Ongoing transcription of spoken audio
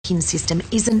banking system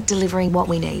isn't delivering what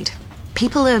we need.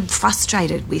 People are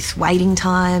frustrated with waiting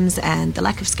times and the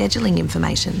lack of scheduling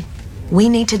information. We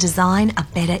need to design a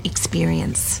better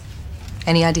experience.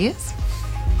 Any ideas?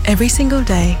 Every single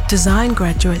day, design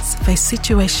graduates face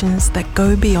situations that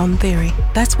go beyond theory.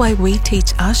 That's why we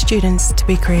teach our students to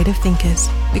be creative thinkers,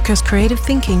 because creative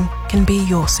thinking can be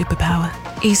your superpower.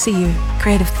 ECU,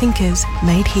 Creative Thinkers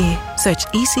Made Here. Search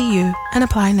ECU and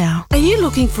apply now. Are you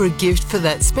looking for a gift for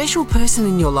that special person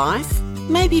in your life?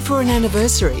 Maybe for an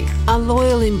anniversary, a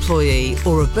loyal employee,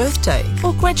 or a birthday,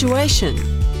 or graduation.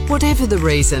 Whatever the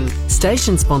reason,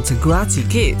 station sponsor Grazie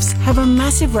Gifts have a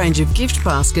massive range of gift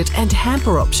basket and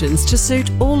hamper options to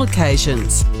suit all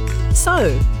occasions.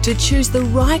 So, to choose the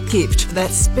right gift for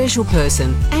that special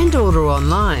person and order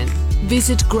online,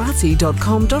 visit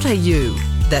grazie.com.au.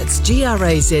 That's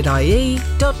grazie.com.au.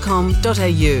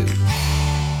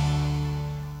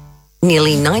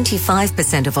 Nearly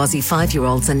 95% of Aussie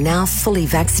 5-year-olds are now fully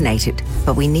vaccinated,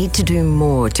 but we need to do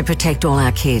more to protect all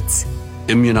our kids.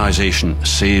 Immunisation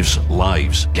saves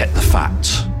lives. Get the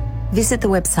facts. Visit the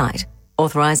website,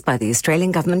 authorised by the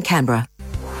Australian Government, Canberra.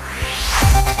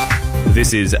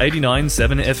 This is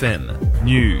 89.7 FM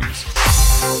News.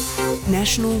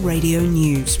 National Radio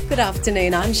News. Good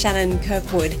afternoon, I'm Shannon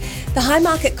Kirkwood. The high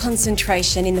market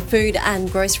concentration in the food and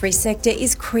grocery sector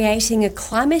is creating a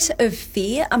climate of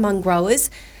fear among growers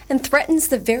and threatens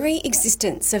the very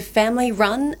existence of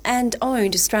family-run and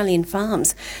owned Australian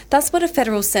farms. That's what a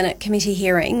federal Senate committee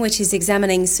hearing, which is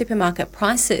examining supermarket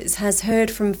prices, has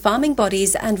heard from farming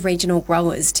bodies and regional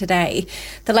growers today.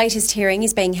 The latest hearing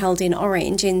is being held in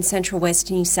Orange in central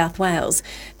west New South Wales.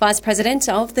 Vice President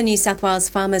of the New South Wales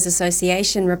Farmers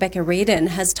Association, Rebecca Reardon,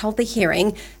 has told the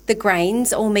hearing the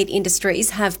grains or meat industries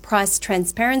have price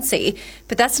transparency,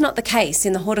 but that's not the case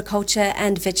in the horticulture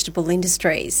and vegetable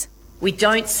industries. We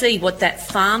don't see what that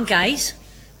farm gate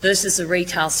versus the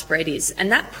retail spread is.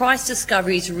 And that price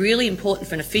discovery is really important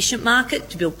for an efficient market,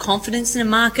 to build confidence in a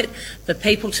market, for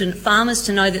farmers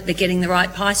to know that they're getting the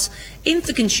right price, even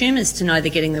for consumers to know they're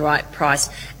getting the right price,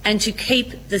 and to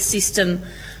keep the system,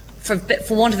 for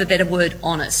want of a better word,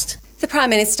 honest. The Prime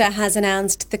Minister has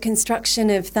announced the construction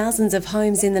of thousands of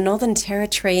homes in the Northern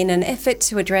Territory in an effort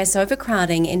to address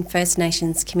overcrowding in First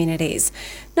Nations communities.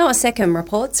 Noah Seckham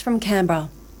reports from Canberra.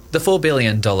 The $4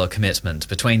 billion commitment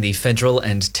between the federal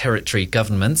and territory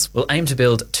governments will aim to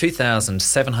build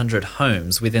 2,700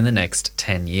 homes within the next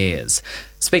 10 years.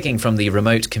 Speaking from the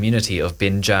remote community of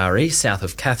Binjari, south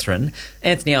of Katherine,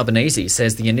 Anthony Albanese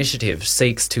says the initiative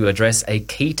seeks to address a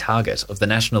key target of the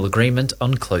National Agreement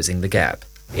on Closing the Gap.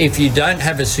 If you don't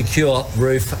have a secure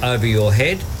roof over your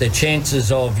head, the chances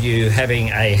of you having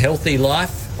a healthy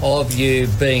life, of you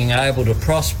being able to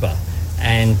prosper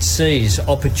and seize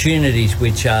opportunities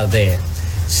which are there,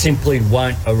 simply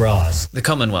won't arise. The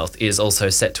Commonwealth is also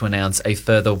set to announce a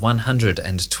further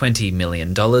 $120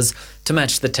 million to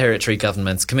match the Territory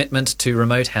Government's commitment to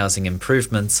remote housing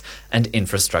improvements and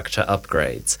infrastructure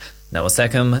upgrades. Noah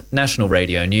Seckham, National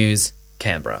Radio News,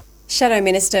 Canberra. Shadow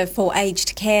Minister for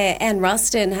Aged Care, Anne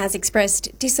Ruston, has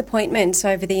expressed disappointment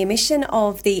over the omission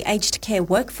of the aged care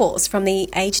workforce from the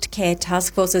Aged Care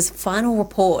Task Force's final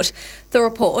report. The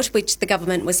report, which the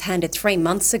government was handed 3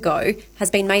 months ago, has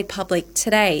been made public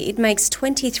today. It makes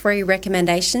 23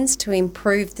 recommendations to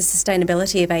improve the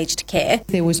sustainability of aged care.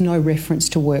 There was no reference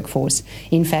to workforce.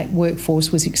 In fact,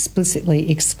 workforce was explicitly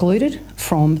excluded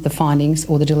from the findings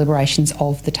or the deliberations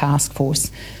of the task force.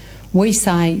 We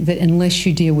say that unless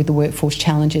you deal with the workforce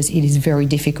challenges, it is very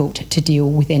difficult to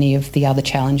deal with any of the other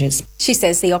challenges. She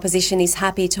says the opposition is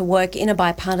happy to work in a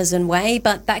bipartisan way,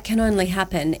 but that can only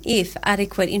happen if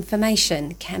adequate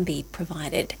information can be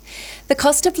provided. The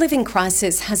cost of living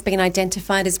crisis has been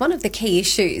identified as one of the key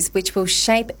issues which will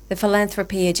shape the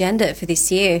philanthropy agenda for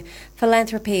this year.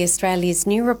 Philanthropy Australia's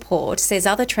new report says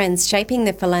other trends shaping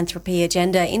the philanthropy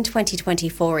agenda in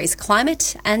 2024 is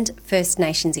climate and First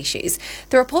Nations issues.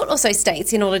 The report also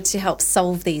states in order to help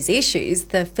solve these issues,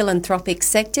 the philanthropic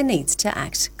sector needs to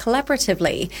act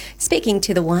collaboratively. Speaking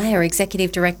to The Wire,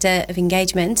 Executive Director of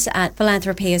Engagement at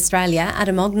Philanthropy Australia,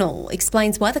 Adam Ognall,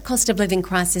 explains why the cost of living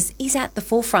crisis is at the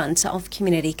forefront of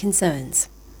community concerns.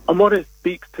 And what it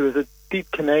speaks to is a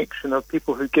deep connection of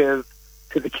people who give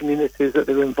to the communities that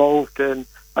they're involved in,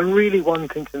 and really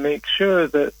wanting to make sure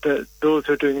that those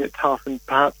who are doing it tough and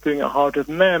perhaps doing it harder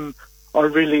than them are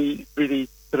really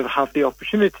sort of have the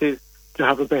opportunities to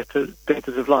have a better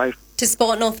of life. To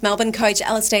sport, North Melbourne coach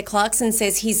Alistair Clarkson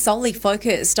says he's solely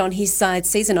focused on his side's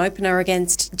season opener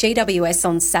against GWS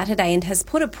on Saturday and has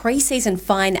put a pre-season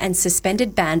fine and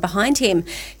suspended ban behind him.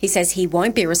 He says he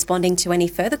won't be responding to any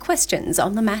further questions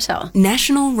on the matter.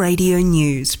 National Radio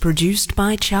News, produced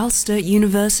by Charles Sturt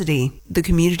University, the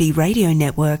Community Radio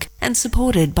Network, and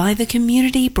supported by the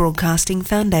Community Broadcasting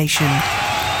Foundation.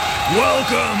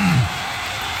 Welcome,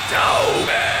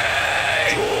 Toby!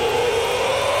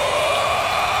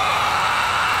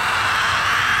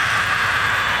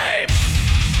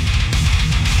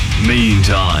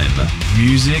 MEAN.time.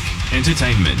 Music,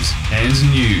 entertainment, and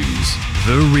news.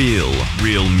 The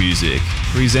real music.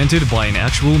 Presented by an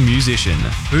actual musician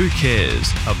who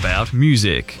cares about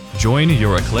music. Join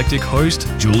your eclectic host,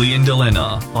 Julian Di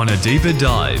Lena, on a deeper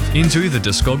dive into the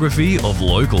discography of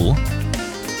local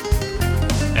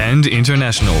and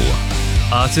international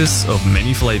artists of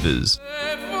many flavors.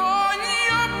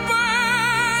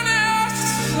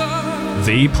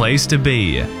 The place to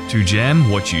be to jam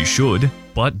what you should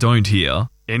but don't hear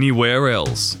anywhere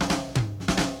else.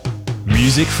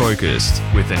 Music focused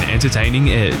with an entertaining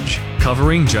edge,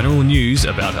 covering general news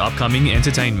about upcoming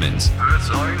entertainment. Perth's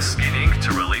own Skinning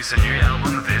to release a new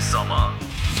album this summer.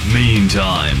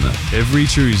 MEAN.time, every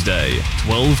Tuesday,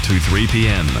 12 to 3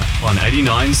 p.m. on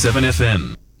 89.7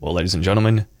 FM. Well, ladies and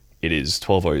gentlemen, it is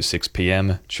 12:06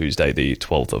 p.m, Tuesday the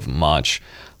 12th of March.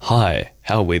 Hi,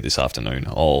 how are we this afternoon?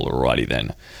 Alrighty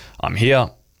then. I'm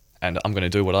here, and I'm going to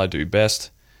do what I do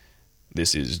best.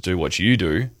 This is Do What You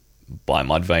Do by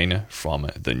Mudvayne from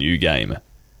The New Game.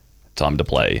 Time to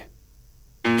play.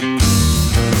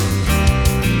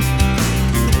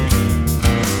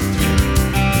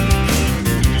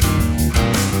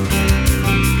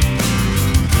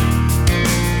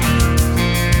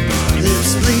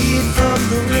 Lips bleed from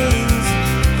the rings.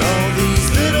 All these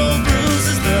little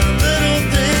bruises, the little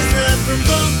things that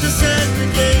provoke the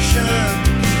segregation,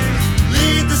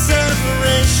 lead the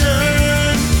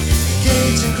separation,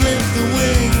 cage and clip the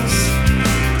wings.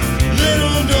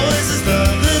 Little noises, the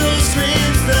little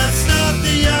screams that stop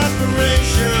the operation.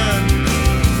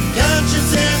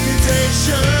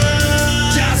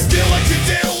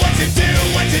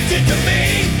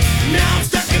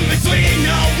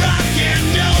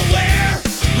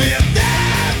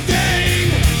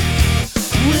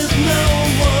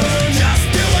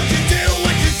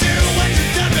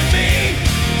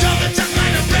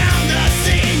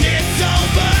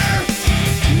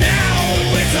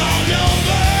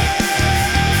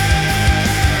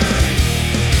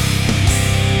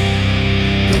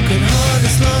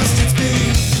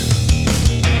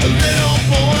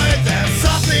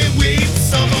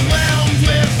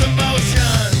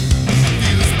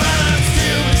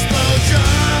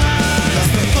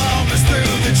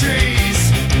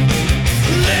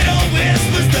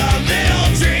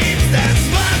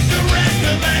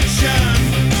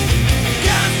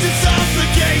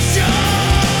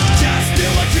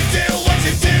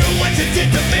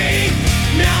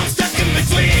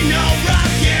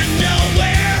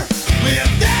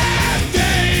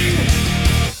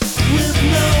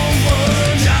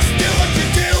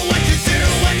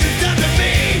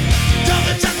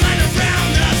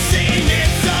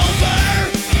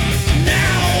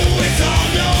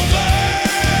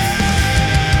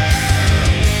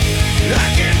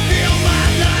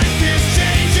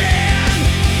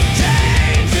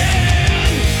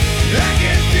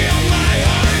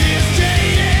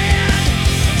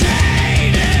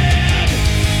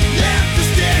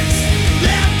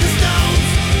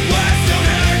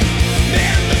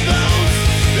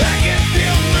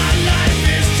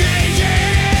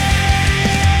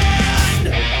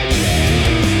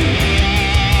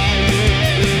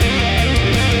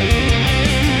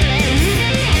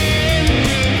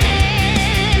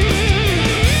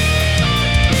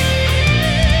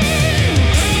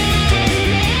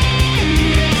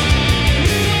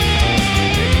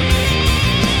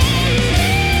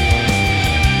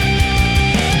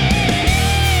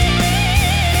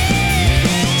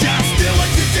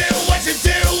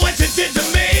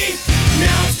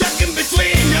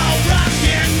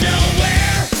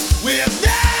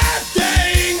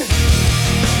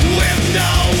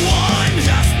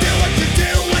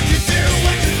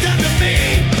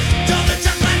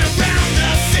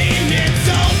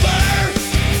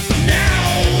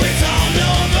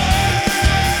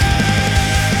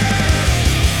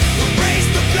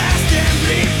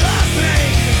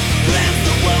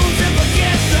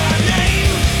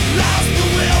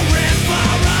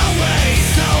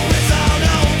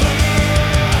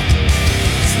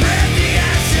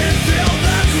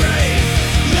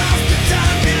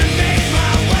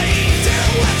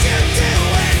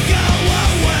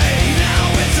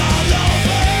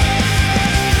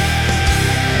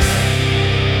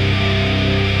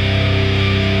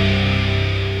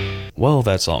 Well,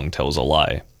 that song tells a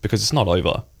lie, because it's not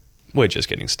over. We're just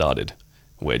getting started.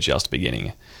 We're just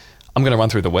beginning. I'm going to run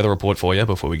through the weather report for you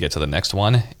before we get to the next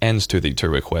one, and to the 2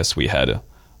 requests we had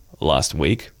last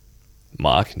week.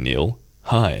 Mark, Neil,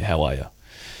 hi, how are you?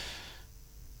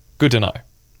 Good to know,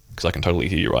 because I can totally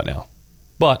hear you right now.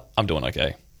 But I'm doing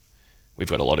okay.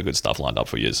 We've got a lot of good stuff lined up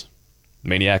for yous.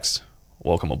 Maniacs,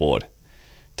 welcome aboard.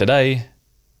 Today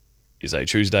is a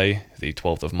Tuesday, the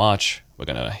 12th of March. We're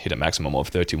going to hit a maximum of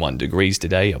 31 degrees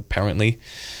today, apparently.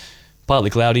 Partly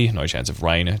cloudy, no chance of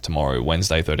rain. Tomorrow,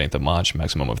 Wednesday, 13th of March,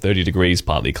 maximum of 30 degrees,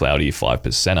 partly cloudy,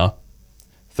 5%er.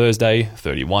 Thursday,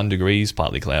 31 degrees,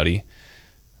 partly cloudy,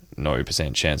 no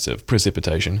 % chance of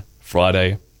precipitation.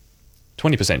 Friday,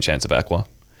 20% chance of aqua,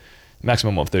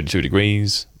 maximum of 32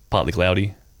 degrees, partly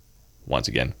cloudy, once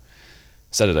again.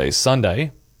 Saturday,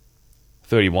 Sunday,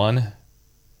 31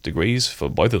 degrees for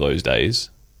both of those days,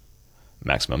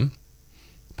 maximum.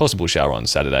 Possible shower on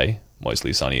Saturday,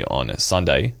 mostly sunny on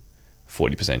Sunday,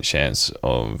 40% chance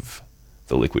of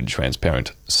the liquid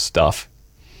transparent stuff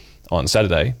on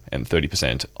Saturday, and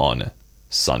 30% on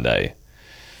Sunday.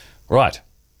 Right,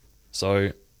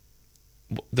 so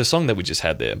the song that we just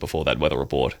had there before that weather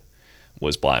report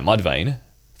was by Mudvayne,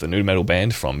 the nu metal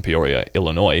band from Peoria,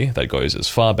 Illinois, that goes as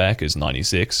far back as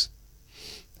 96.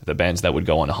 The bands that would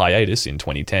go on hiatus in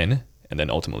 2010 and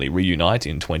then ultimately reunite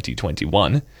in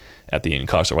 2021 at the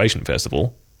Incarceration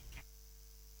Festival.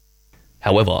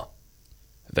 However,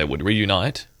 they would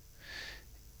reunite,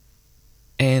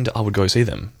 and I would go see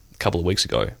them a couple of weeks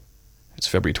ago. It's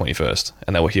February 21st,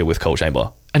 and they were here with Coal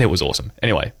Chamber, and it was awesome.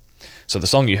 Anyway, so the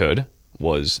song you heard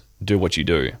was Do What You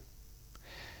Do.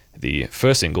 The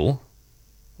first single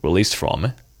released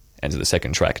from, and the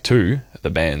second track to, the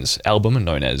band's album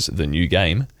known as The New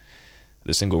Game.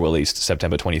 The single released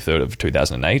September 23rd of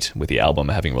 2008, with the album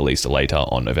having released later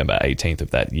on November 18th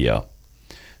of that year.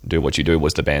 Do What You Do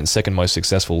was the band's second most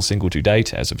successful single to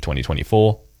date as of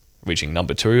 2024, reaching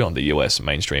number 2 on the US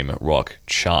mainstream rock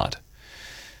chart.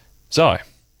 So,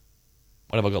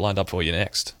 what have I got lined up for you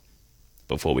next,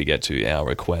 before we get to our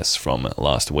requests from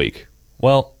last week?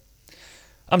 Well,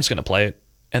 I'm just going to play it,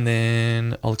 and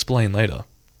then I'll explain later.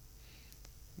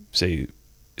 See,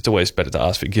 it's always better to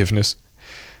ask forgiveness.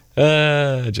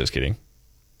 Just kidding.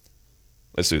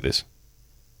 Let's do this.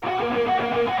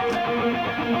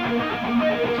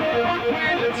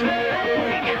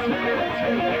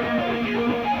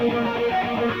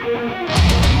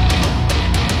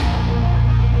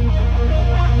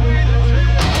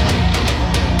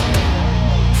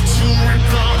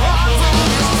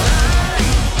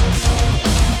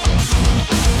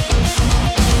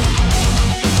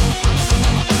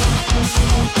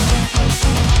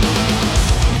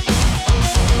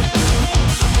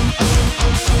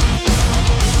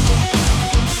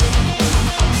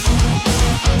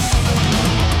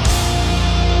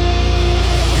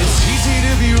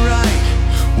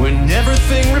 When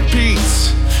everything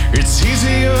repeats, it's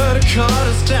easier to cut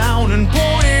us down and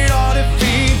point our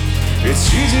defeat.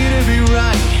 It's easy to be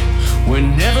right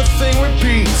when everything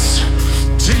repeats.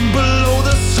 Dig below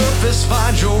the surface,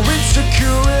 find your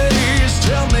insecurities.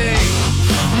 Tell me,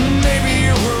 maybe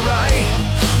you were right,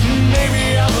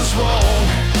 maybe I was wrong,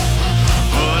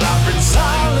 but I've been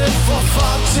silent for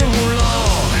far too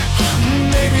long.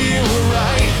 Maybe you were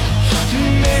right,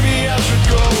 maybe I should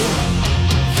go,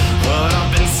 but I've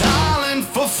been silent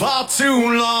for far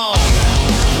too long.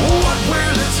 What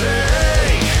will it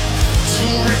take to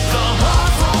rip the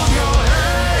heart from your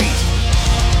hate?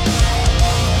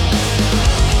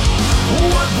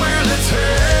 What will it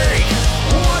take?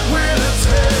 What will it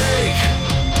take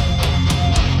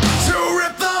to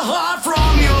rip the heart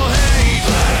from your hate?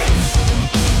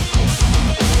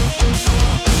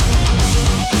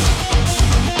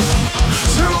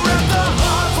 To rip the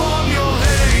heart from your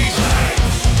hate.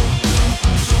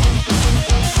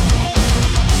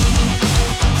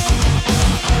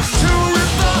 To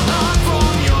rip the heart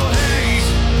from your hate.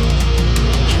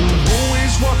 You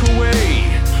always walk away,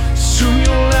 soon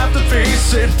you'll have to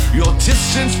face it. Your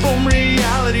distance from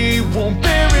reality won't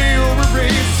bury or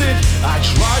erase it. I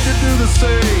tried to do the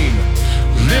same,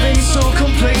 living so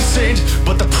complacent,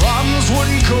 but the problems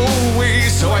wouldn't go away,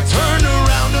 so I turned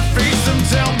around to face them.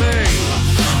 Tell me,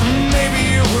 maybe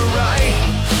you were right,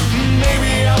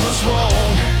 maybe I was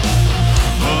wrong,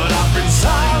 but I've been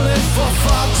silent for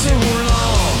far too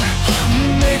long.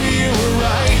 Maybe you were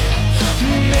right,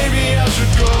 maybe I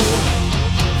should go,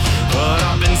 but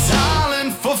I've been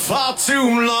silent for far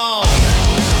too long.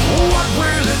 What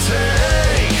will it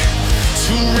take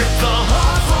to rip the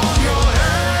heart from your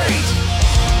hate?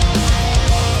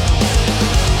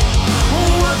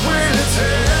 What will it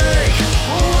take?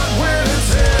 What will it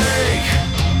take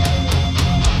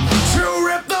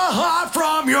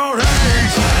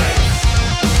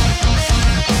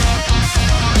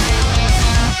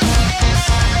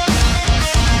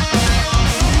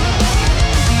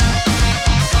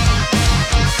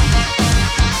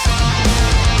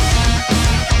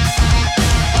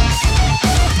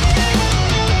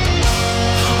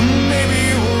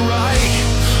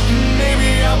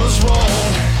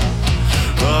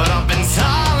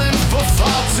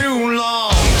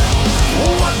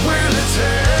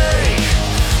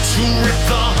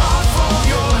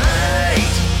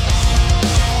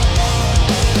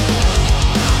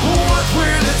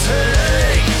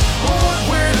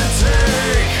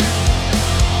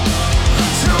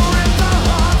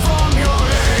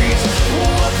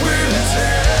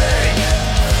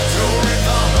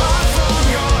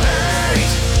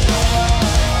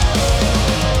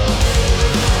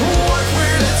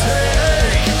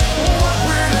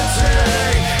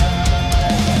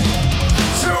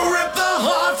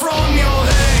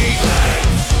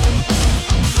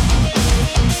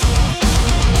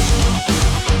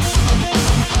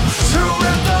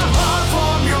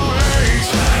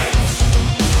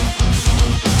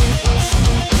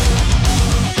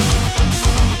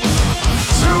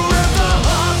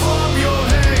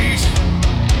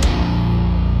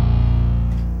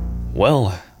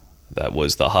Well, that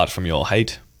was The Heart From Your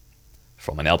Hate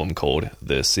from an album called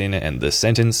The Sin and the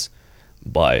Sentence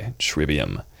by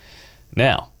Trivium.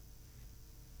 Now,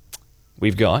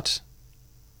 we've got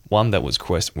one that was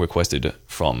requested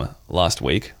from last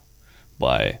week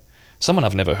by someone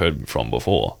I've never heard from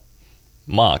before,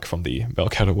 Mark from the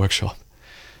Balcatta Workshop.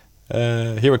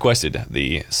 He requested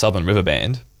the Southern River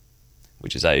Band,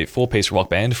 which is a 4-piece rock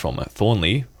band from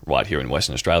Thornley, right here in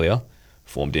Western Australia,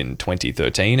 formed in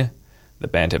 2013. The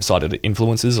band have cited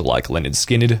influences like Leonard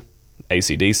Skinner,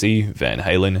 AC/DC, Van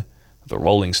Halen, the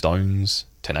Rolling Stones,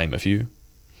 to name a few.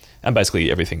 And basically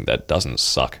everything that doesn't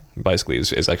suck, basically,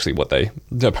 is actually what they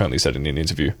apparently said in an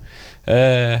interview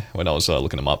when I was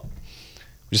looking them up.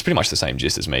 Which is pretty much the same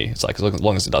gist as me. It's like, as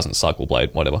long as it doesn't suck, we'll play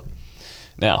it, whatever.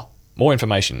 Now, more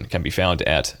information can be found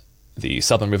at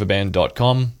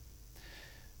thesouthernriverband.com.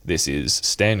 This is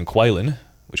Stan Quaylen,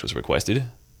 which was requested.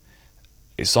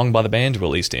 A song by the band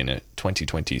released in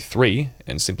 2023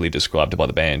 and simply described by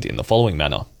the band in the following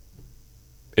manner.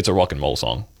 It's a rock and roll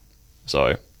song.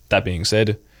 So, that being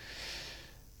said,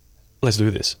 let's do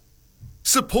this.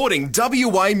 Supporting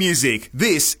WA music,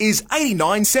 this is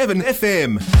 89.7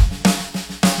 FM.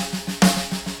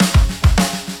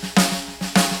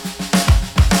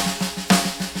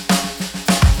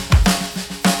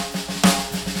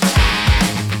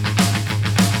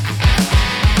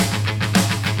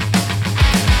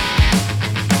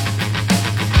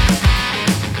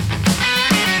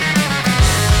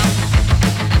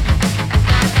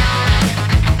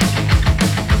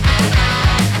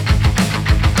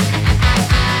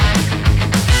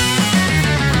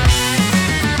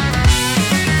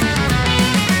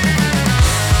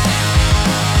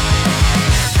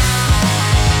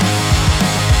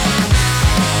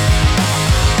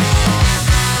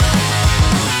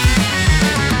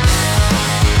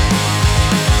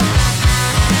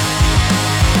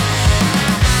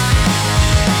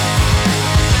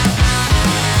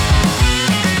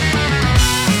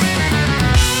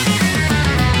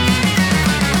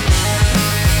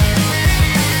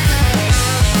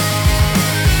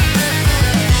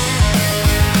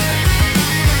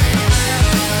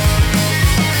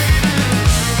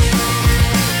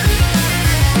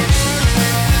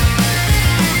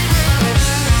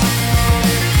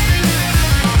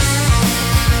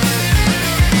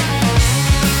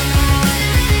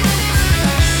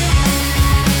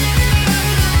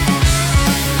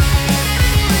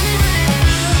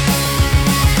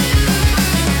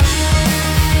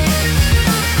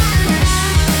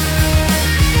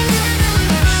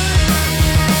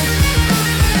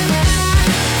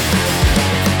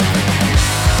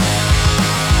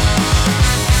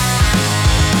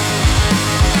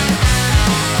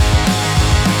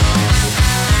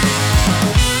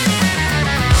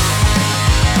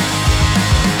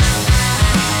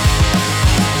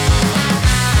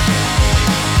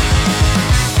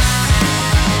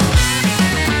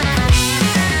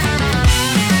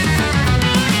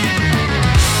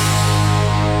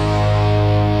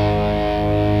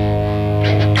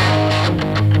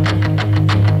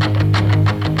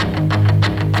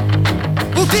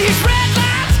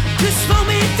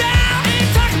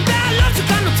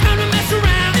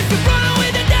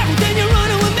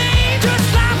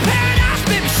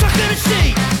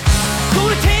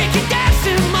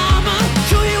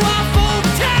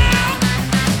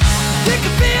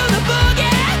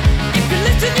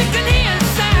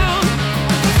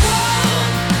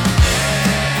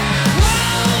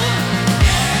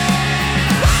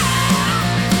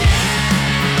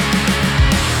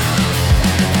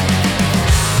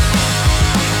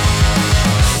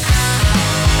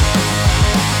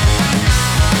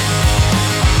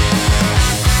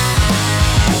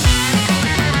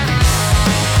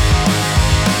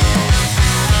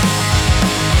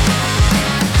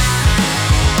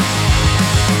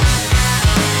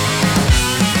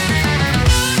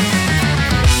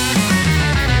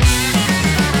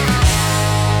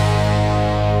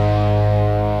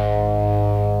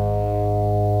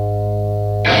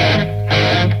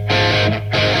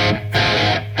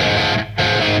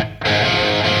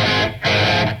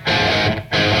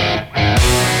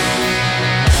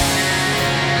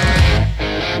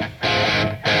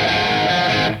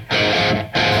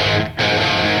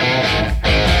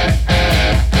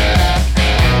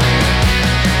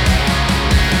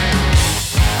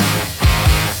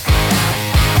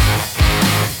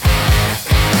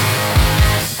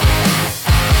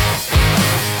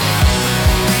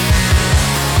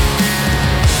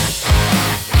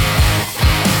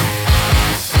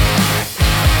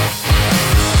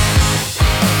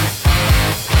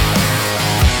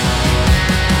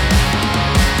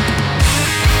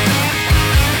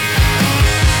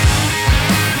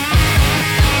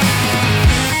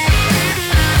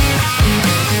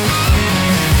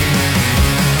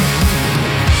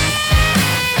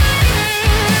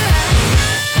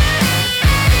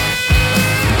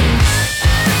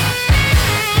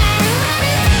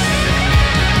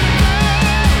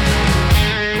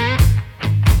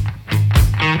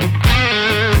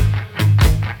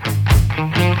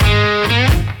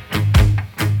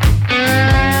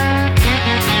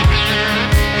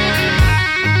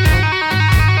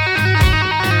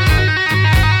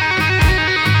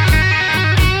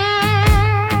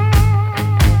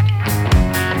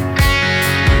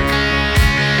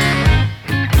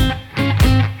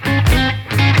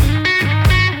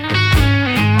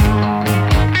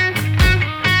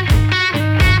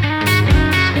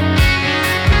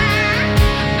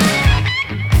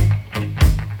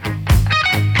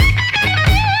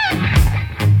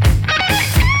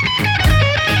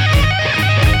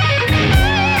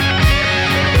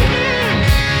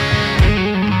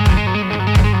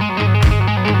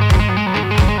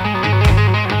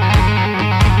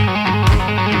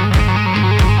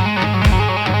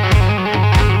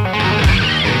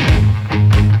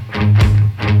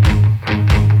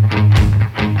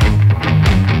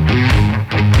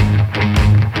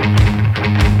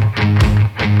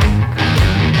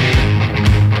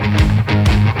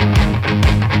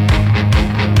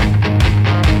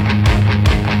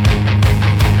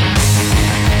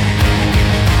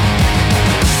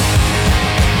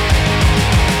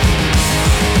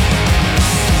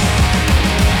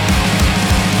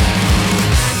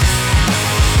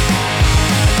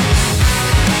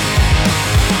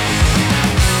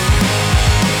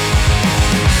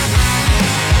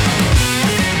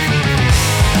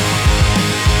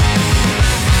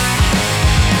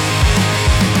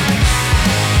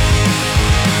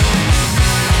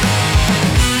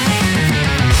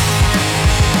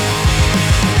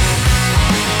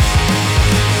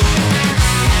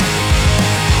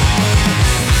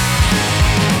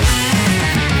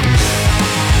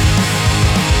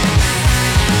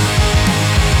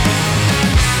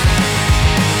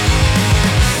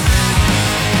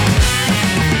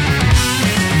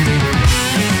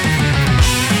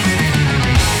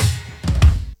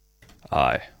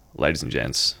 ladies and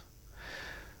gents,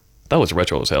 that was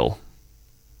retro as hell.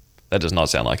 That does not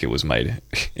sound like it was made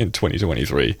in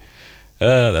 2023.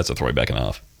 That's a throwback and a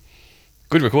half.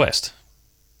 Good request.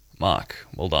 Mark,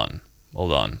 well done. Well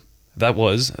done. That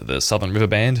was the Southern River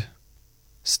Band,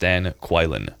 Stan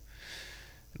Quaylen.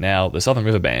 Now, the Southern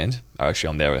River Band are actually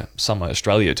on their Summer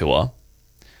Australia tour.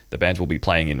 The band will be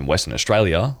playing in Western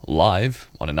Australia live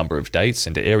on a number of dates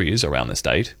and areas around the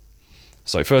state.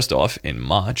 So first off, in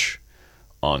March,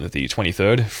 on the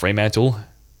 23rd, Fremantle,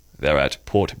 they're at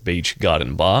Port Beach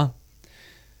Garden Bar.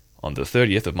 On the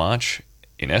 30th of March,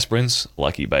 in Esperance,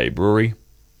 Lucky Bay Brewery.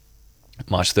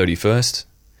 March 31st,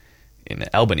 in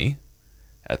Albany,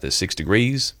 at the 6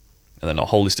 Degrees. And then a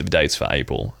whole list of dates for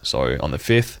April. So on the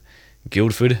 5th,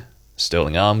 Guildford,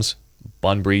 Stirling Arms,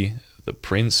 Bunbury, The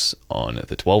Prince on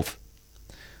the 12th.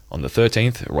 On the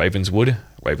 13th,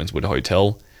 Ravenswood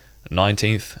Hotel.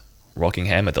 19th,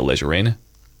 Rockingham at the Leisure Inn.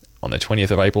 On the 20th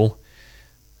of April,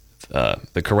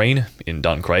 the Careen in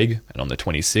Duncraig. And on the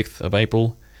 26th of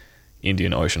April,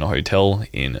 Indian Ocean Hotel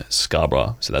in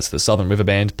Scarborough. So that's the Southern River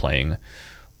Band playing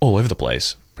all over the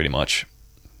place, pretty much.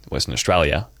 Western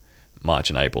Australia,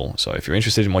 March and April. So if you're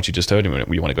interested in what you just heard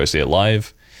and you want to go see it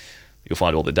live, you'll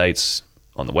find all the dates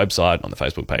on the website, on the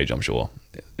Facebook page, I'm sure.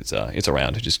 It's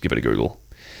around. Just give it a Google.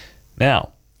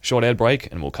 Now, short ad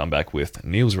break, and we'll come back with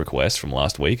Neil's request from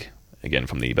last week, again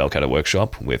from the Balcatta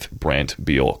Workshop, with Brant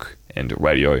Bjork and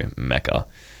Radio Mecca.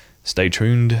 Stay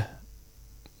tuned.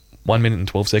 1 minute and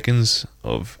 12 seconds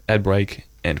of ad break,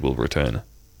 and we'll return.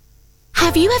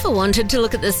 Have you ever wanted to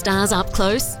look at the stars up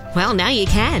close? Well, now you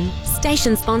can.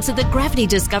 Station sponsor the Gravity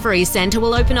Discovery Centre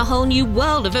will open a whole new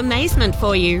world of amazement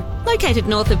for you. Located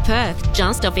north of Perth,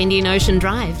 just off Indian Ocean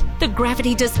Drive, the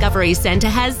Gravity Discovery Centre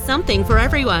has something for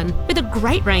everyone, with a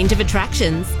great range of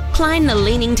attractions. Climb the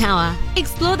Leaning Tower,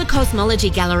 explore the Cosmology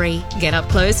Gallery, get up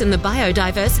close in the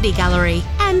Biodiversity Gallery,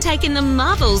 and take in the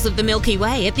marvels of the Milky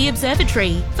Way at the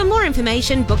Observatory. For more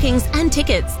information, bookings and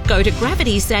tickets, go to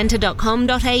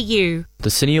gravitycentre.com.au. The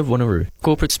City of Wanneroo,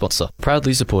 corporate sponsor,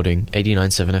 proudly supporting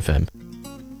 89.7 FM.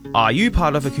 Are you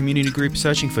part of a community group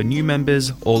searching for new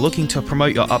members or looking to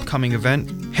promote your upcoming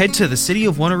event? Head to the City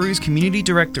of Wanneroo's community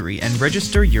directory and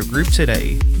register your group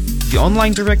today. The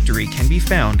online directory can be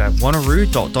found at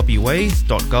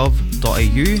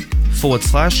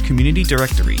wanneroo.wa.gov.au/community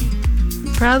directory.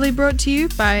 Proudly brought to you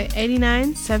by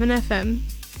 89.7 FM.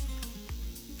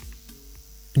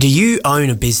 Do you own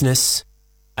a business?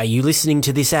 Are you listening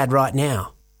to this ad right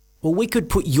now? Well, we could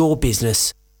put your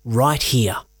business right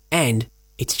here, and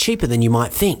it's cheaper than you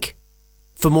might think.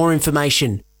 For more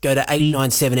information, go to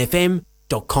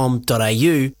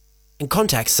 897fm.com.au and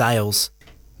contact sales.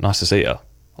 Nice to see you.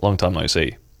 Long time no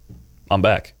see. I'm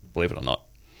back, believe it or not.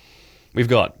 We've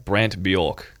got Brant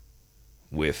Bjork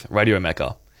with Radio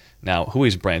Mecca. Now, who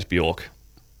is Brant Bjork?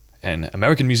 An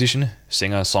American musician,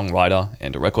 singer, songwriter,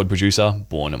 and a record producer,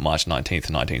 born March 19th,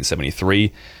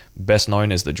 1973, best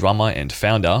known as the drummer and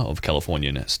founder of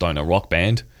Californian stoner rock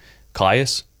band,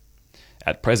 Kyuss.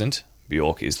 At present,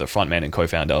 Bjork is the frontman and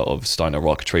co-founder of stoner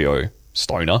rock trio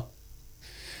Stoner.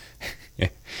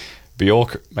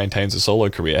 Bjork maintains a solo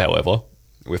career, however,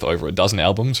 with over a dozen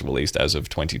albums released as of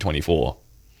 2024.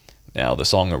 Now, the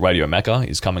song Radio Mecca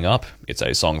is coming up. It's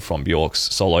a song from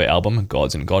Bjork's solo album,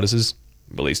 Gods and Goddesses,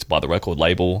 released by the record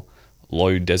label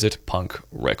Low Desert Punk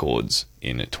Records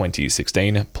in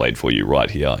 2016, played for you right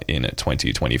here in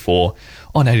 2024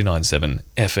 on 89.7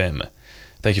 FM.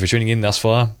 Thank you for tuning in thus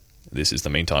far. This is the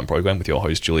MEAN.time program with your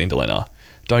host, Julian Di Lena.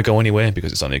 Don't go anywhere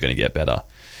because it's only going to get better.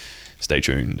 Stay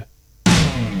tuned.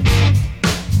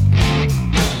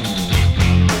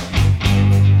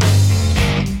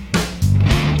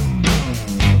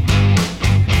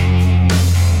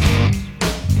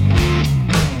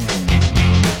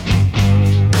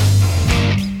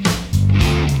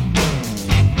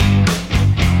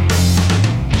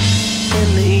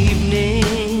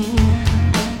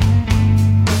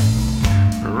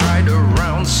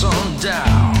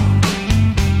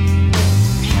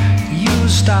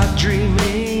 Start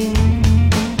dreaming.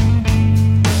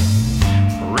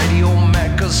 Radio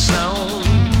Mecca sound.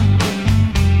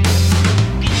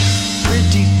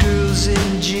 Pretty girls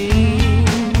in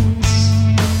jeans.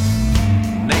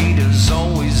 Natives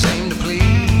always aim to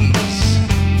please.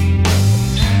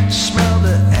 Smell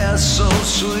the air so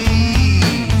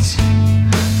sweet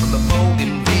from the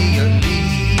bougainvillea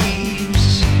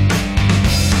leaves.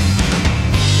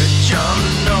 John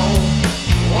Doe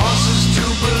wants us to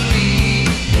believe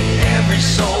every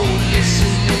soul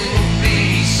listening will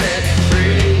be set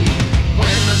free.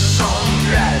 When the sun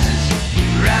rises,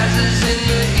 rises in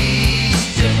the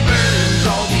east, it burns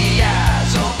all the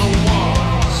eyes of the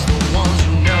ones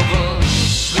who never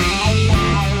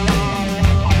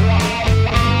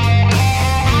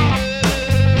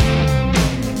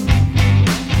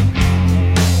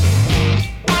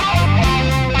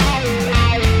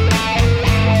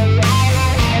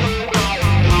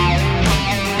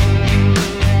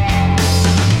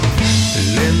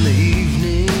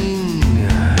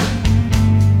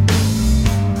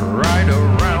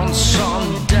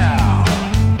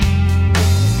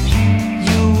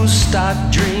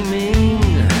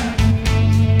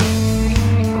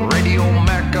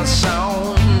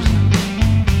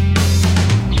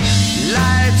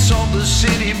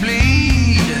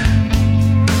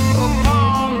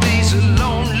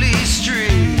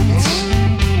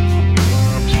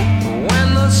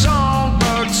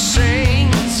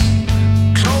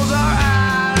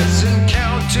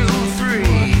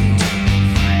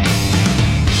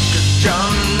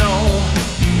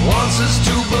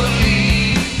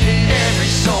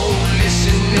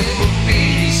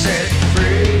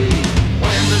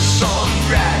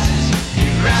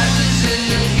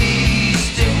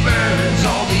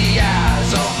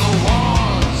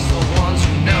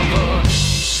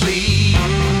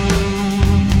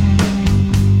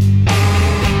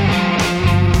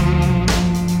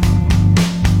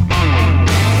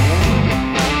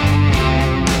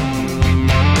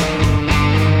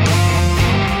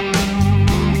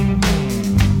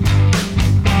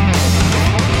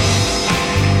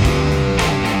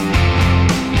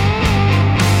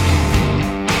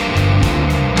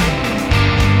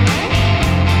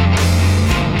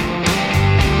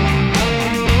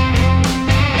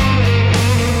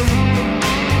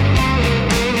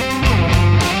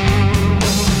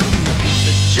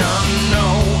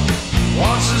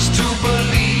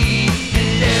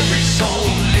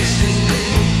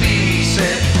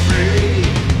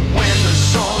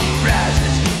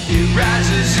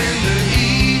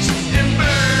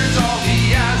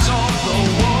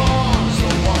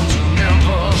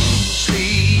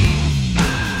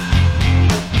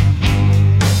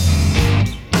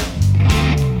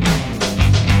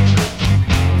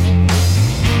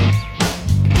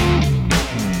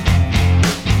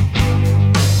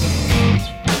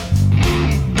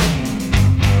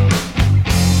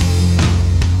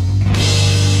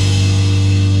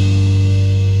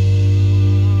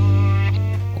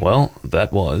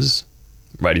that was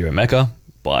Radio Mecca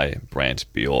by Brant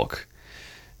Bjork.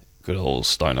 Good old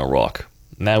stoner rock.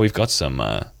 Now we've got some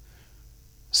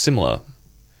similar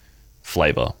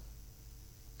flavour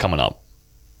coming up.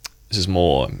 This is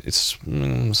more, it's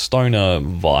stoner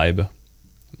vibe,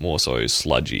 more so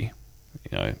sludgy.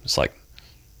 You know, it's like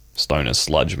stoner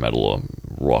sludge metal or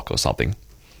rock or something.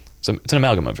 So it's an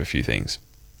amalgam of a few things.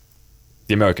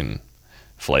 The American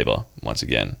flavour, once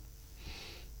again.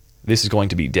 This is going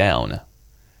to be Down,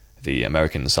 the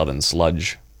American Southern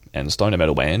sludge and stoner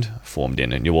metal band formed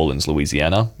in New Orleans,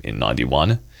 Louisiana in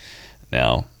 91.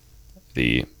 Now,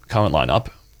 the current lineup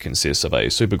consists of a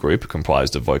supergroup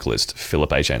comprised of vocalist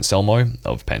Philip H. Anselmo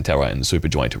of Pantera and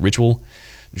Superjoint Ritual,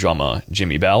 drummer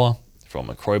Jimmy Bauer from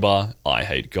Crowbar, I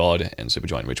Hate God and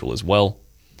Superjoint Ritual as well,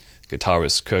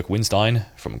 guitarist Kirk Winstein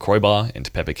from Crowbar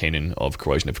and Pepper Keenan of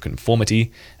Corrosion of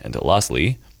Conformity, and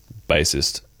lastly,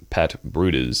 bassist Pat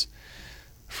Bruders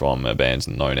from a band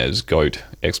known as Goat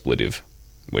Expletive,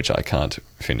 which I can't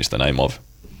finish the name of.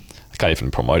 I can't even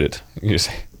promote it.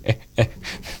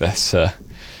 That's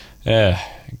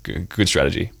good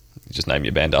strategy. Just name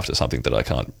your band after something that I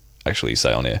can't actually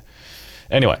say on air.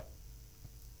 Anyway,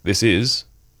 this is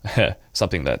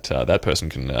something that that person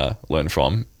can learn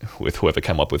from, with whoever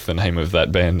came up with the name of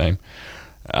that band name.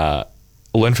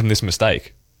 Learn from this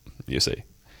mistake, you see.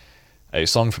 A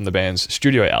song from the band's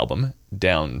studio album,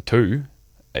 Down 2,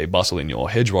 A Bustle in Your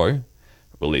Hedgerow,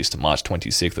 released March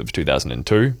 26th of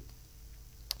 2002.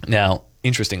 Now,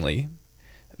 interestingly,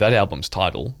 that album's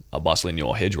title, A Bustle in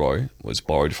Your Hedgerow, was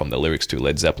borrowed from the lyrics to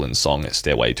Led Zeppelin's song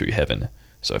Stairway to Heaven.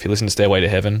 So if you listen to Stairway to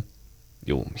Heaven,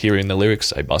 you'll hear in the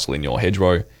lyrics, A Bustle in Your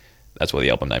Hedgerow. That's where the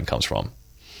album name comes from.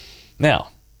 Now,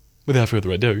 without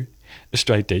further ado,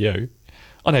 straight to you.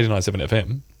 On 89.7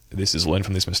 FM, this is Learn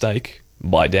From This Mistake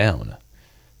by Down.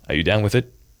 Are you down with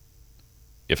it?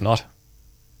 If not,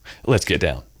 let's get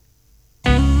down.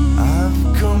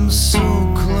 I've come so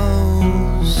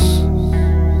close,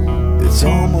 it's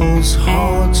almost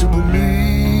hard to believe.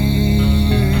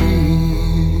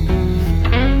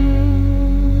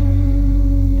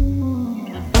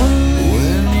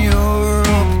 When you're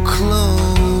up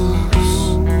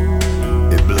close,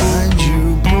 it blinds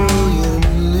you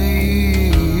brilliantly.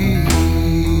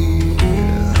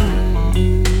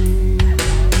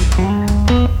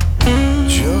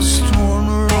 Just one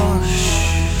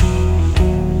rush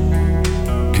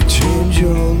could change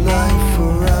your life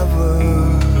forever.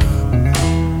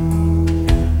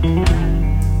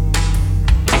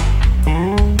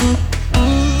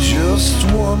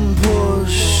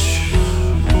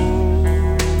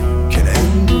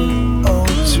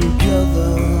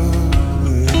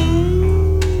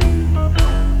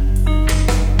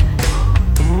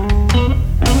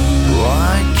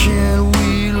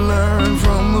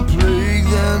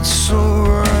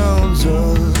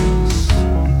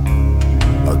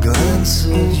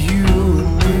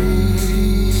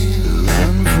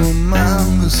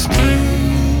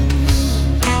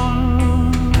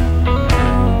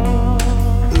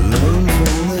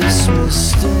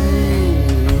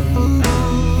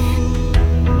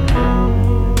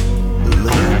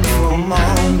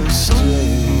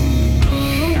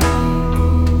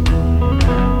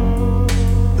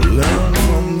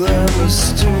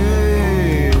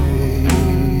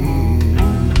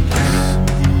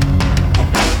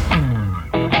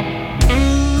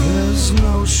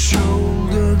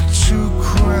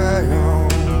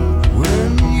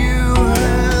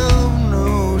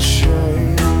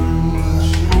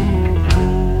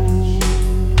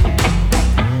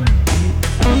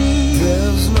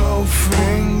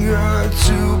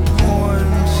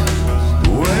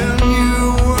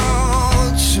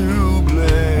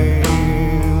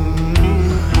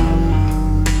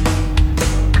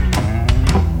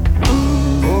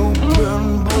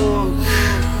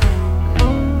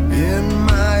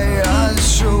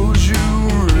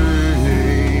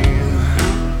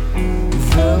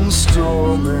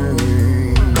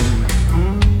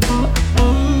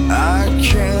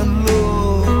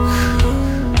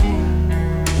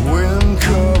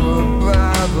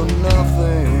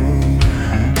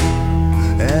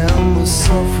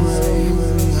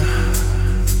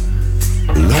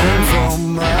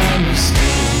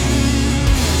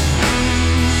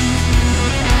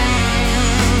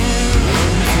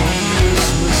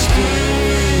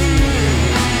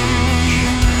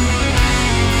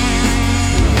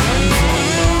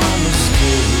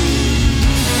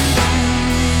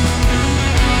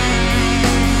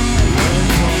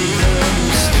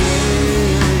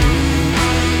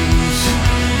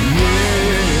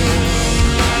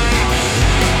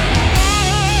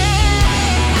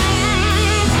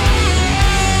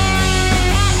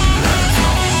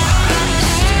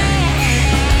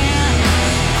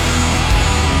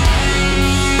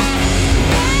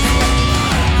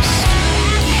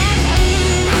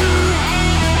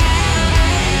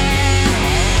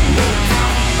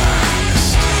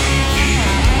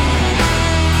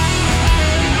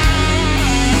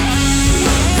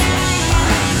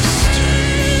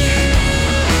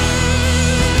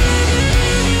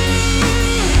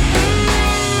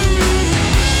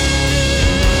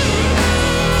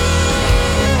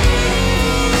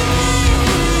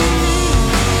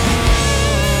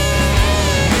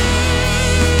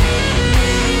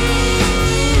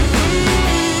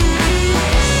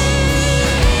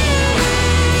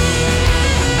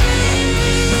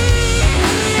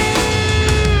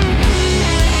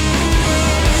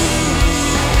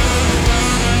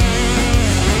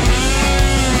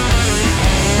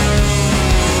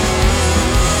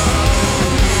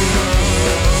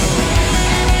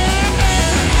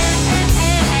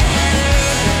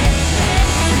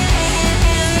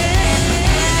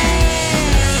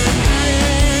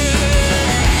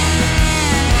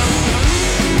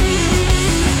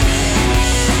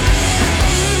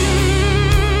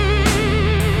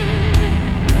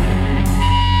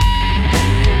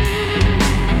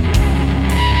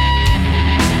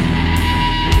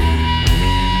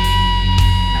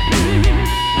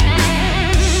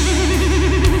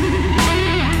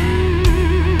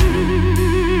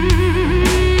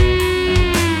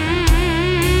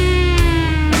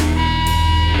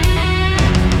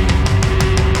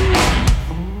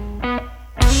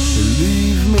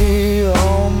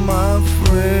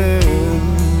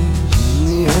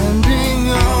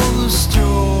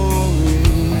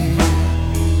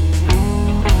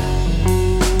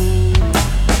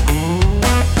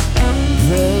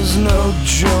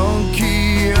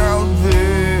 monkey out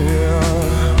there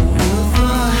with a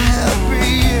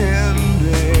happy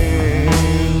ending.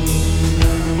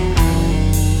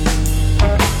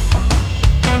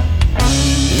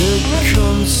 It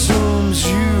consumes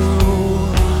you,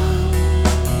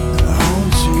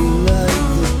 haunts you like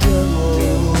the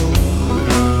devil.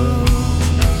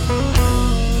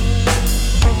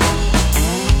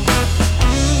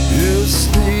 It's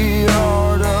the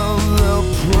art of the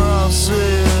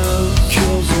process,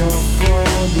 kills off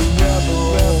all the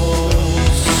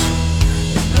rebels.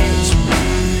 It's me.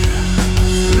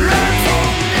 Learn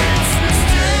from its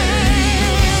mistake.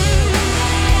 Learn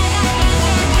from my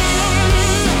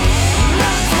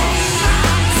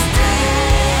mistake.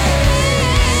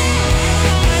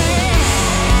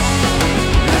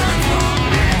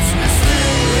 Learn from its mistake.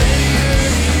 Learn from my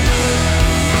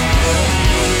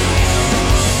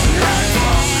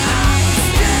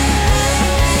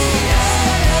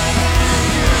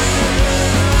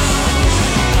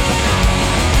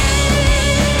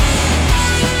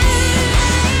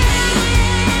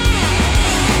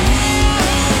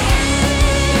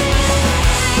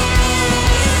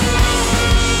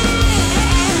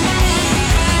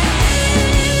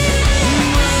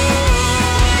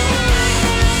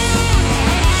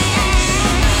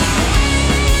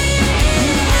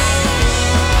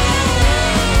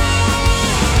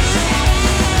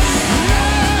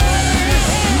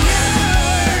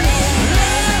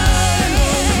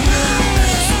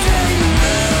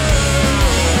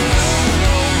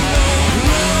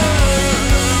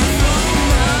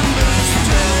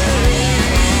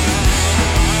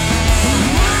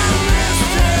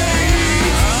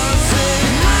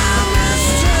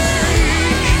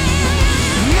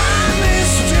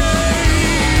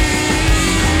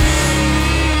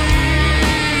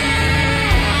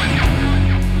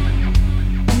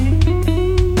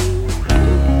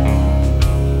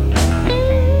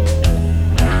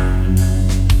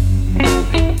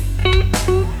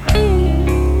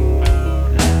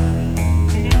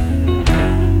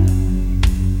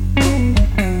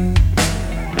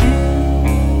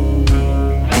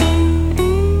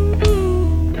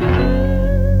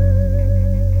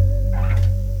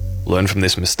Learn from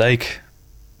This Mistake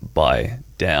by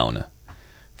Down,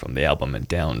 from the album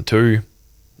Down 2,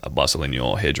 A Bustle in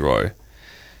Your Hedgerow.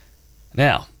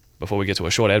 Now, before we get to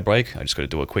a short ad break, I just got to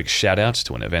do a quick shout out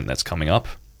to an event that's coming up.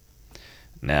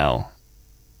 Now,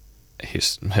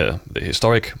 the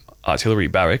historic artillery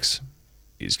barracks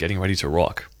is getting ready to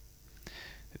rock.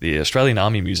 The Australian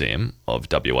Army Museum of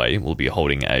WA will be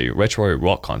holding a retro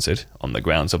rock concert on the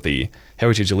grounds of the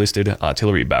heritage-listed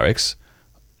artillery barracks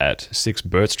at 6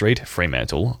 Burt Street,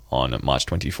 Fremantle, on March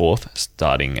 24th,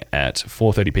 starting at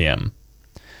 4:30pm.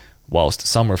 Whilst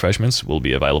some refreshments will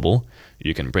be available,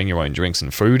 you can bring your own drinks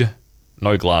and food.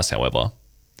 No glass, however.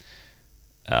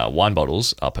 Wine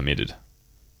bottles are permitted.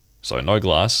 So no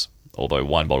glass, although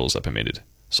wine bottles are permitted.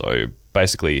 So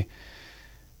basically,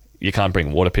 you can't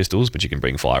bring water pistols, but you can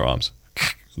bring firearms.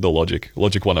 The Logic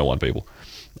 101, people.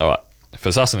 Alright,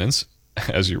 for sustenance,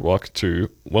 as you rock to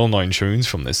well-known tunes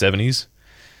from the 70s,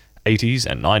 80s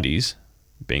and 90s,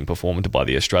 being performed by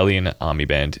the Australian Army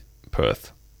Band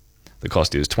Perth. The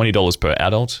cost is $20 per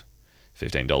adult,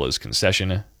 $15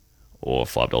 concession, or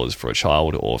 $5 for a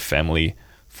child or family,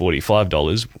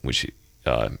 $45, which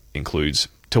includes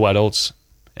 2 adults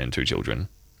and 2 children.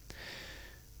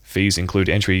 Fees include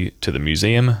entry to the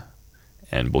museum,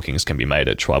 and bookings can be made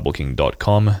at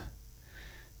trybooking.com.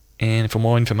 And for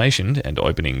more information and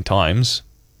opening times,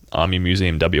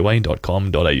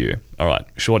 armymuseumwa.com.au. Alright,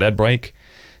 short ad break,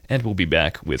 and we'll be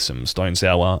back with some Stone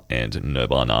Sour and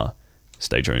Nirvana.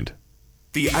 Stay tuned.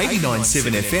 The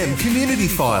 89.7 FM Community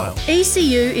File.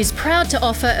 ECU is proud to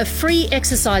offer a free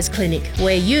exercise clinic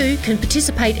where you can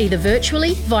participate either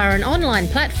virtually via an online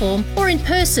platform or in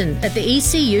person at the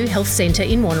ECU Health Centre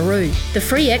in Wanneroo. The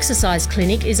free exercise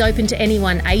clinic is open to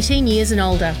anyone 18 years and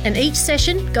older, and each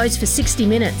session goes for 60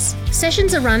 minutes.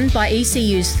 Sessions are run by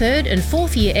ECU's 3rd and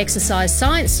 4th year exercise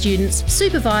science students,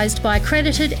 supervised by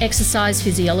accredited exercise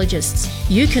physiologists.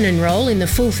 You can enrol in the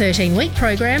full 13-week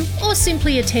program or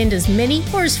simply attend as many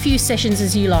or as few sessions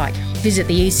as you like. Visit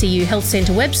the ECU Health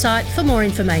Centre website for more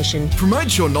information.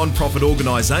 Promote your non-profit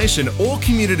organisation or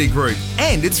community group,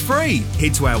 and it's free.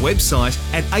 Head to our website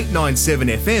at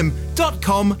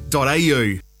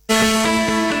 897fm.com.au.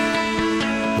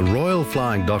 The Royal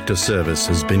Flying Doctor Service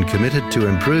has been committed to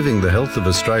improving the health of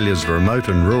Australia's remote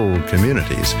and rural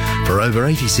communities for over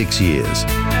 86 years.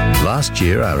 Last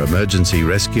year, our emergency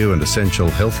rescue and essential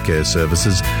healthcare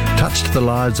services touched the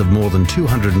lives of more than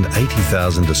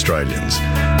 280,000 Australians.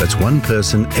 That's one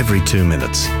person every 2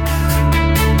 minutes.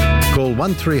 Call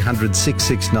 1300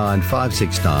 669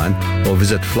 569 or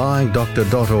visit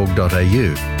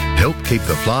flyingdoctor.org.au. Help keep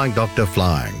the Flying Doctor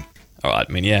flying. All right,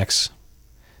 Maniacs.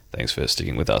 Thanks for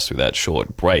sticking with us through that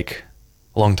short break.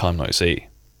 Long time no see.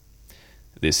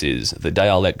 This is The Day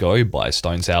I Let Go by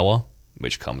Stone Sour,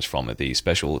 which comes from the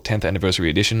special 10th anniversary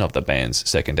edition of the band's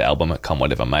second album, Come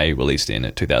Whatever May, released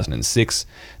in 2006.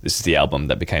 This is the album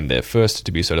that became their first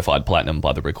to be certified platinum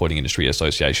by the Recording Industry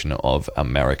Association of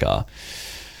America.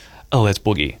 Oh, let's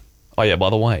boogie. Oh yeah, by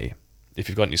the way, if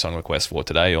you've got any song requests for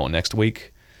today or next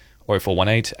week,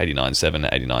 0418 897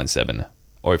 897,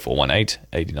 0418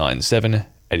 897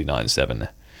 897.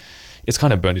 It's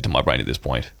kind of burned into my brain at this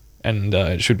point, and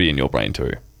it should be in your brain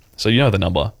too. So you know the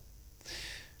number.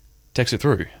 Text it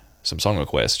through. Some song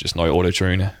requests, just no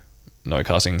auto-tune, no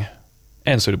cussing,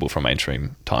 and suitable for a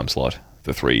mainstream time slot.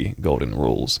 The 3 golden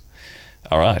rules.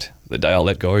 Alright, The Day I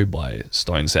Let Go by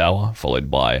Stone Sour,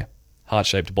 followed by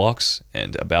Heart-Shaped Box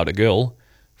and About a Girl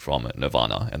from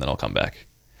Nirvana, and then I'll come back.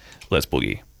 Let's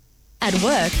boogie. At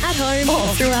work, at home, or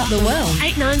throughout the world.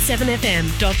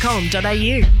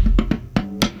 897fm.com.au.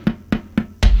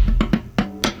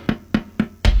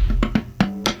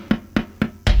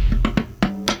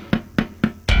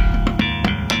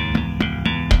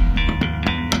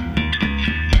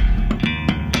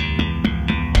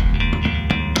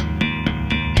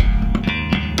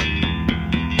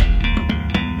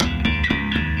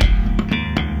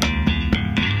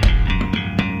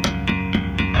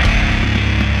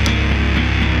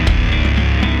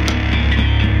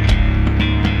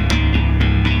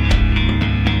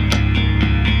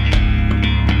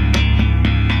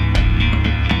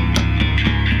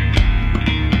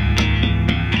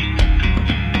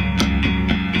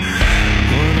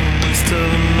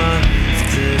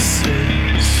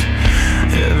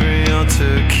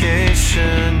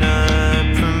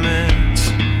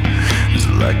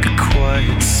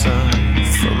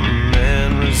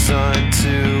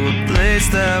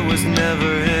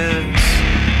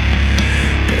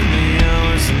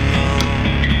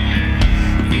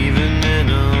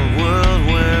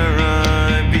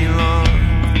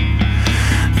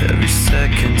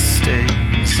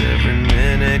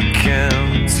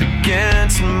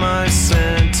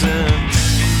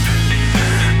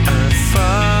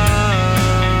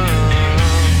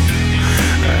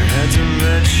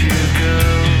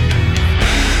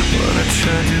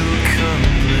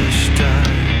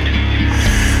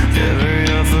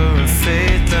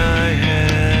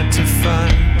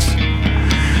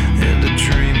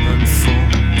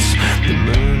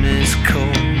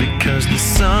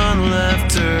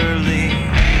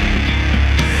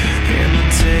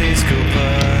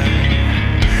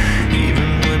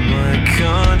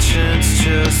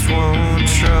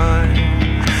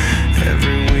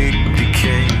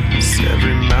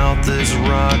 There's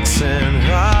rocks and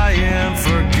I am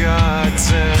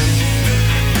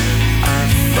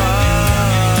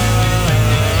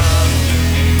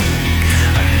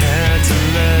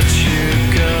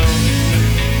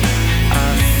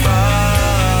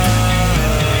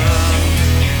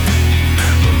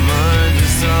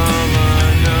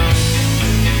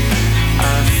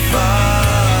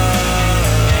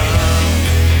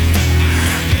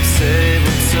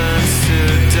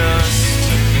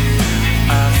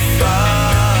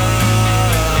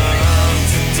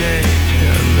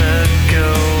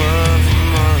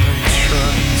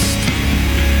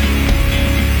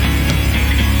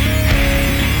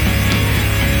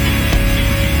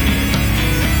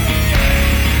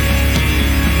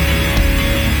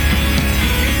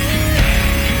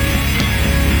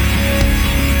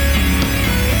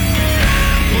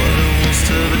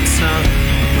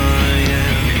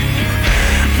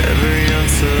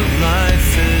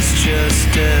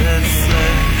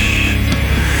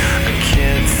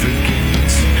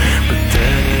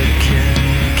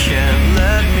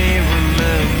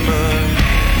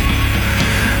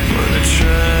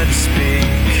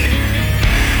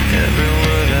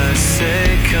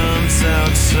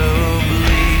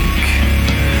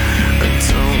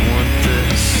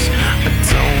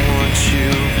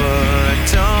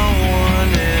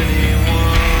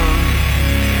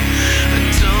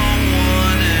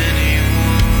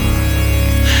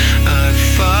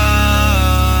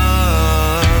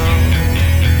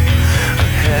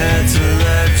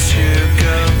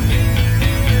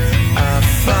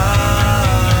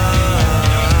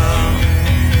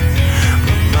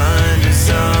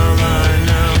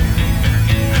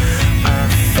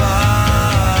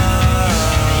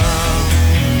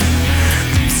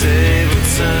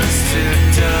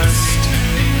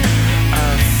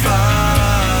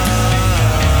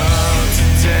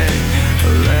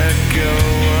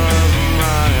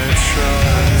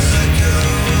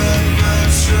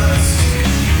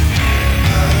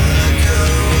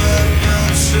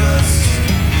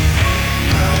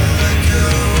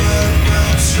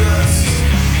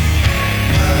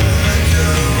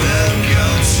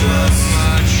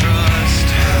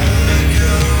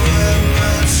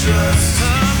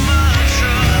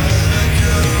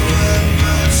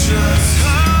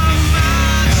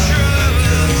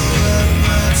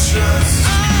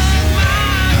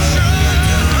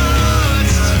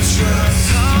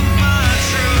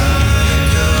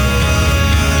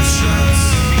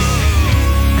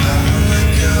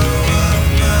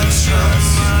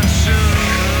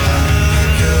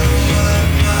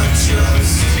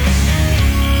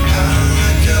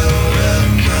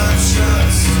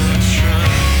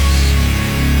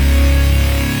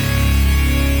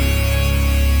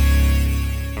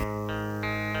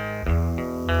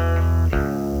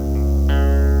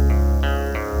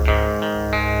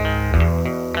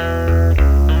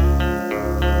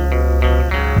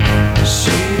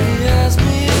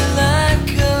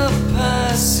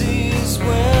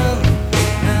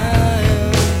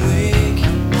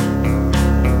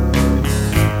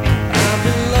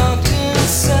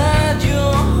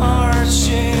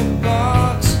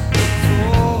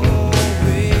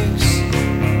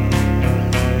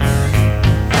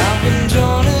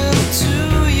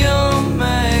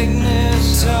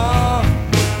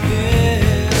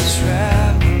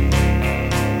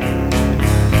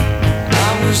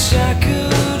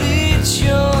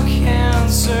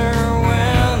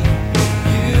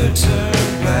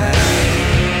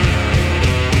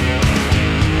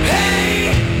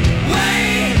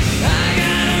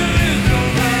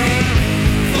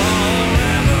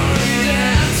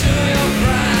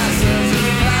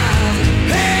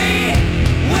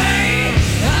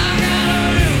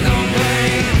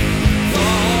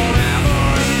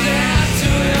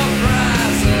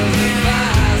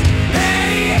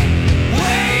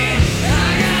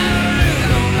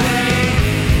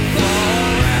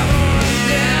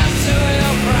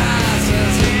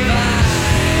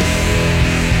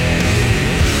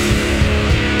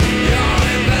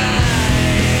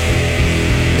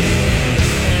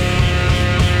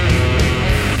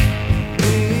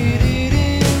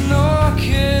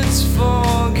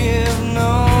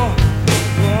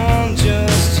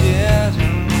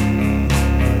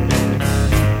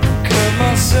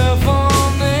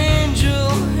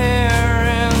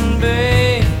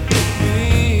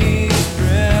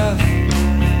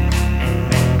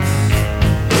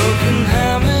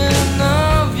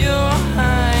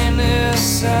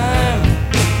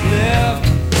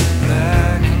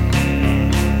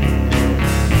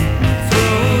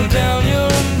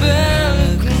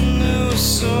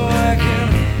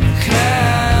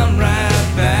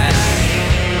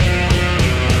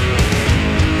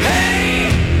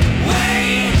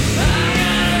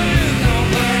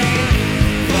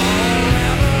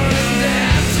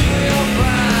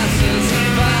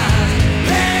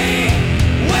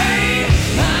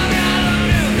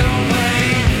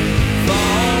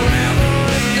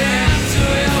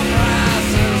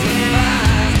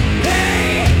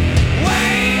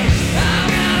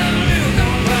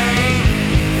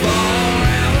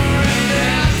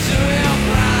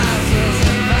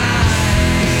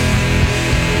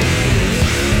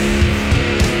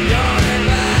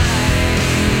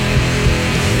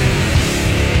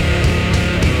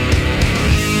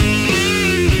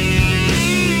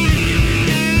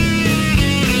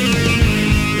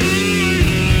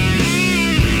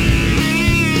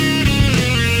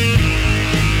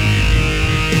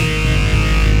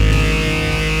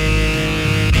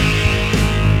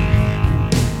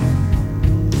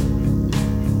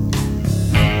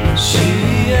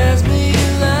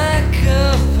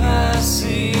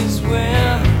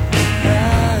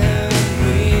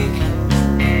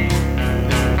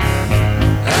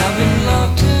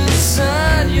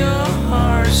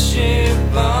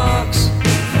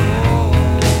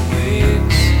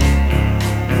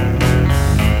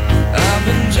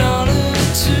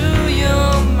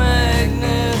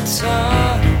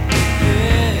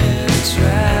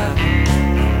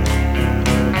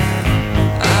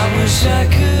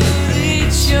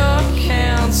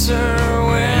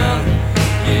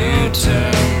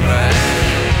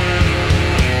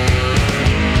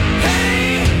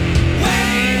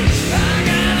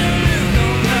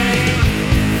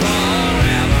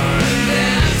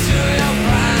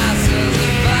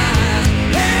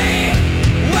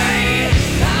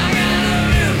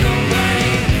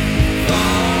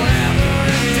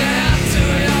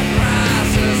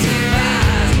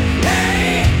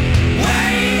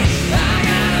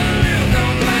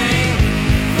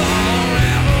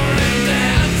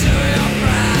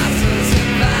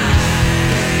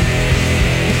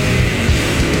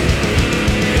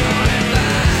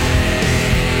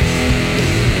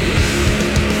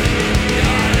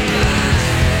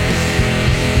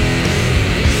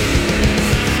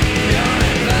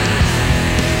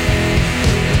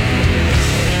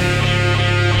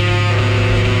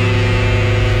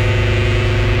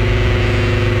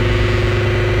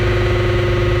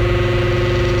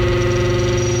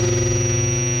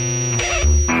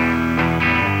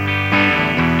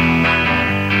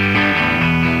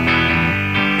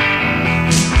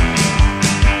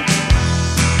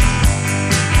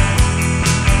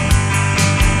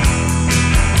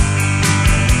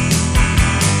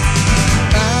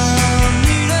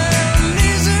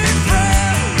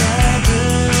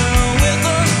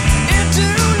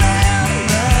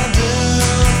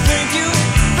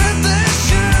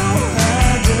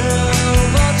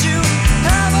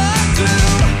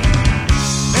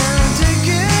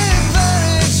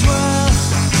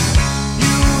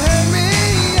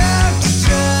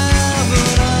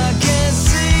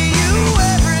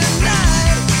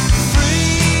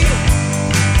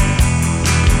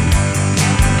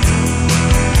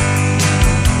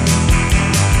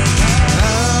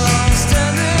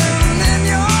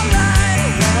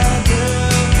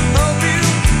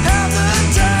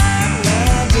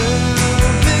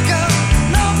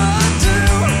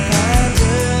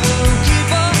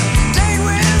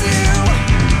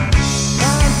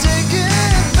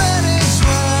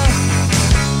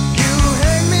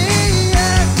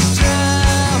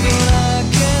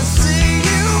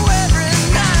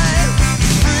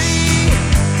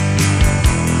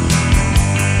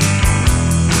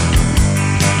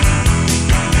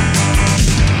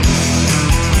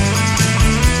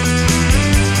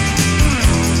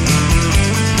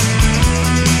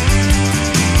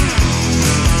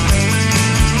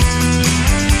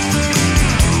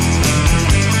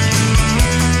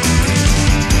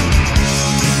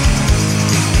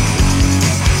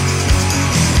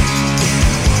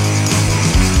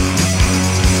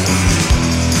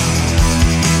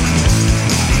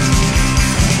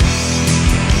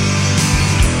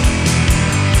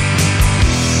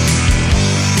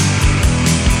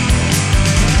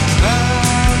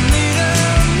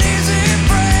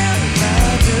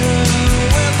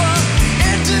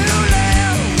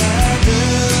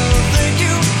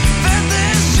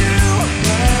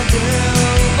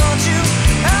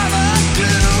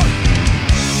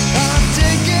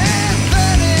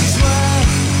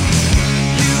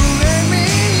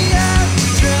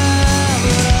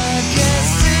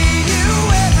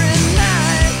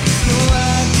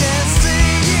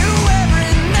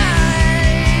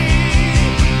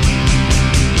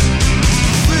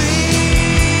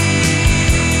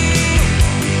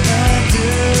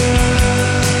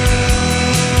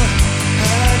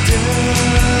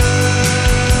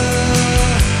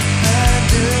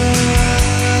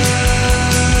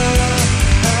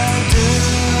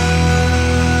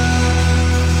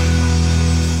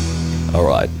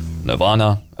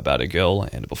Nirvana, About a Girl,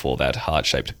 and before that,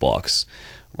 Heart-Shaped Box,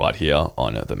 right here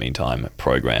on the MEAN.time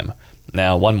program.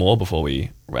 Now, one more before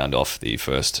we round off the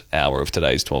first hour of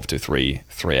today's 12 to 3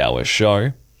 3-hour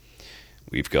show.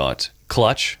 We've got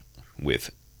Clutch with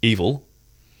Evil,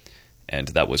 and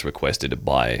that was requested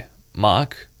by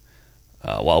Mark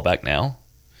a while back now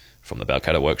from the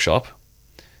Balcatta Workshop.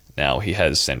 Now, he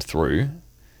has sent through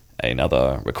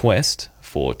another request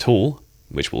for Tool,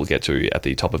 which we'll get to at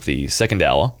the top of the second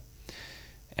hour.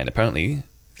 And apparently,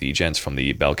 the gents from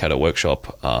the Balcatta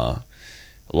Workshop are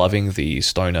loving the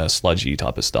stoner, sludgy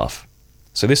type of stuff.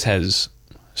 So this has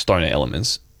stoner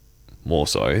elements, more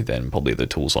so than probably the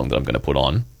Tool song that I'm going to put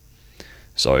on.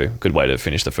 So, good way to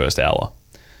finish the first hour.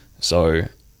 So,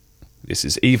 this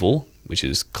is Evil, which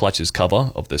is Clutch's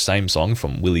cover of the same song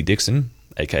from Willie Dixon,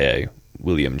 aka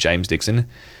William James Dixon.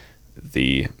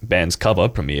 The band's cover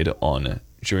premiered on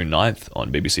June 9th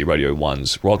on BBC Radio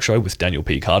 1's Rock Show with Daniel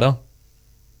P. Carter.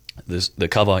 The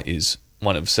cover is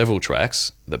one of several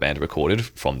tracks the band recorded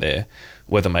from their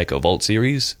Weathermaker Vault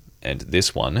series, and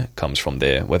this one comes from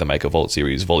their Weathermaker Vault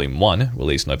series Volume 1,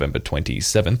 released November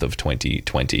 27th of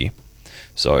 2020.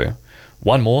 So,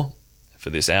 one more for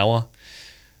this hour.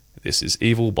 This is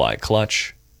Evil by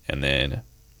Clutch, and then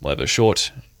we'll have a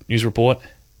short news report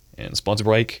and sponsor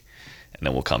break, and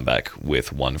then we'll come back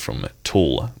with one from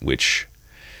Tool, which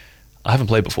I haven't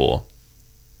played before,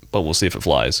 but we'll see if it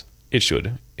flies. It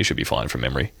should be fine from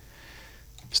memory.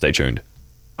 Stay tuned.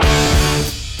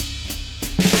 And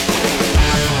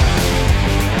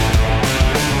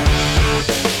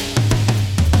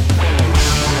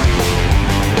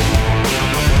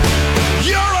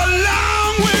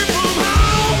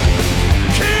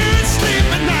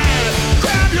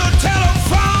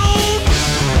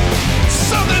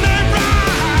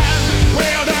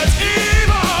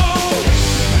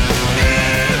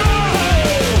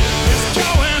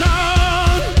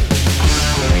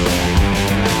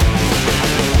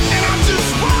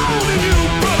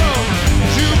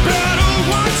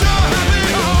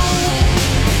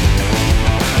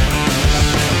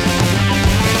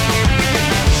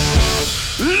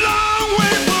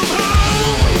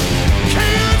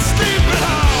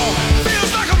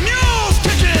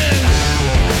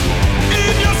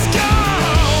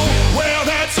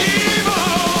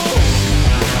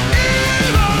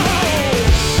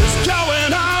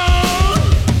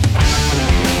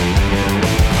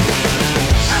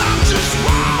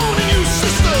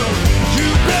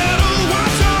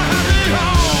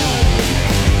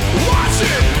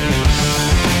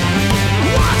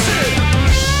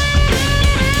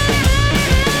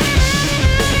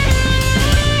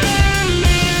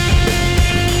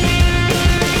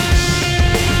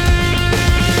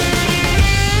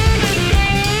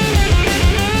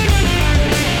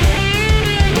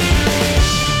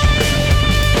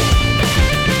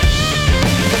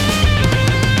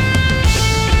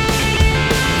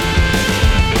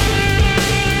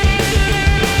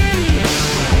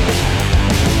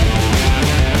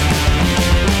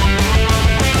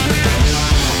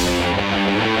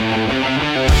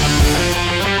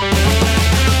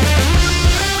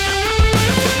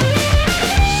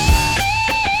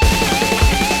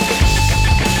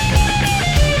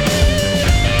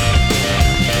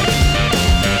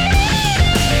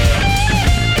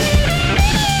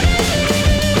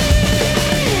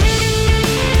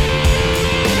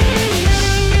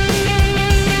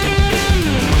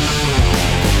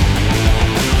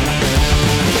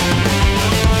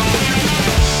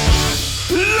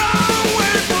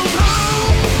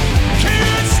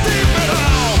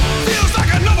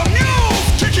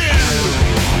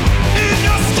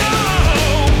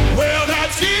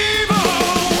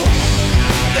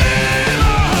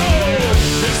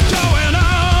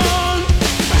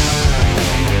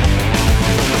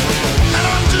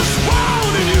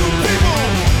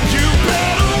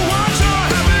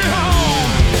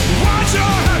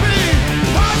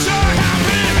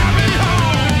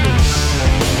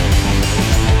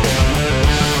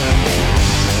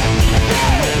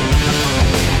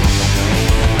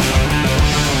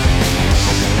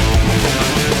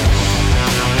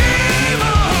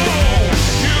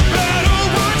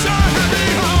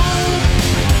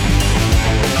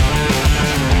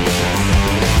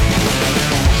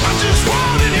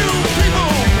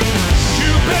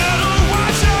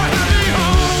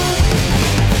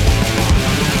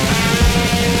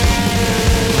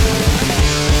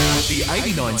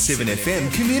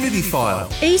FM Community File.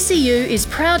 ECU is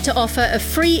proud to offer a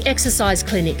free exercise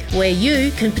clinic where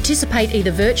you can participate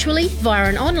either virtually via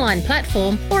an online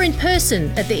platform or in person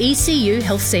at the ECU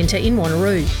Health Centre in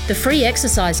Wanneroo. The free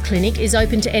exercise clinic is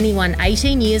open to anyone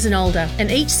 18 years and older, and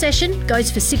each session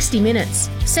goes for 60 minutes.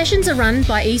 Sessions are run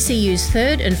by ECU's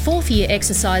 3rd and 4th year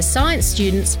exercise science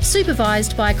students,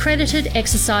 supervised by accredited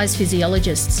exercise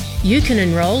physiologists. You can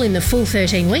enrol in the full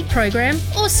 13-week program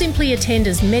or simply attend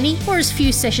as many or as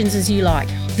few sessions as you like.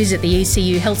 Visit the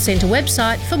ECU Health Centre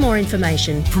website for more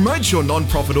information. Promote your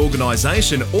non-profit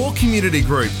organisation or community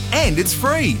group, and it's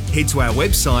free. Head to our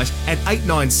website at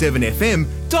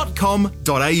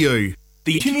 897fm.com.au.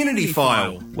 The Community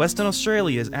File. Western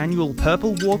Australia's annual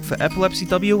Purple Walk for Epilepsy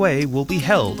WA will be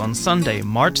held on Sunday,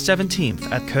 March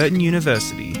 17th at Curtin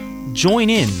University.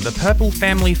 Join in the Purple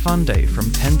Family Fun Day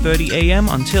from 10:30am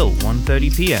until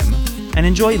 1:30pm and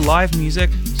enjoy live music,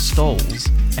 stalls,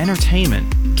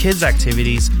 entertainment, kids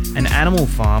activities, an animal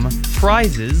farm,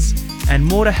 prizes, and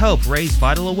more to help raise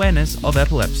vital awareness of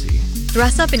epilepsy.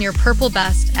 Dress up in your purple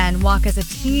best and walk as a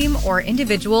team or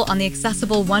individual on the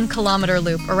accessible 1 kilometre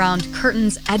loop around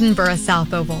Curtin's Edinburgh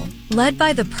South Oval. Led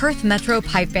by the Perth Metro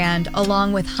Pipe Band,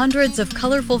 along with hundreds of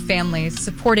colourful families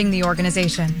supporting the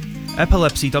organisation.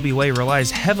 Epilepsy WA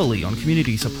relies heavily on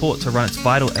community support to run its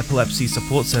vital epilepsy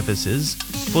support services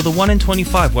for the 1 in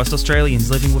 25 West Australians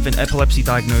living with an epilepsy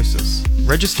diagnosis.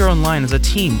 Register online as a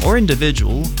team or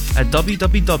individual at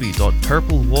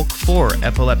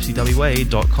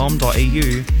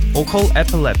www.purplewalk4epilepsywa.com.au or call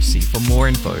Epilepsy for more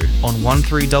info on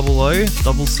 1300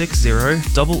 660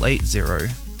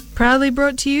 880. Proudly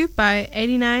brought to you by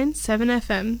 89.7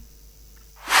 FM.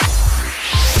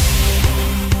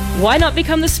 Why not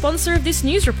become the sponsor of this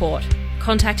news report?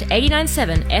 Contact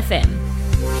 89.7 FM.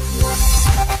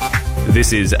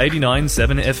 This is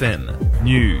 89.7 FM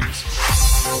News.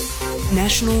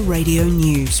 National Radio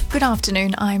News. Good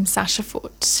afternoon, I'm Sasha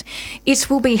Foote. It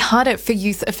will be harder for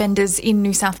youth offenders in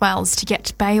New South Wales to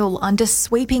get bail under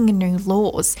sweeping new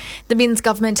laws. The Minns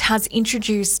government has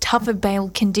introduced tougher bail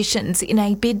conditions in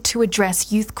a bid to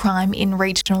address youth crime in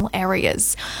regional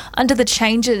areas. Under the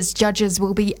changes, judges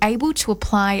will be able to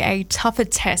apply a tougher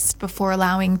test before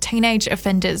allowing teenage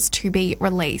offenders to be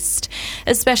released.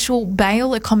 A special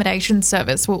bail accommodation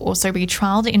service will also be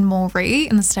trialled in Moree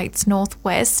in the state's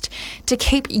northwest to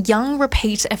keep young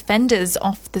repeat offenders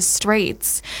off the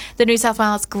streets. The New South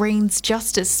Wales Greens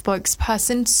Justice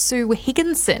spokesperson Sue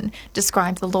Higginson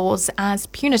described the laws as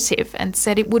punitive and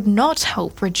said it would not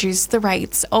help reduce the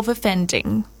rates of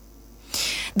offending.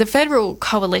 The Federal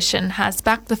Coalition has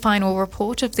backed the final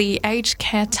report of the Aged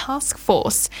Care Task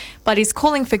Force, but is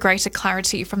calling for greater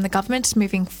clarity from the government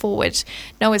moving forward.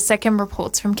 Noah Second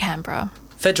reports from Canberra.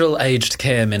 Federal Aged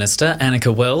Care Minister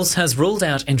Annika Wells has ruled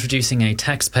out introducing a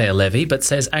taxpayer levy but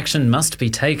says action must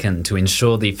be taken to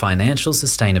ensure the financial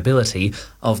sustainability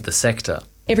of the sector.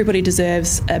 Everybody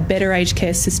deserves a better aged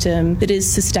care system that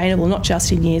is sustainable not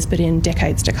just in years but in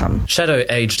decades to come. Shadow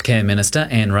Aged Care Minister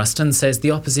Anne Ruston says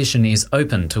the opposition is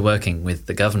open to working with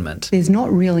the government. There's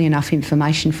not really enough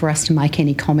information for us to make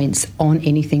any comments on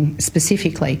anything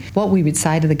specifically. What we would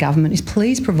say to the government is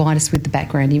please provide us with the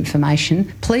background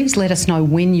information. Please let us know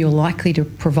when you're likely to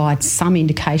provide some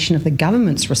indication of the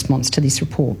government's response to this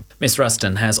report. Ms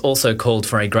Ruston has also called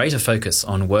for a greater focus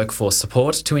on workforce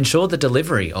support to ensure the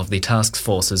delivery of the task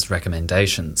force's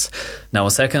recommendations. Noah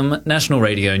Seckham, National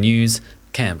Radio News,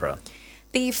 Canberra.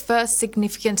 The first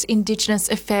significant Indigenous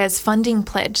Affairs funding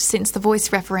pledge since the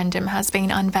Voice referendum has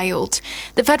been unveiled.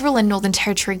 The Federal and Northern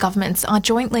Territory governments are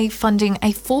jointly funding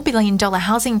a $4 billion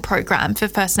housing program for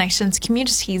First Nations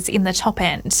communities in the top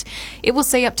end. It will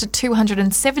see up to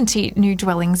 270 new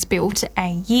dwellings built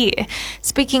a year.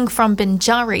 Speaking from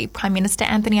Binjari, Prime Minister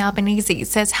Anthony Albanese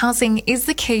says housing is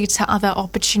the key to other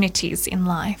opportunities in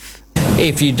life.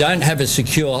 If you don't have a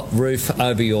secure roof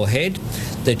over your head,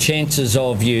 the chances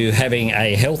of you having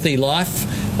a healthy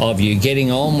life, of you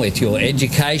getting on with your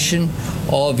education,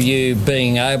 of you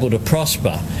being able to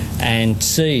prosper and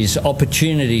seize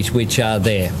opportunities which are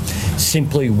there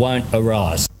simply won't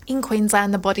arise. In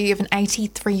Queensland, the body of an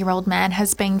 83-year-old man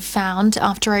has been found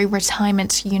after a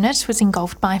retirement unit was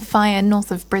engulfed by fire north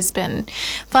of Brisbane.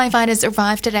 Firefighters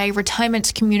arrived at a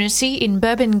retirement community in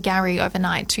Burbangarry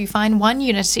overnight to find one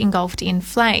unit engulfed in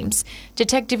flames.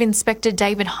 Detective Inspector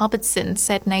David Hubbardson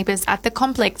said neighbours at the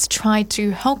complex tried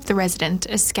to help the resident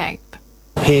escape.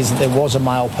 Appears that there was a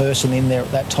male person in there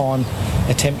at that time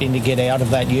attempting to get out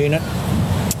of that unit.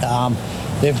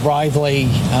 They've bravely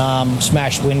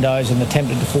smashed windows and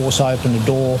attempted to force open the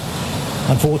door.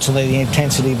 Unfortunately, the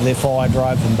intensity of their fire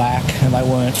drove them back and they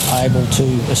weren't able to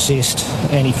assist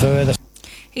any further.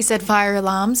 He said fire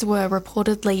alarms were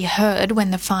reportedly heard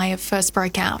when the fire first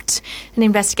broke out. An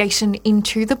investigation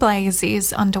into the blaze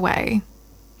is underway.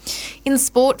 In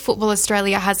sport, Football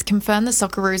Australia has confirmed the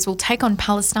Socceroos will take on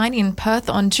Palestine in Perth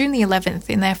on June the 11th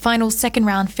in their final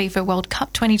second-round FIFA World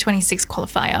Cup 2026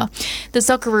 qualifier. The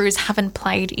Socceroos haven't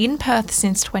played in Perth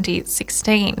since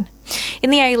 2016. In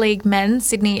the A-League men,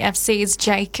 Sydney FC's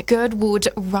Jake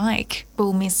Girdwood-Reich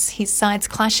will miss his side's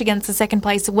clash against the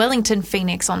second-place Wellington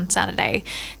Phoenix on Saturday.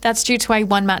 That's due to a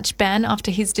one-match ban after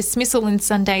his dismissal in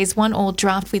Sunday's 1-1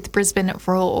 draft with Brisbane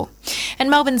Roar. And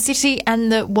Melbourne City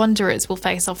and the Wanderers will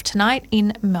face off tonight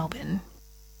in Melbourne.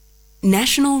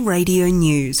 National Radio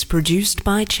News produced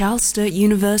by Charles Sturt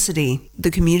University,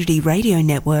 the Community Radio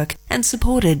Network, and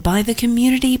supported by the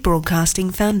Community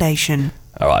Broadcasting Foundation.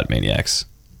 All right, maniacs.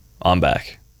 I'm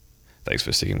back. Thanks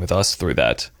for sticking with us through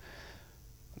that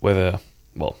not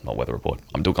weather report.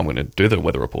 I'm going to do the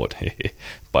weather report,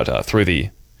 but through the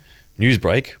news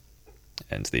break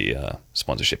and the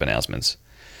sponsorship announcements.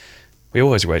 We're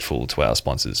always grateful to our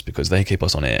sponsors because they keep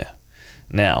us on air.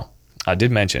 Now, I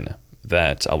did mention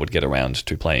that I would get around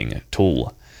to playing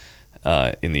Tool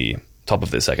in the top of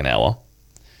the second hour.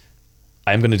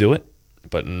 I am going to do it,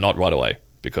 but not right away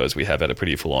because we have had a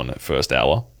pretty full-on first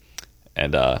hour.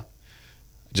 And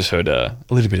just heard a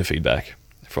little bit of feedback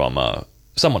from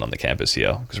someone on the campus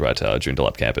here, because we're at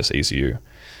Joondalup campus, ECU.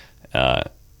 And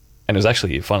it was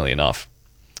actually, funnily enough,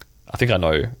 I think I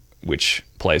know which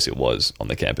place it was on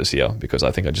the campus here, because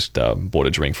I think I just bought a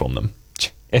drink from them.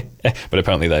 But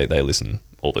apparently they listen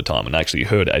all the time, and I actually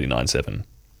heard 89.7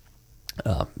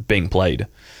 being played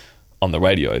on the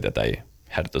radio that they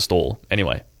had at the stall.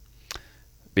 Anyway.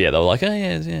 But yeah, they were like, oh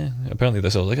yeah. Apparently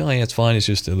they were like, oh yeah, it's fine. It's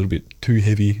just a little bit too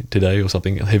heavy today or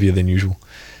something, heavier than usual,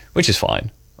 which is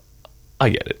fine. I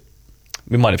get it.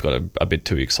 We might have got a bit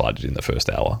too excited in the first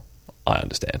hour. I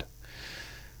understand.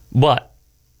 But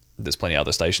there's plenty of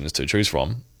other stations to choose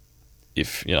from.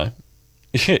 If,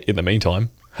 in the meantime,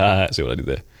 see what I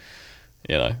did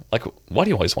there? Like, why do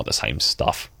you always want the same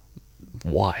stuff?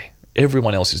 Why?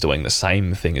 Everyone else is doing the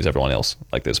same thing as everyone else.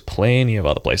 Like, there's plenty of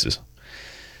other places.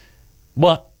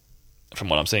 But from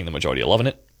what I'm seeing, the majority are loving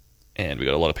it. And we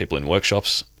got a lot of people in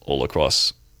workshops all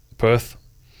across Perth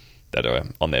that are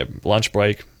on their lunch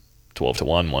break, 12 to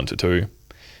 1, 1 to 2. And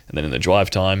then in the drive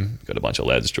time, got a bunch of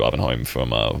lads driving home from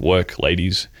work,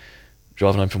 ladies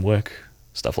driving home from work,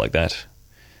 stuff like that.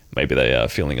 Maybe they are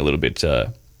feeling a little bit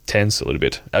tense, a little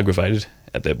bit aggravated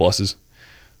at their bosses.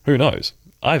 Who knows?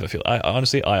 I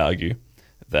argue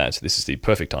that this is the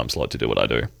perfect time slot to do what I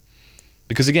do.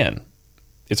 Because again,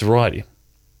 it's variety,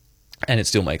 and it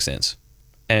still makes sense.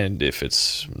 And if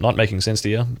it's not making sense to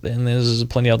you, then there's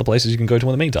plenty of other places you can go to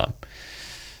in the meantime.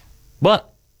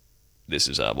 But this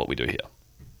is what we do here.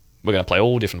 We're going to play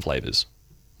all different flavours,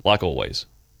 like always.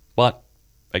 But,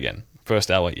 again, first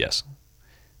hour, yes.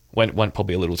 Went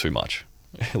probably a little too much.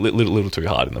 a little too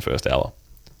hard in the first hour.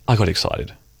 I got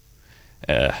excited.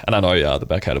 And I know the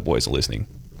Backhatter boys are listening.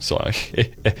 So,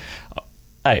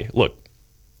 hey, look.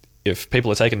 If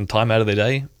people are taking time out of their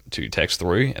day to text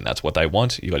through, and that's what they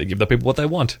want, you got to give the people what they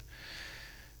want.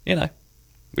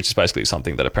 Which is basically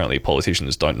something that apparently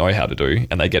politicians don't know how to do,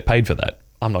 and they get paid for that.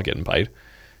 I'm not getting paid.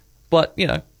 But,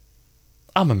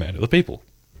 I'm a man of the people.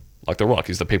 Like The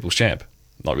Rock is the people's champ.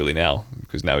 Not really now,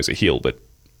 because now he's a heel, but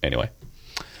anyway.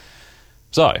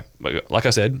 So, like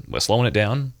I said, we're slowing it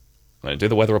down. I'm going to do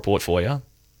the weather report for you.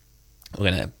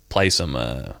 We're going to play some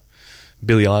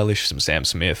Billie Eilish, some Sam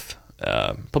Smith,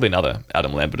 probably another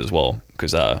Adam Lambert as well,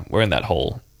 because we're in that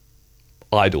whole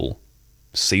Idol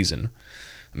season.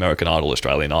 American Idol,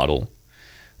 Australian Idol,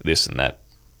 this and that.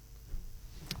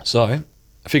 So,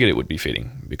 I figured it would be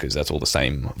fitting, because that's all the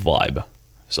same vibe.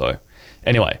 So,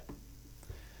 anyway.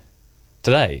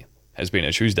 Today has been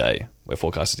a Tuesday. We're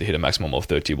forecasted to hit a maximum of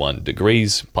 31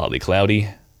 degrees, partly cloudy.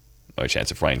 No chance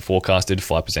of rain forecasted,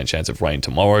 5% chance of rain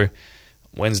tomorrow.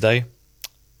 Wednesday,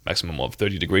 maximum of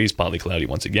 30 degrees, partly cloudy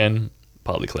once again.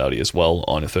 Partly cloudy as well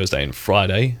on Thursday and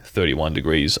Friday. 31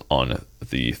 degrees on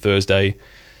the Thursday.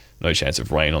 No chance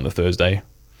of rain on the Thursday.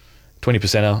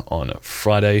 20% on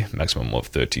Friday, maximum of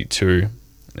 32.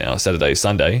 Now Saturday,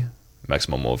 Sunday,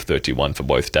 maximum of 31 for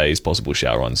both days. Possible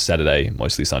shower on Saturday,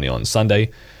 mostly sunny on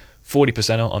Sunday.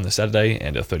 40% on the Saturday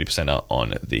and a 30%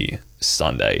 on the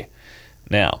Sunday.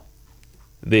 Now,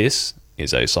 this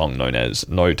is a song known as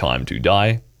No Time to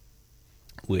Die,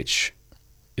 which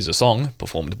is a song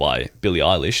performed by Billie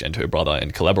Eilish and her brother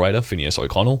and collaborator Phineas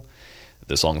O'Connell.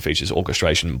 The song features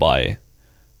orchestration by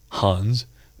Hans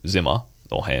Zimmer,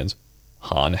 or Hans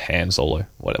Solo,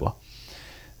 whatever.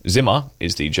 Zimmer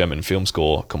is the German film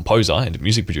score composer and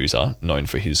music producer known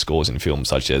for his scores in films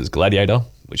such as Gladiator,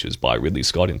 which was by Ridley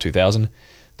Scott in 2000,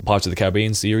 the Pirates of the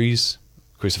Caribbean series,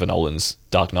 Christopher Nolan's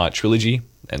Dark Knight trilogy,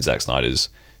 and Zack Snyder's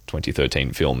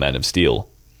 2013 film Man of Steel.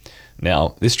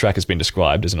 Now, this track has been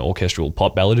described as an orchestral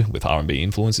pop ballad with R&B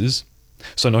influences,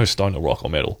 so no stoner rock or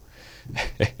metal.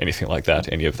 Anything like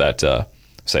that, any of that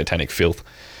satanic filth.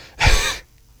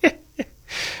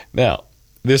 Now,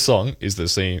 this song is the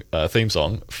theme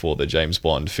song for the James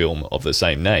Bond film of the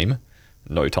same name,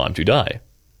 No Time to Die,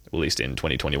 released in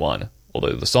 2021,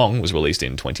 although the song was released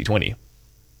in 2020.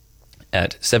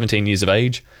 At 17 years of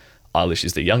age, Eilish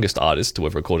is the youngest artist to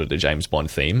have recorded a James Bond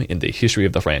theme in the history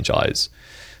of the franchise.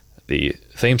 The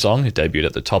theme song debuted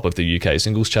at the top of the UK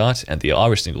singles chart and the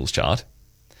Irish singles chart,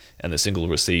 and the single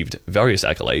received various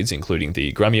accolades, including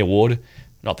the Grammy Award,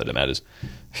 not that it matters,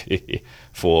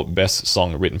 for Best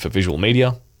Song Written for Visual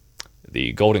Media,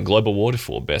 the Golden Globe Award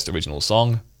for Best Original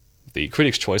Song, the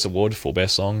Critics' Choice Award for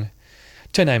Best Song,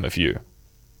 to name a few.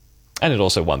 And it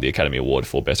also won the Academy Award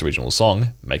for Best Original Song,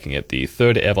 making it the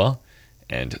third ever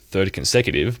and third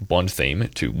consecutive Bond theme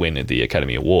to win the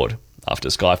Academy Award, after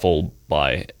Skyfall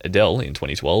by Adele in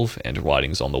 2012 and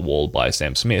Writings on the Wall by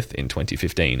Sam Smith in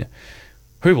 2015,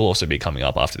 who will also be coming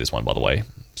up after this one, by the way,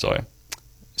 so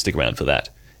stick around for that.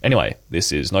 Anyway,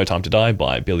 this is No Time to Die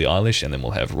by Billie Eilish, and then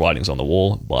we'll have Writings on the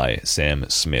Wall by Sam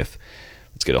Smith.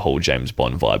 Let's get a whole James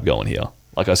Bond vibe going here.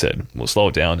 Like I said, we'll slow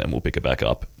it down and we'll pick it back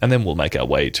up, and then we'll make our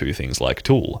way to things like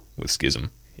Tool with Schism.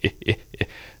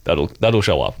 That'll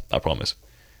show up, I promise.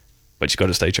 But you got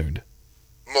to stay tuned.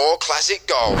 More classic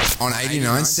gold on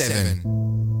 89.7.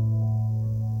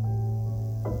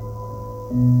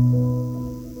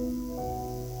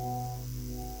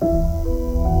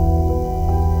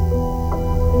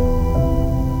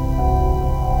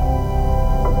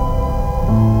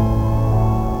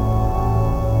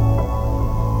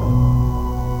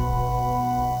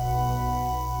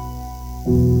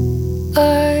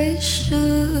 I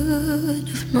should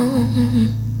have known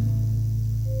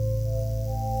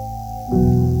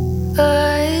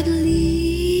I'd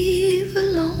leave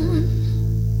alone.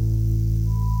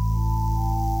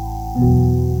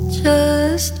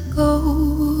 Just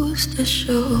goes to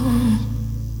show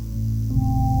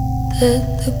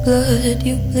that the blood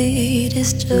you bleed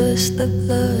is just the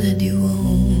blood you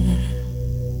own.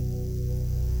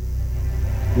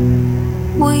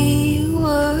 We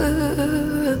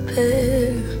were a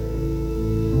pair,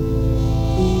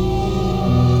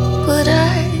 but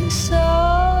I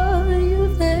saw you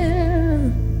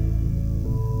there.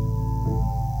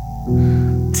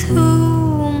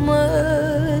 Too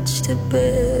much to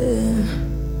bear.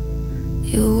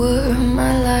 You were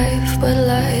my life, but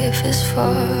life is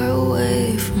far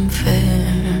away from fair.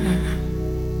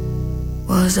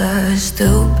 Was I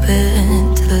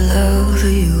stupid to love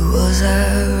you? Was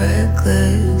I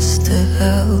reckless to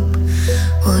help?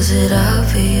 Was it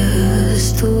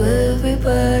obvious to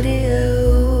everybody else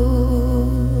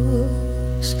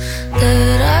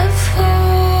that I've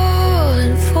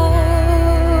fallen for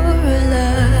a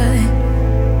lie?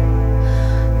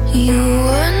 You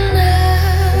were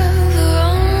never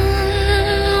on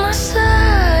my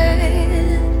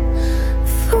side.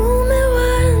 Fool me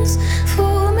once,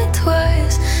 fool me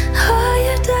twice. Are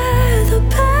you dead, the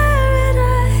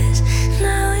paradise?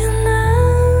 Now you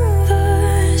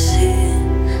never see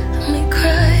me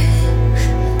cry.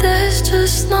 There's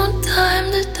just no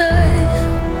time to die.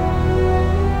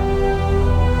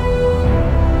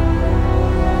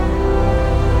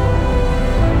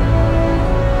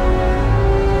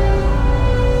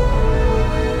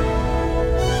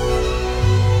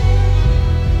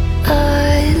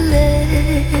 I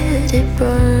let it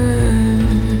burn.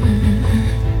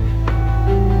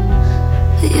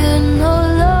 You're no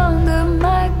longer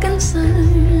my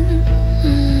concern.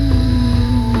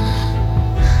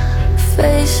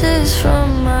 Faces from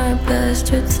my past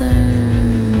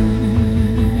return.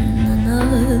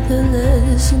 Another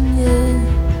lesson yet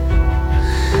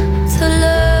to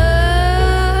learn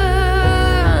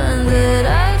that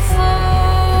I'd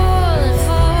fallen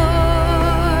for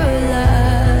a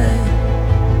lie.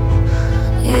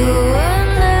 You were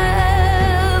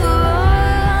never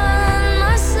on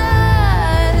my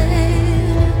side.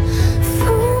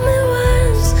 Fool me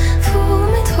once, fool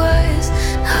me twice.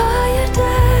 Are you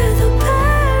dead, the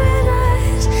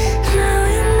paradise? Now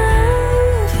you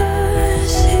never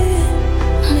see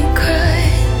me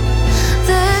cry.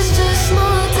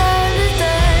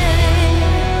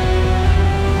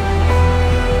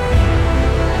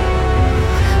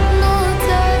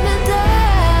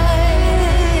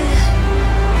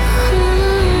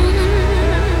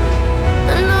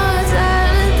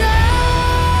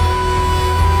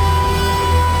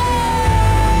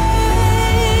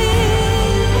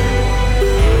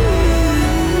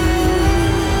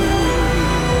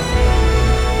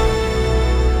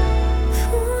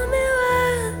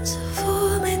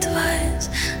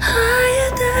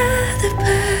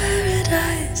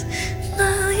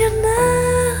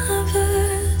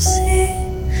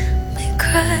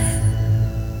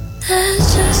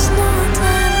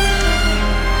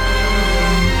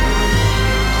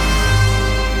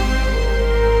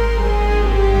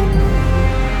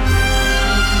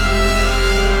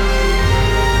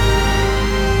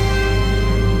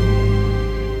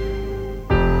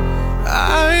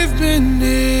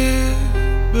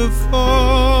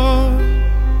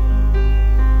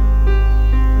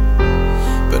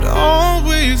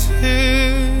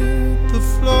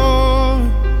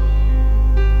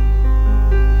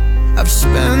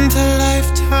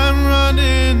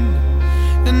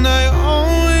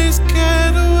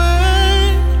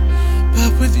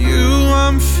 you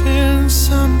I'm feeling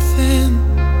something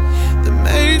that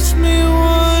makes me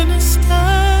wanna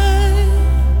stay.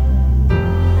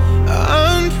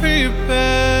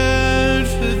 Unprepared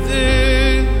for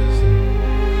this,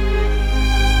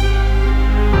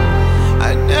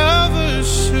 I never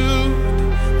shoot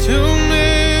to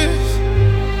miss,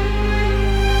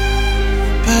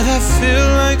 but I feel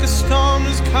like a storm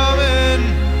is coming.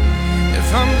 If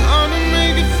I'm gonna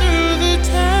make it through the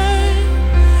day,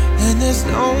 then there's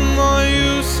no more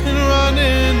use in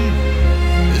running.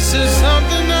 This is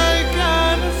something I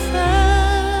gotta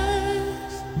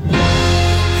face.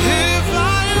 If I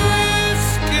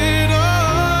risk it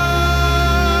all,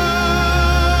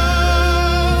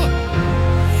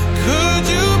 could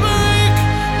you break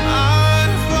my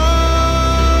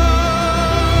fall?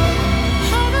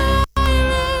 How do I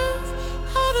live?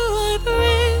 How do I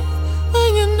breathe? When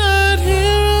you're not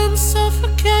here, I'm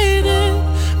suffocating.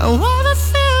 I wanna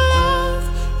feel love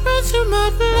run through my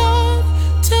blood.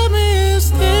 Tell me, is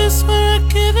this where I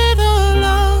give it all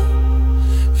up?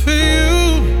 For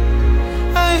you,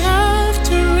 I have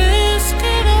to risk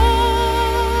it all.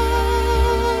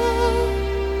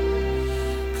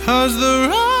 'Cause the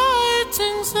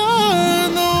writing's on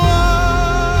the wall.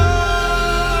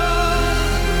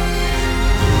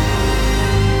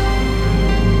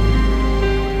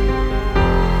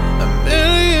 A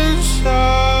million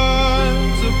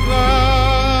shards of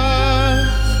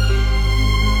glass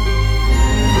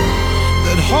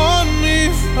that haunt me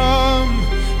from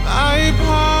my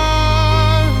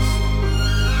past.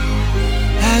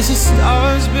 As the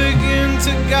stars begin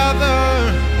to gather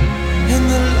and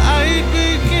the light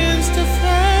begins to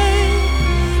fade,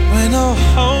 when all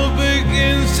hope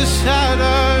begins to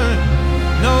shatter,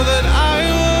 know that I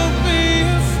won't be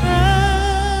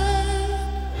afraid.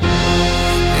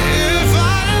 If I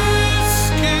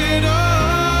risk it all,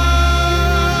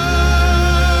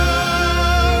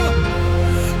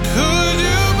 could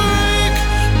you break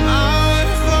my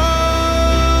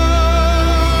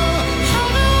fall? How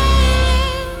do I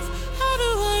live? How do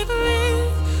I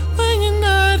breathe? When you're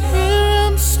not here,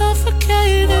 I'm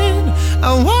suffocating. I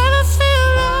wanna feel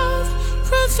love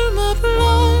run through my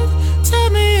blood. Tell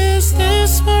me, is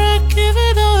this where I give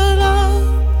it all up?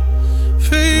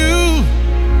 For you,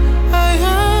 I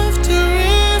have to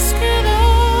risk it all.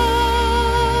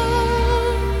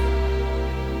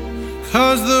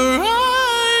 'Cause the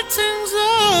writing's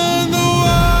on the wall.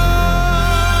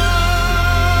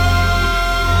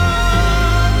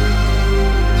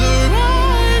 The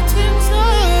writing's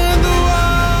on the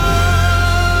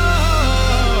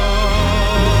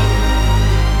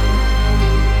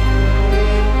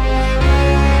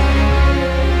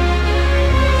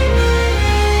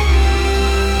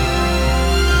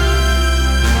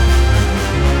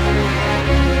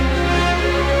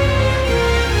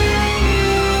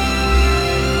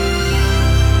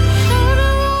How do I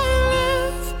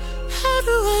live? How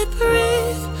do I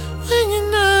breathe? When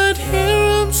you're not here,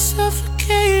 I'm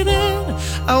suffocating.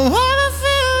 I wanna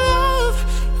feel love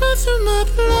run through my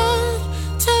blood.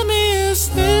 Tell me, is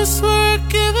this where I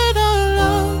give it all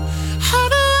up? How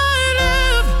do I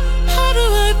live? How do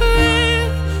I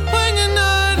breathe? When you're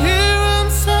not here, I'm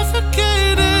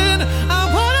suffocating. I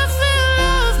wanna feel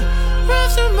love run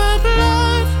through my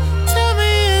blood. Tell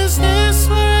me, is this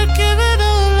where I give it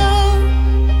all up?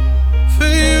 For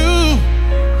you,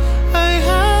 I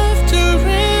have to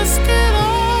risk it all.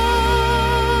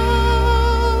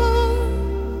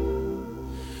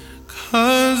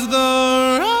 'Cause the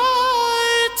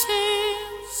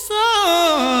writing's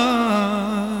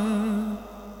on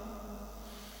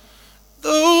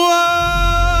the wall.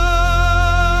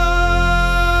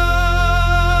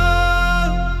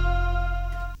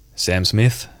 Sam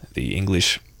Smith, the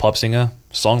English pop singer,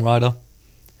 songwriter,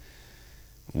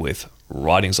 with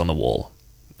Writings on the Wall,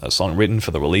 a song written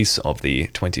for the release of the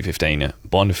 2015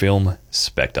 Bond film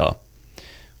Spectre.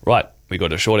 Right, we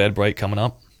got a short ad break coming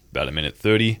up, about a minute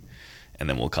 30, and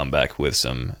then we'll come back with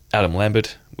some Adam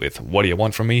Lambert with What Do You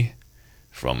Want From Me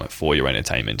from For Your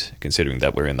Entertainment, considering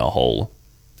that we're in the whole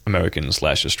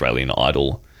American/Australian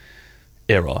Idol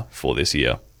era for this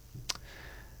year.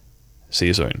 See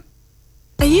you soon.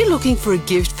 Are you looking for a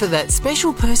gift for that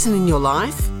special person in your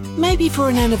life? Maybe for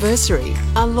an anniversary,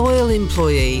 a loyal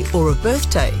employee, or a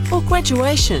birthday, or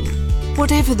graduation.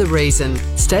 Whatever the reason,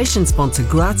 station sponsor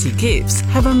Grazie Gifts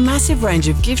have a massive range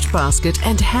of gift basket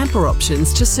and hamper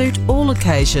options to suit all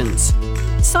occasions.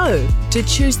 So, to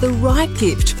choose the right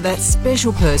gift for that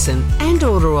special person and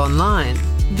order online,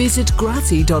 visit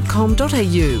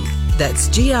grazie.com.au. That's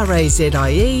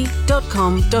grazie.com.au.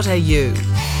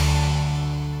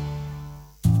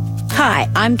 Hi,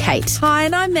 I'm Kate. Hi,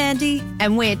 and I'm Mandy.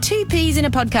 And we're two peas in a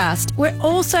podcast. We're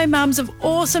also mums of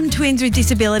awesome twins with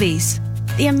disabilities.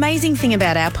 The amazing thing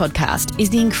about our podcast is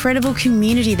the incredible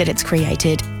community that it's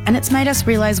created, and it's made us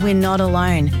realise we're not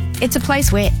alone. It's a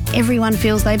place where everyone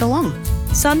feels they belong.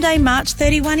 Sunday, March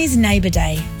 31 is Neighbour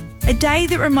Day, a day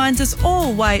that reminds us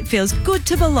all why it feels good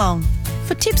to belong.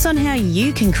 For tips on how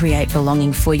you can create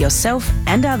belonging for yourself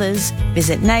and others,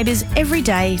 visit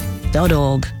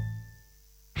neighbourseveryday.org.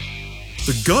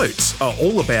 The Goats are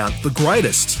all about the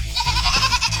greatest.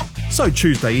 So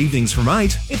Tuesday evenings from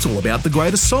 8, it's all about the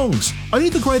greatest songs, only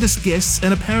the greatest guests,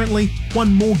 and apparently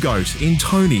one more goat in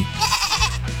Tony,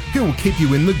 who will keep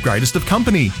you in the greatest of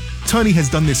company. Tony has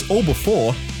done this all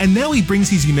before, and now he brings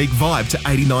his unique vibe to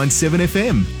 89.7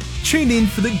 FM. Tune in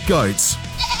for the Goats.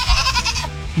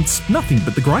 It's nothing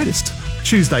but the greatest.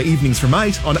 Tuesday evenings from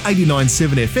 8 on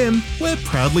 89.7 FM, we're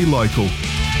proudly local.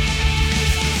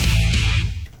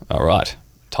 All right,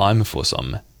 time for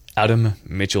some Adam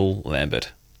Mitchell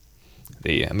Lambert,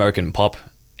 the American pop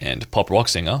and pop rock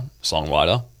singer,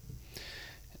 songwriter.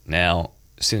 Now,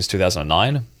 since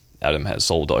 2009, Adam has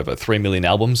sold over 3 million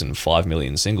albums and 5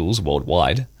 million singles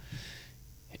worldwide.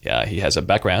 He has a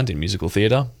background in musical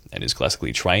theatre and is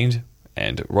classically trained,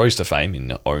 and rose to fame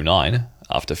in 2009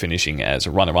 after finishing as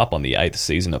runner-up on the 8th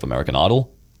season of American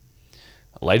Idol.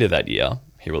 Later that year,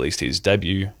 he released his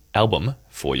debut album,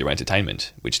 For Your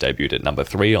Entertainment, which debuted at number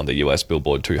 3 on the US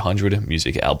Billboard 200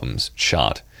 Music Albums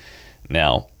chart.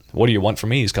 Now, What Do You Want From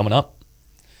Me is coming up,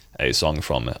 a song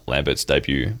from Lambert's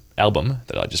debut album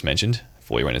that I just mentioned,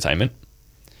 For Your Entertainment,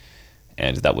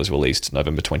 and that was released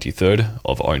November 23rd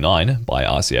of 2009 by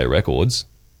RCA Records.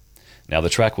 Now, the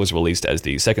track was released as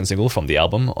the second single from the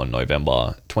album on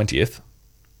November 20th.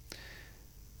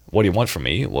 What Do You Want From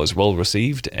Me was well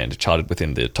received and charted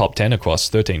within the top 10 across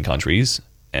 13 countries,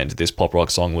 and this pop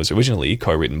rock song was originally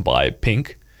co-written by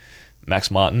Pink, Max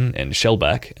Martin and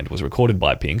Shellback, and was recorded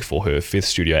by Pink for her 5th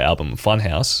studio album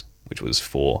Funhouse, which was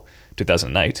for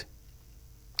 2008.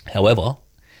 However,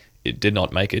 it did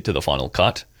not make it to the final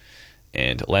cut,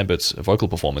 and Lambert's vocal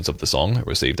performance of the song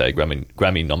received a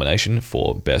Grammy nomination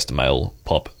for Best Male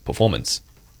Pop Performance.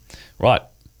 Right,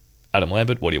 Adam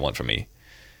Lambert, What Do You Want From Me?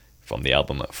 From the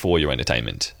album For Your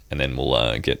Entertainment. And then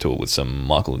we'll get to it with some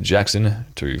Michael Jackson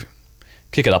to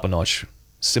kick it up a notch.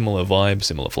 Similar vibe,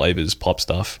 similar flavours, pop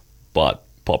stuff, but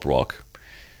pop rock.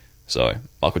 So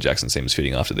Michael Jackson seems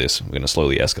fitting after this. We're going to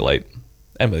slowly escalate,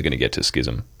 and we're going to get to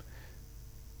Schism.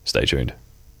 Stay tuned.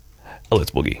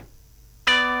 Let's boogie.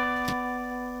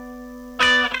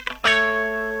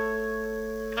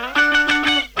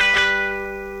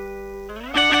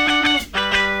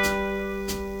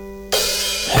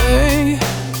 Hey,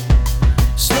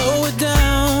 slow it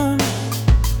down.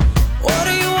 What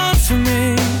do you want from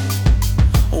me?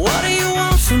 What do you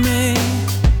want from me?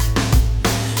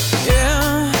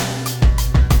 Yeah,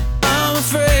 I'm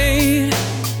afraid.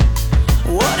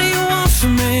 What do you want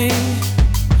from me?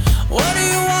 What do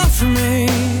you want from me?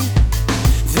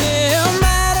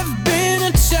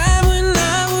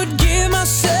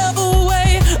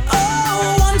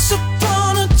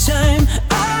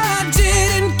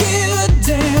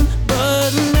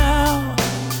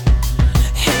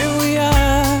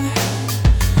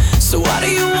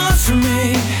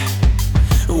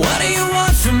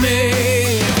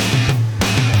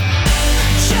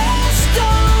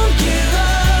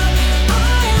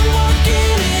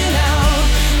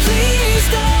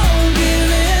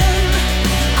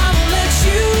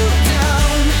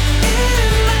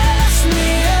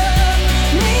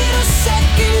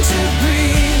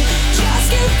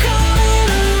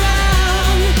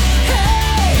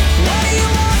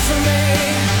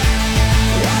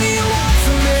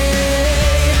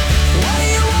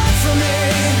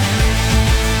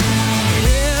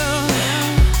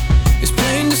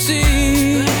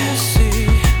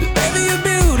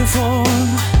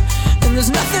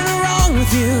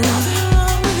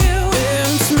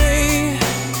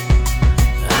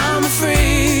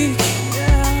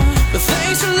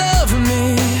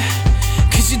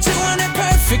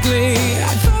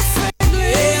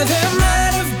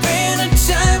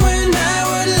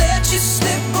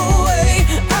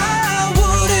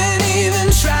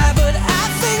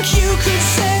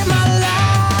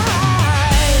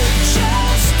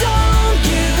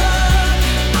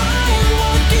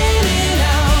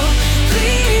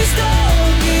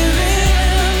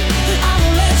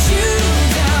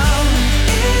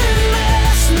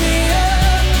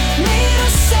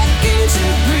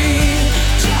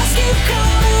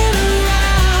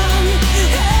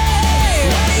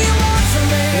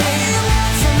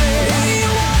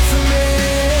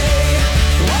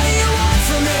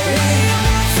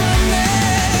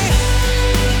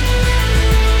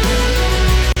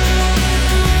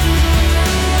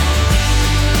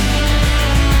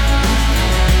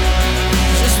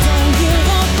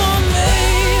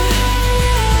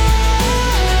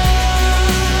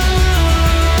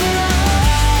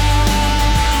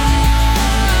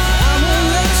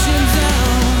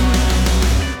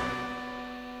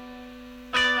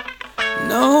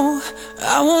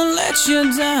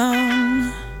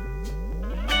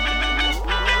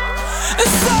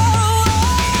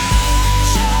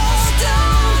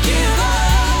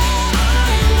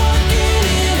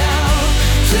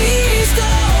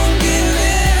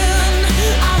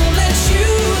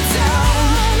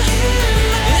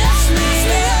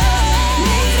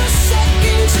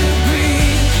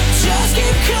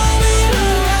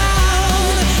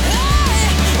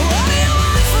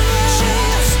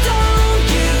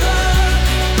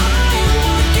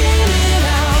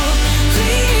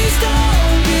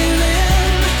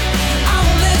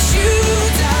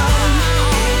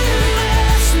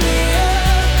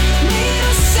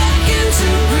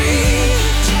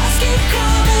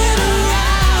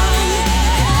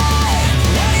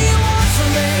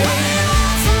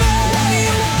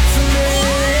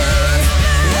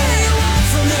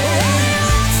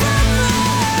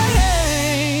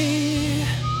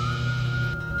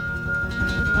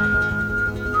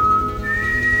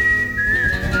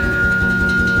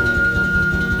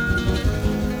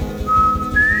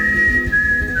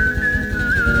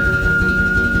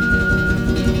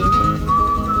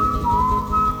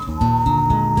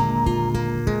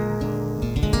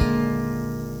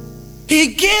 He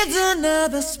gives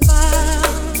another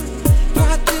smile,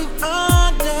 try to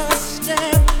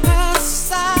understand her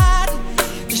side,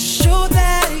 to show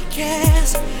that he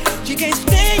cares. She can't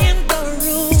stay in the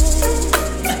room,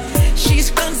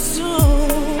 she's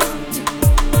consumed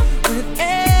with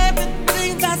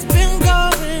everything that's been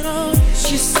going on.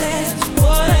 She says,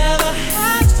 whatever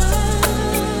happens,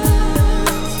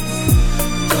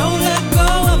 don't let go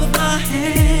of my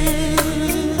hand.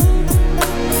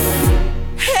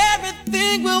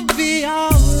 Everything will be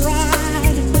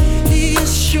alright, he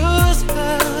assures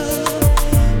her.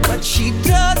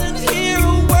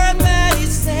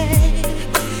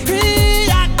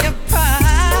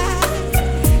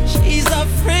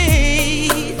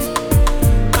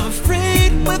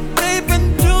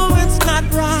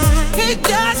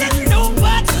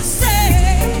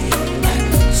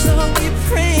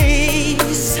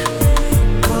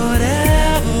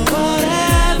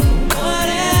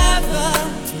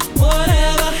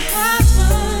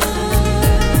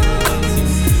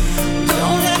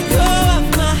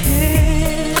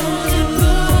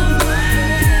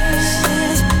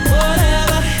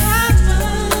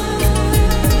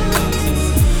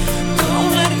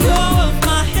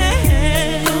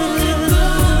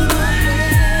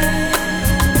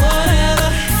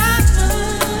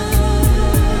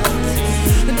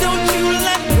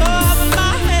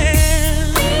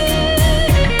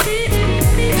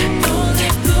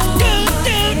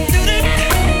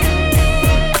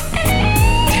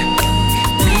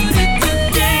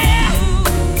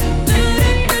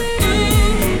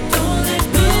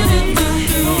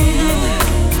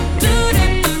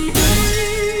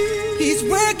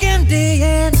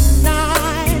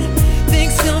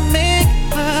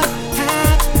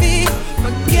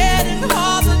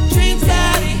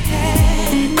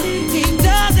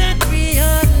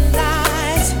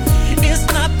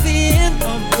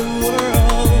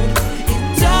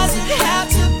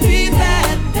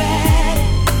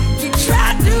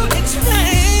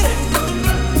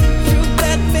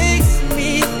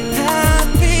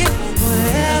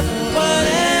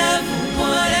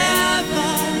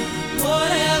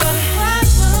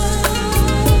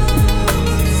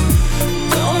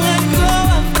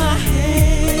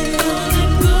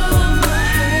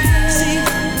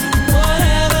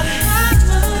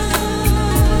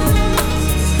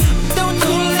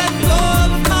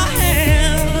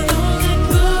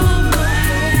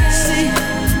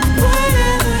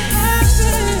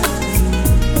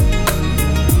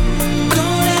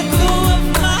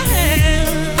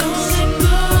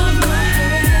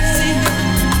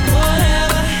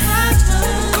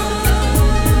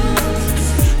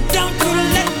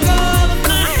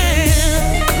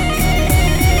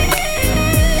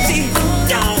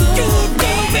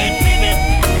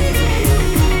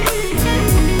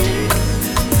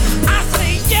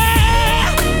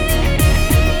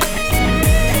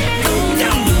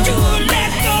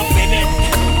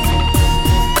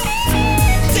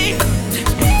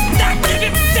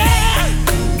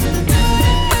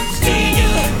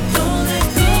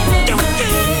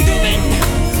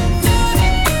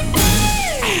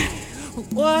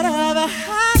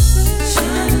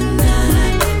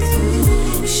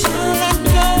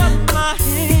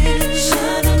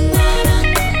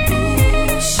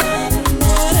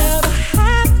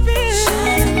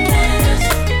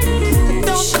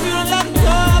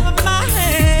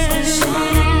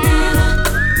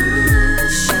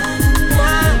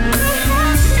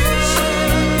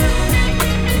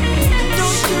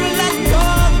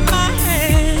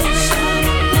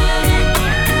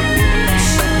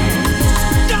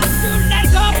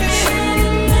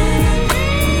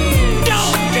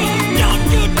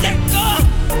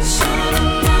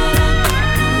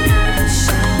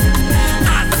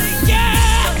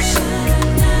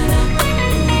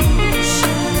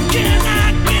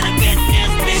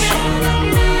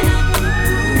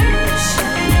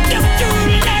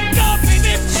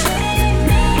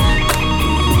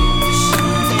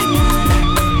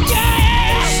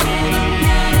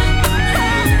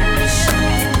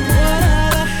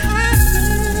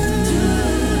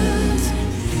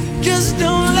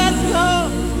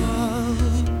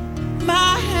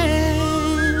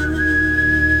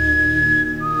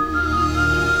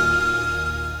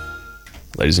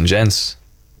 Ladies and gents,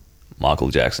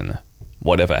 Michael Jackson,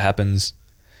 Whatever Happens,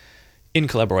 in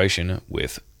collaboration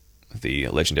with the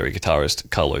legendary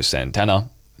guitarist Carlos Santana.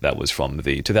 That was from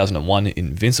the 2001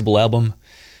 Invincible album.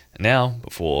 Now,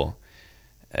 before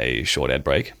a short ad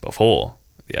break,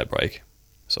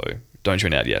 so don't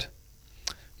tune out yet,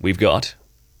 we've got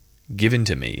Given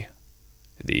to Me,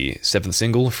 the 7th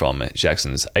single from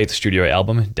Jackson's 8th studio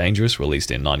album, Dangerous,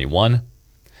 released in 91.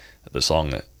 The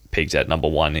song peaked at number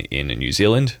 1 in New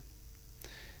Zealand,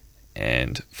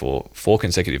 and for 4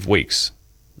 consecutive weeks,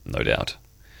 no doubt.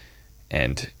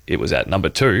 And it was at number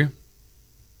 2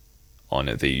 on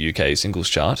the UK singles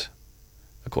chart,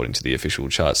 according to the official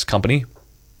charts company.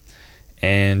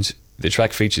 And the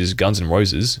track features Guns N'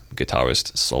 Roses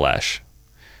guitarist Slash,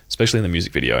 especially in the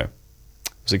music video.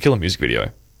 It was a killer music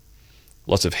video.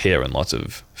 Lots of hair and lots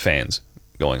of fans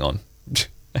going on.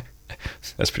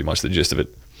 That's pretty much the gist of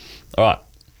it. All right,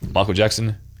 Michael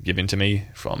Jackson, Give In To Me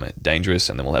from Dangerous,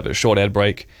 and then we'll have a short ad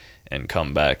break and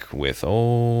come back with,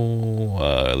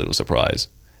 a little surprise.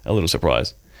 A Let's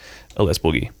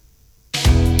Boogie.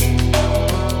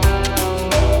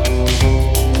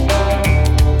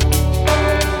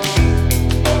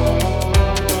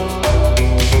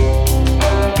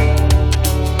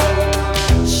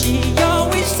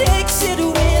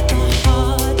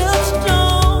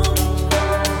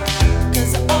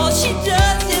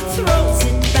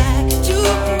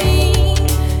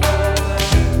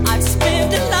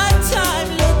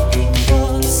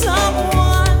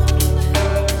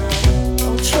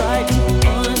 Try to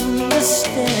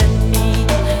understand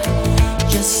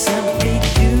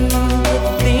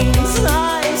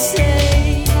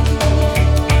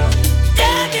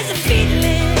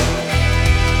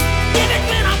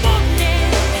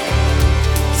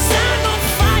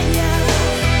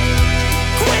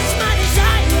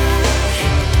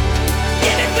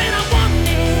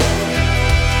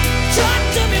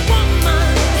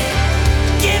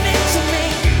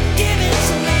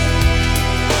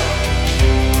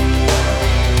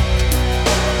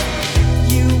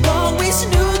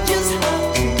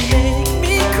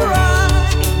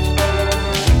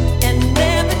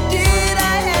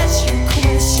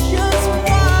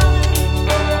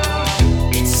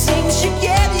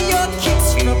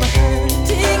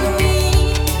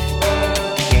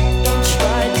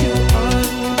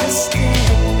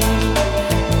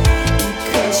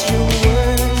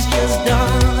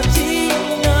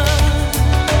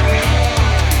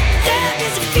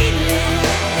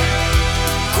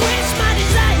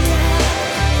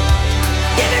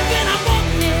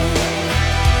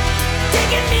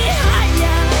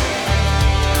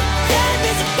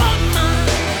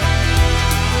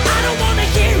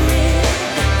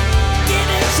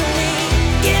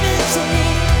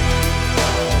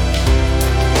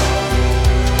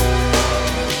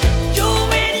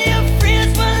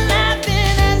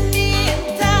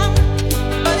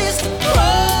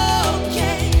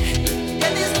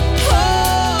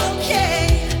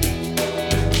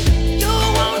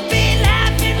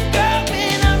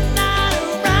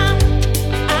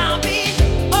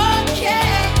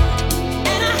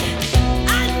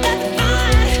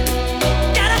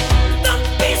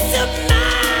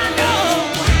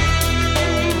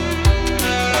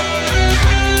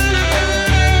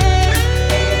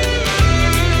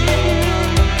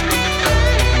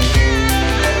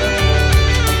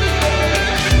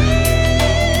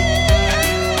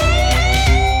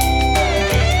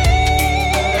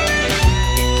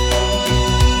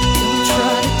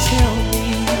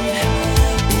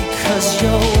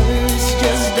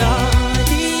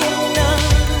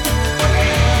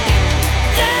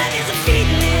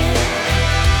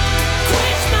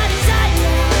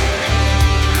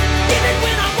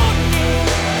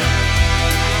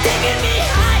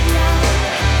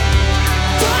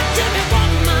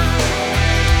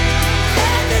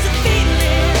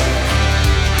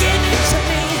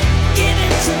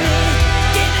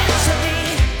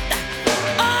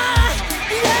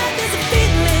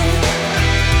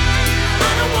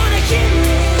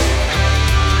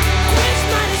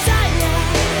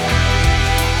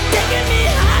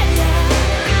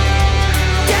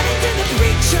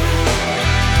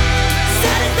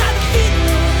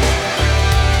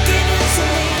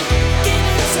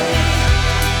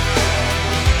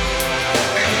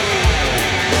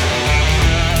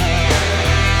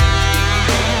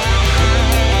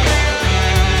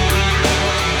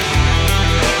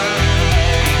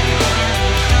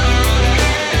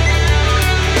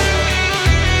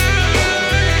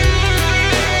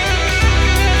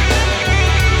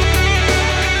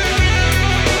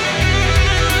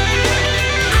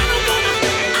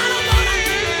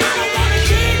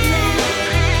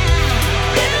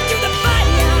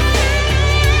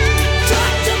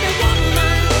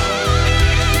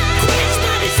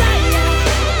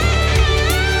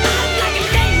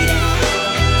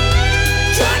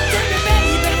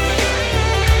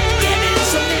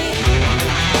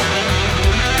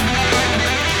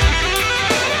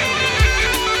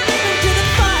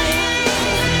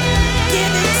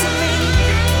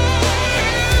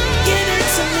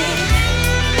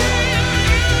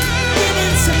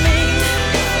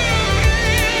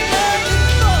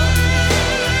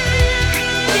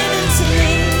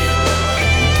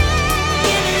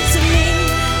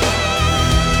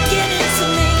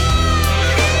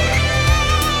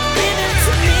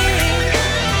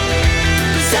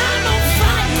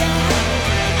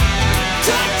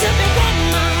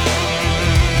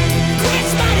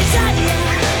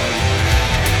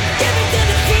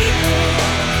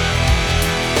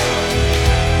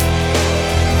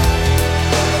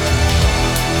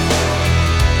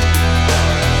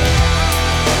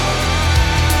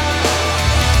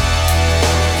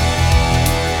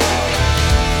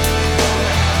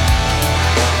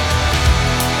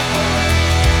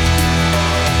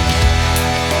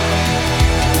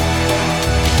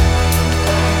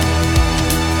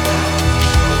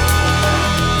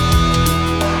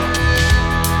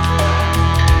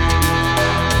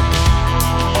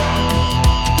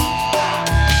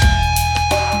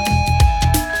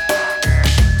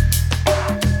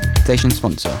Station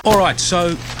sponsor. Alright,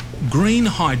 so green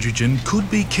hydrogen could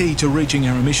be key to reaching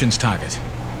our emissions target,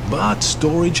 but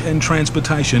storage and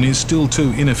transportation is still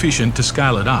too inefficient to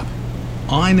scale it up.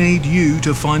 I need you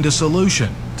to find a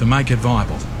solution to make it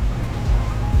viable.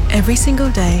 Every single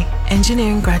day,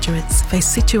 engineering graduates face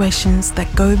situations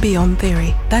that go beyond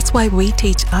theory. That's why we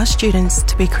teach our students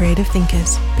to be creative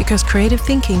thinkers, because creative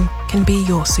thinking can be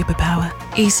your superpower.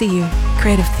 ECU,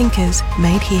 creative thinkers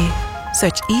made here.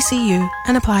 Search ECU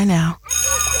and apply now.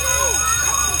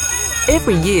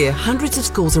 Every year, hundreds of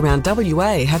schools around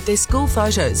WA have their school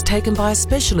photos taken by a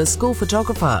specialist school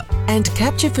photographer, and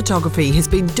Capture Photography has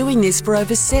been doing this for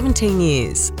over 17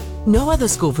 years. No other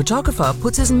school photographer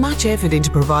puts as much effort into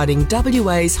providing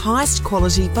WA's highest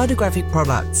quality photographic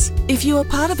products. If you are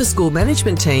part of a school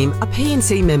management team, a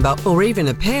PNC member, or even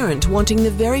a parent wanting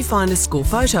the very finest school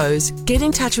photos, get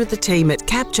in touch with the team at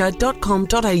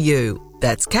capture.com.au.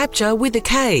 That's Capture with a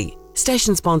K.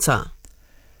 Station sponsor.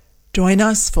 Join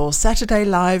us for Saturday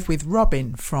Live with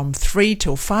Robin from 3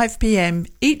 till 5 p.m.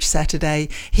 each Saturday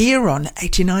here on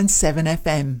 89.7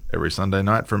 FM. Every Sunday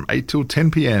night from 8 till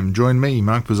 10 p.m, join me,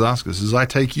 Mark Pazaskas, as I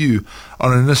take you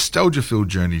on a nostalgia-filled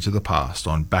journey to the past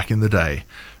on Back in the Day,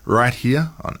 right here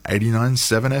on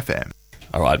 89.7 FM.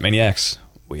 All right, Maniacs,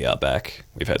 we are back.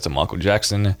 We've had some Michael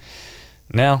Jackson.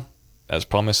 Now, as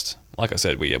promised, like I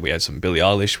said, we had some Billie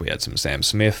Eilish, we had some Sam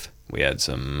Smith, we had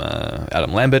some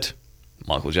Adam Lambert,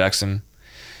 Michael Jackson.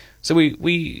 So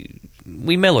we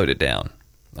mellowed it down.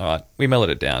 All right, we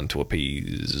mellowed it down to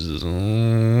appease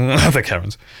the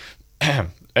Karens.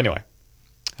 Anyway,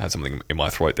 I had something in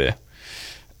my throat there.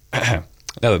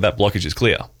 Now that blockage is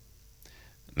clear,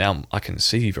 now I can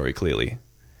see very clearly.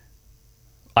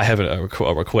 I have a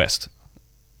request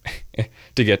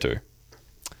to get to.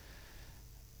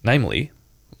 Namely,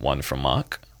 one from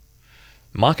Mark.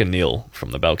 Mark and Neil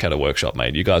from the Balcatta Workshop,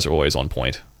 mate. You guys are always on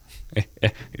point.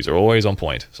 These are always on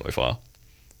point so far.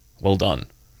 Well done.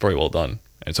 Very well done.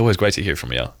 And it's always great to hear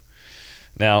from you.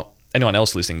 Now, anyone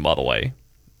else listening, by the way,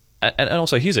 and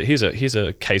also here's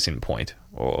a case in point,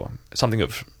 or something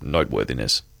of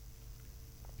noteworthiness.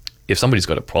 If somebody's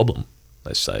got a problem,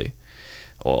 let's say,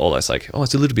 or that's like, oh,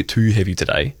 it's a little bit too heavy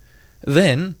today,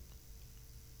 then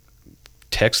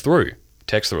text through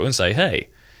and say, hey,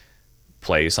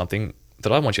 play something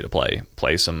that I want you to play.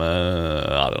 Play some,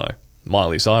 I don't know,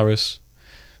 Miley Cyrus,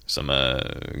 some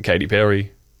Katy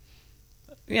Perry.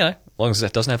 You know, as long as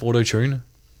that doesn't have auto-tune,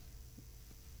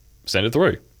 send it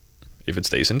through. If it's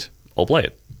decent, I'll play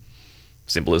it.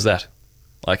 Simple as that.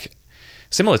 Like,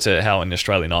 similar to how in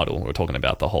Australian Idol, we were talking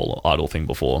about the whole Idol thing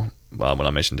before, when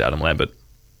I mentioned Adam Lambert,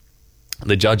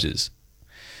 the judges,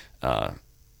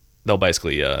 they're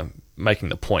basically making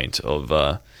the point of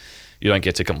you don't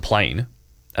get to complain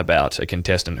about a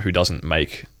contestant who doesn't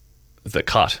make the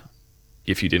cut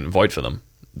if you didn't vote for them,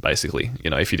 basically. You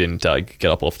know, if you didn't get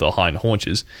up off the hind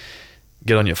haunches,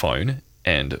 get on your phone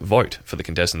and vote for the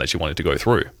contestant that you wanted to go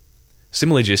through.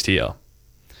 Similarly, just here,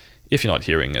 if you're not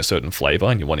hearing a certain flavour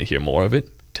and you want to hear more of it,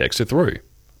 text it through.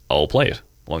 I'll play it,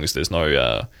 as long as there's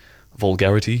no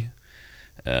vulgarity,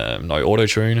 no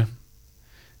auto-tune,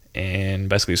 and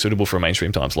basically suitable for a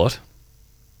mainstream time slot,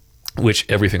 which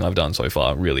everything I've done so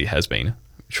far really has been.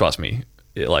 Trust me,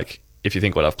 if you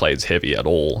think what I've played is heavy at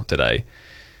all today,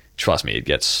 trust me, it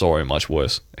gets so much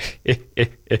worse.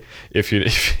 It's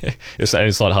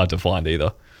not hard to find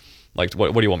either. Like,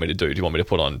 what do you want me to do? Do you want me to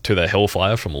put on To the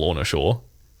Hellfire from Lorna Shore?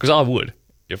 Because I would,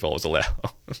 if I was allowed.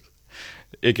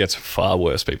 It gets far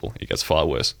worse, people. It gets far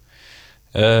worse.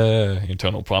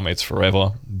 Internal Primates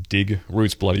Forever, Dig,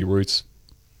 Roots Bloody Roots.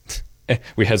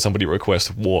 We had somebody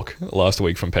request Walk last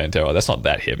week from Pantera. That's not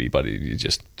that heavy, but it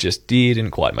just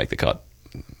didn't quite make the cut.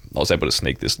 I was able to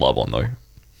sneak this love on, though.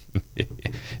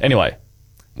 Anyway,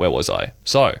 where was I?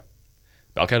 So,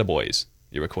 Balcatta Boys,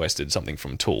 you requested something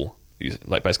from Tool.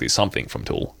 Like, basically something from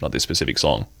Tool, not this specific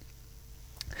song.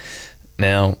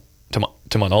 Now,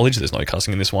 to my knowledge, there's no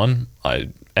cussing in this one. I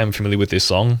am familiar with this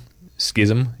song.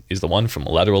 Schism is the one from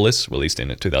Lateralus, released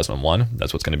in 2001.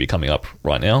 That's what's going to be coming up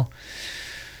right now.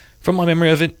 From my memory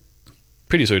of it,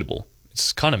 pretty suitable.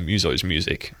 It's kind of Muso's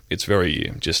music. It's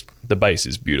very, just, the bass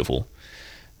is beautiful.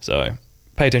 So,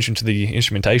 pay attention to the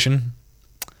instrumentation,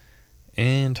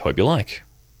 and hope you like.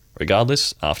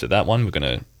 Regardless, after that one, we're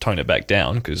going to tone it back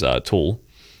down, because Tool,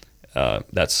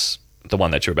 that's the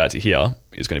one that you're about to hear,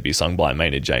 is going to be sung by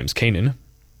Maynard James Keenan,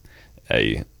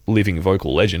 a living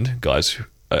vocal legend,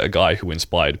 a guy who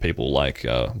inspired people like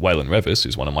Waylon Revis,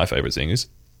 who's one of my favourite singers,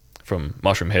 from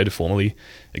Mushroom Head, formerly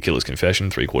A Killer's Confession,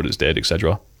 3 Quarters Dead,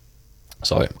 etc.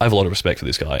 So I have a lot of respect for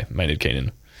this guy, Maynard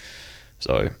Keenan.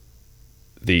 So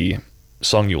the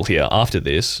song you'll hear after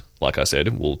this, like I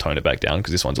said, we'll tone it back down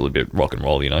because this one's a little bit rock and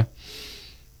roll, you know.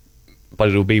 But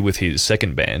it'll be with his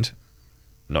second band,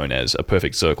 known as A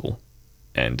Perfect Circle,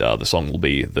 and the song will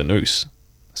be The Noose.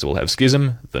 So we'll have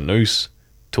Schism, The Noose,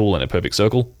 Tool, and A Perfect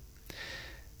Circle.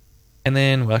 And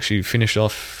then we'll actually finish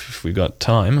off, if we've got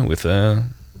time, with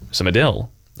some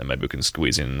Adele. And maybe we can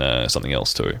squeeze in something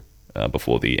else too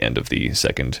before the end of the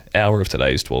second hour of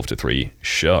today's 12 to 3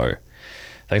 show.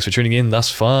 Thanks for tuning in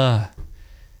thus far.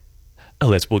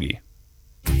 Let's boogie.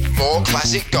 More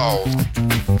classic gold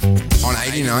on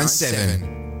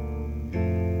 89.7.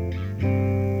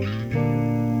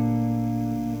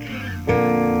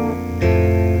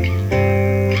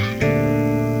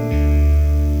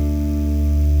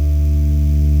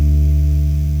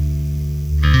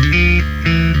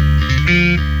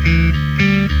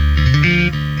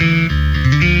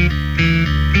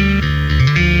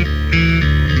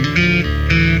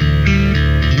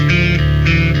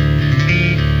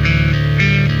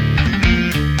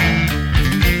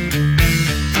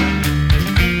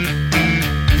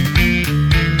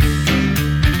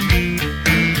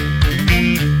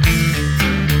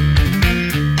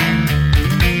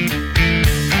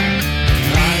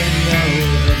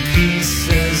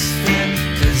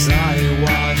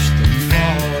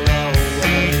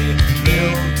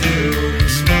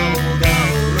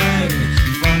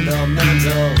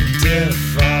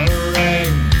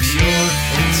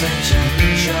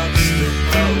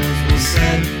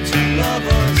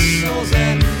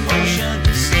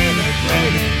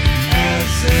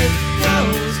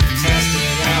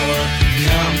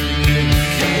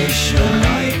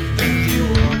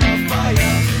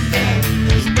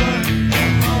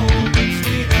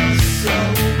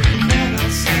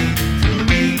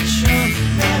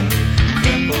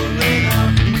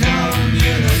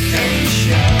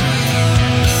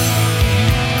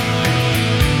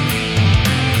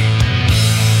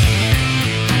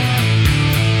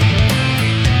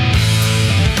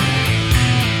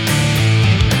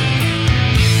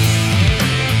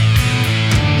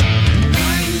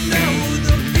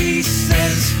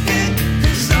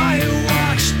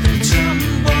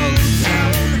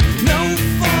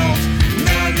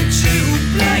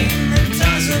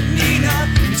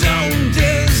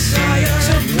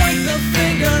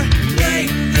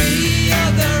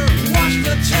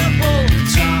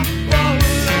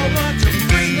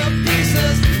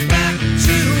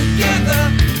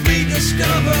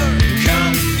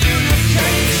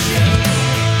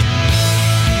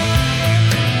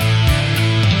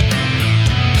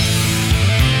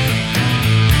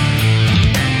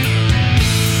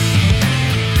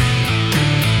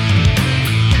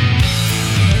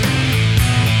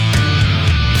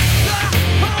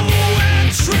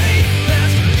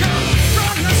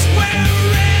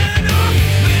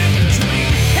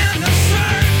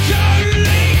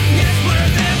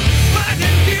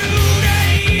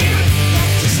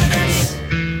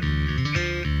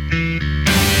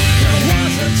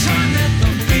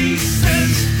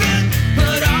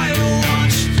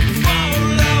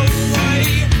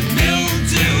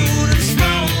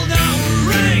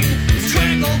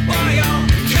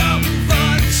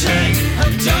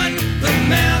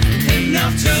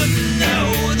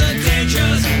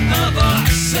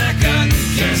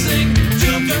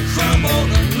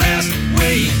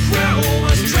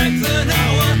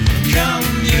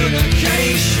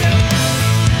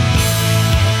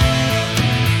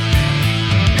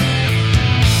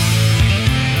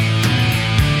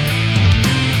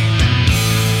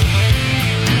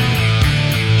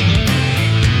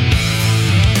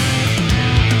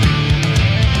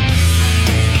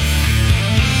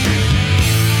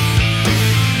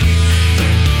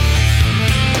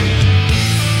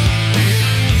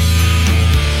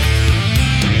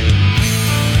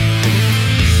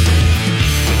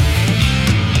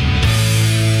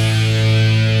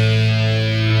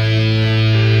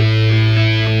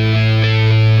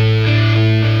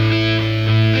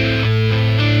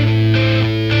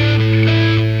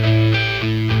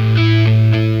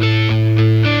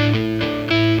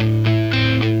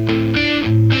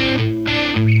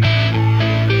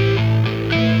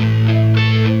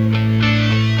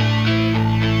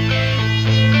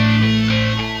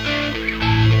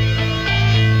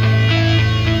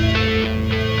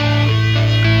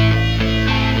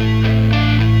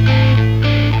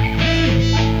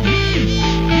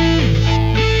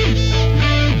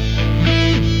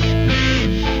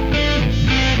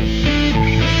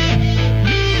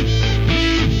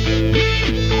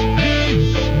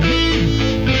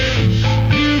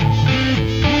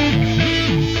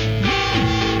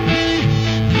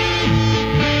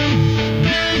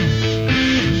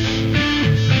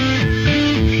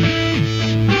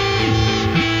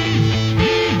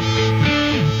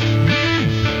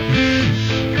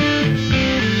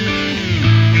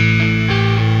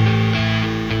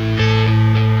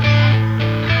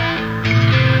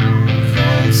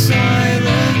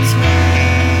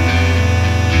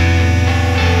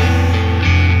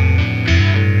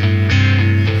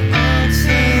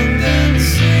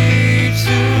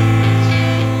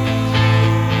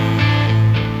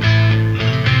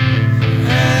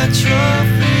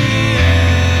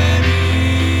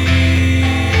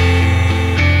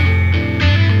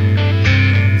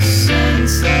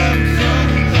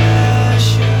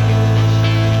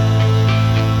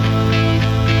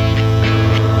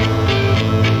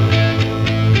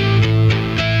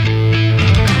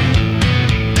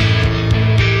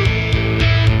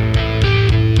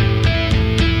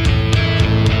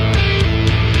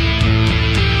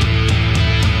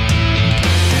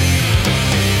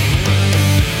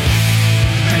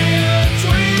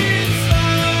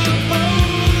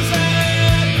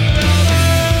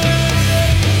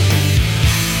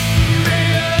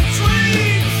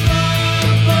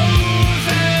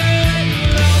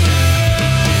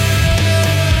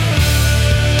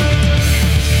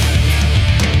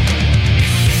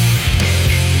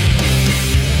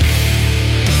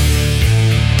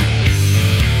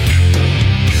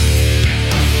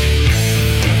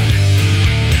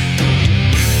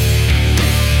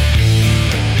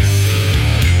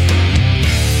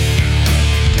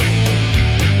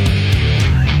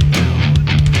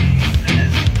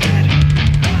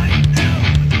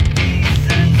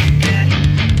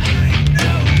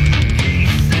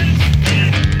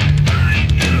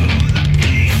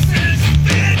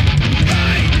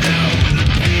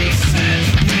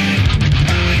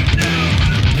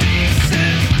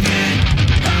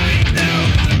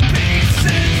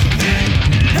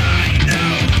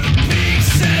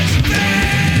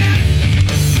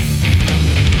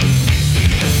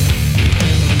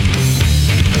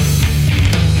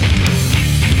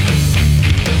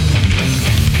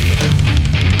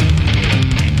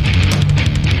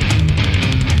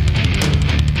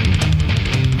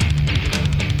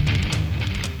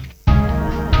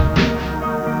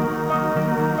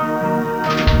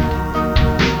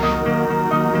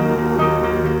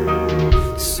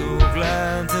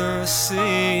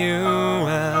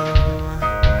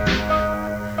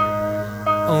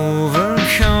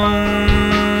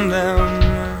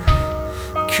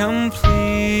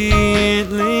 completely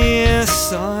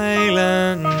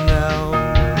silent now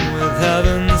with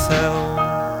heaven's help.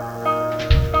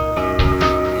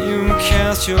 You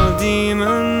cast your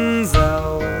demons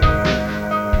out.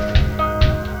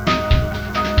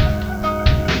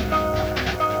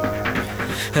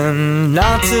 And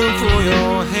not to pull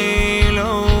your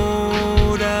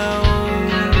halo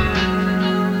down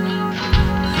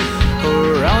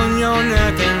around your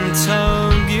neck and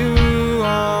tug you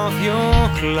off your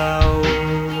cloud.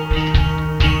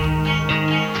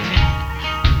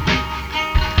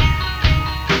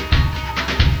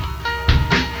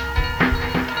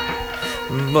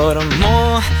 But I'm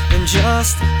more than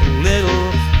just a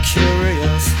little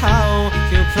curious how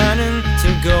you're planning to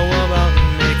go about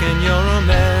making your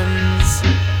amends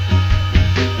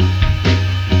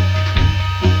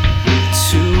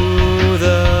to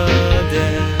the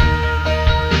dead.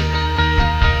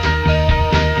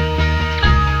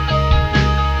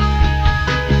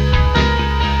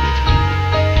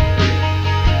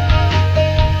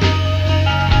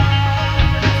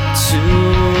 To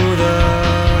the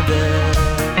dead.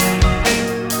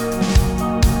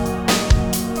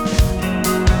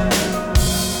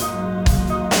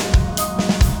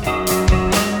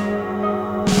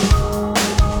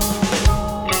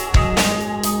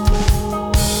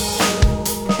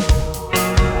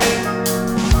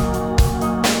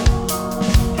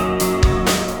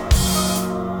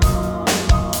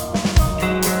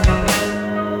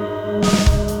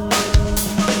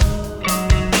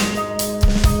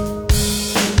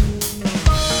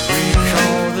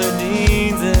 Recall the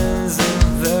deeds as if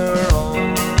they're all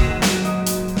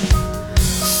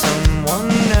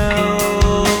someone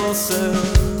else's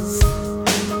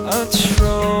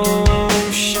atrocious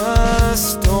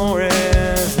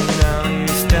stories. Now you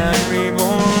stand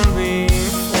reborn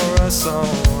before us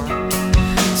all.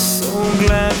 So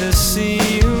glad to see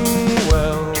you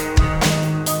well.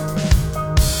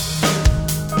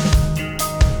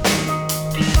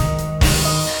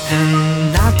 And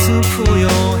not to pull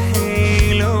your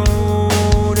halo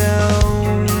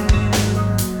down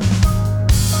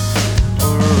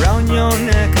around your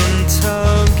neck and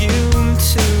tug you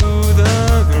to the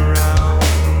ground.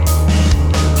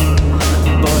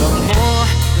 But I'm more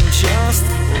than just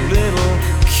a little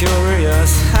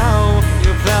curious how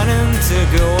you're planning to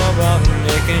go about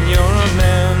making your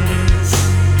amends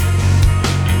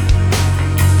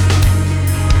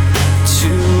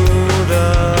to the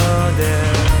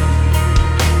dead.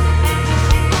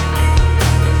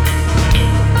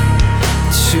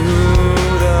 To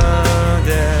the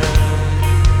dead.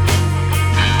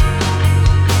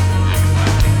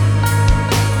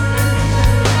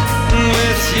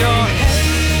 With your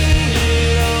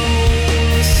halo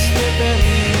slipping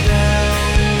down.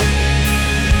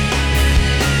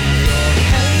 Your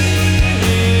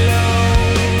halo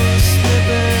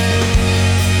slipping.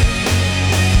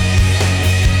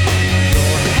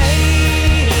 Your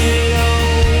halo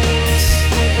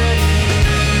slipping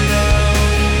down.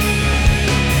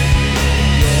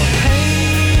 Your halo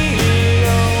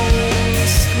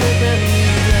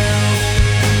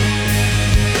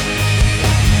slipping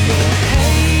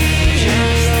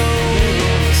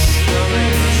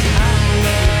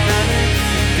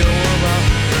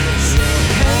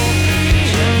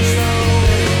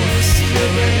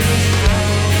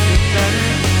down.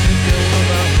 Your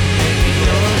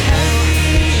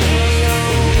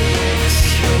halo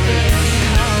slipping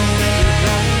down. Go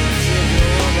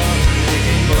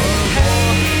about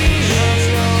your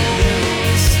halo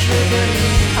slipping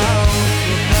down.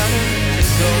 Go about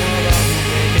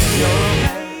your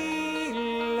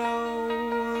halo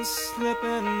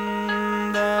slipping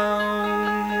down.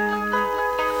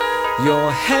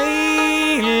 Your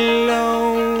halo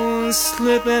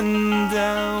slipping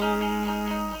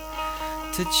down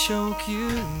to choke you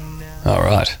now.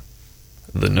 Alright.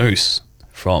 The Noose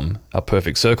from A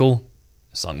Perfect Circle,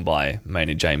 sung by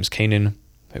Maynard James Keenan,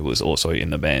 who was also in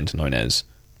the band known as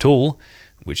Tool,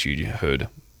 which you heard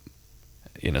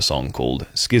in a song called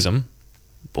Schism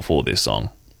before this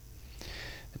song.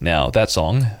 Now, that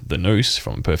song, The Noose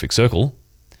from A Perfect Circle,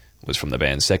 was from the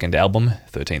band's second album,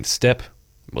 13th Step,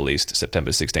 released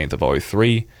September 16th of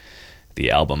 2003.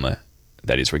 The album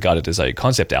that is regarded as a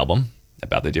concept album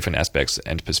about the different aspects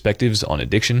and perspectives on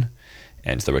addiction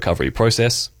and the recovery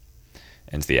process.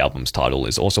 And the album's title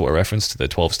is also a reference to the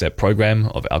 12-step program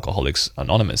of Alcoholics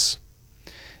Anonymous.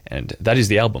 And that is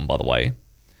the album, by the way,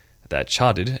 that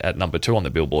charted at number 2 on the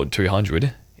Billboard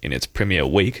 200 in its premiere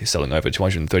week, selling over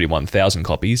 231,000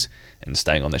 copies and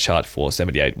staying on the chart for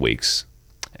 78 weeks.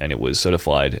 And it was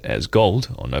certified as gold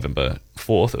on November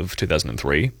 4th of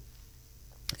 2003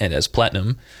 and as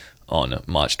platinum on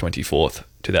March 24th,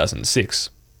 2006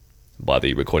 by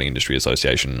the Recording Industry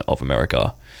Association of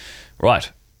America.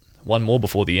 Right, one more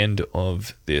before the end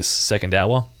of this second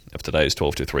hour of today's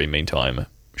 12 to 3 MEAN.time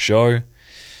show.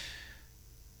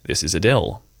 This is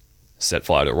Adele, Set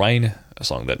Fire to Rain, a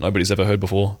song that nobody's ever heard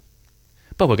before,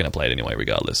 but we're going to play it anyway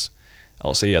regardless.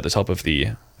 I'll see you at the top of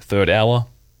the third hour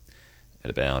at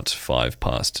about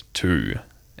 2:05,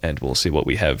 and we'll see what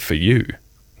we have for you.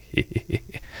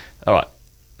 Alright,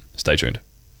 stay tuned.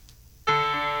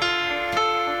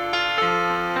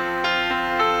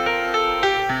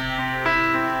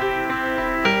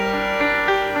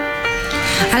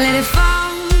 I let it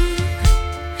fall,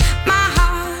 my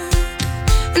heart,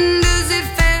 and as it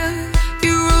fell,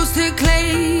 you rose to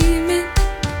claim it.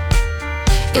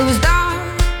 It was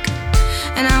dark,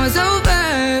 and I was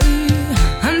over,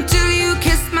 until you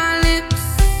kissed my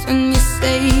lips, and you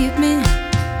saved me.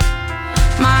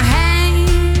 My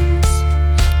hands,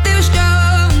 they were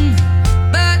strong,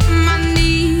 but my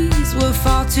knees were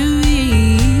far too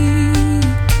weak.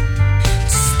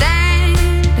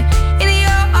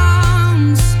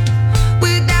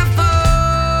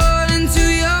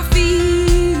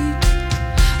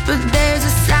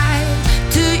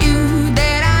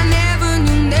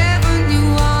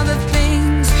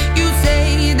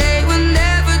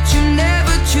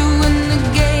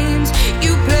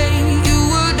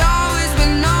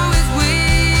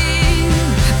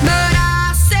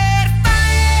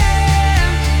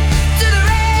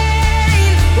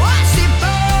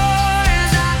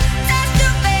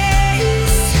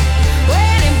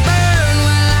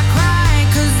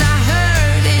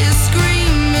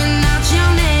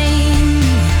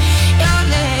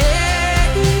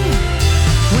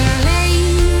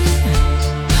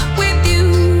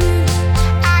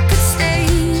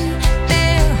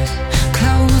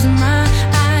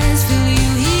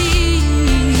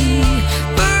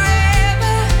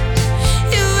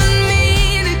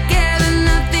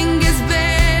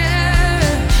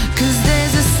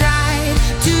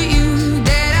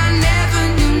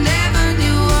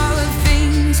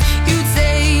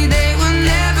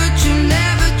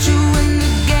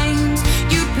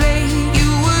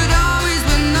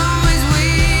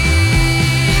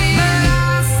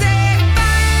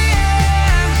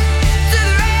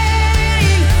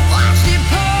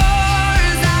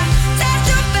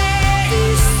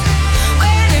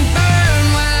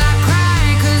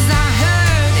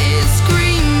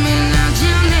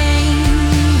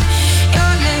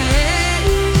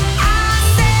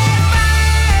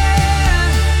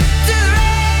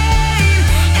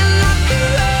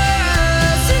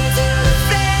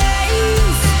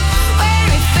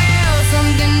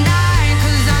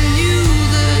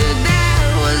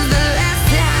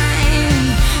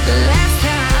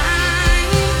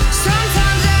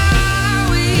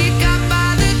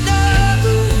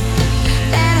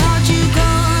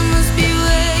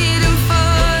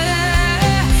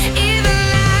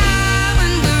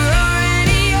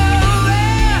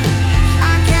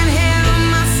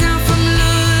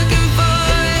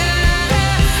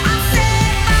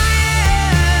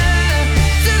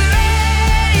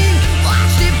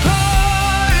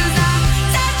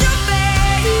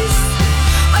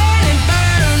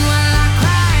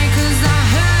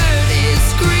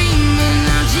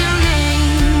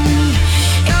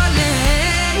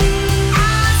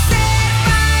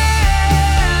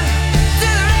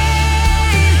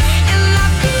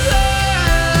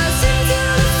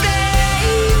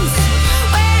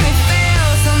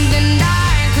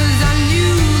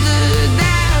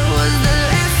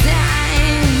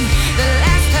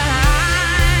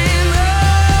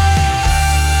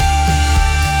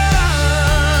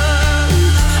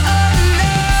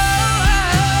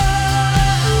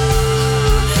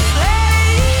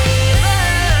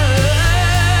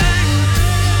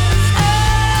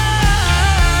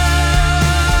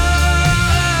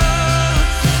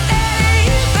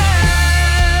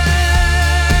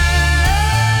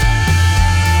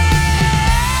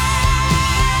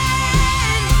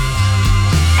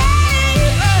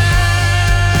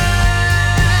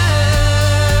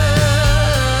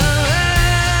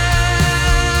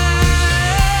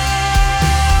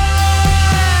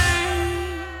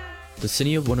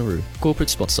 City of Wanneroo, corporate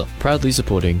sponsor, proudly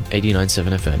supporting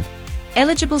 89.7 FM.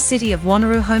 Eligible City of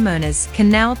Wanneroo homeowners can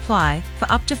now apply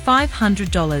for up to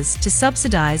 $500 to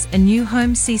subsidise a new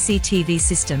home CCTV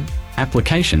system.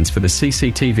 Applications for the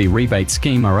CCTV rebate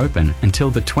scheme are open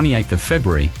until the 28th of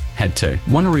February. Head to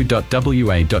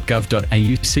wanneroo.wa.gov.au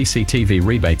CCTV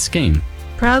rebate scheme.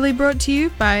 Proudly brought to you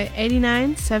by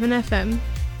 89.7 FM.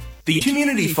 The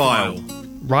Community File.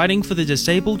 Riding for the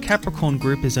Disabled Capricorn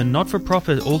Group is a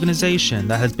not-for-profit organisation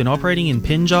that has been operating in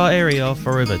Pinjar area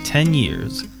for over 10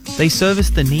 years. They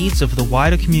service the needs of the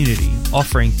wider community,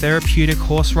 offering therapeutic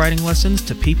horse riding lessons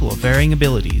to people of varying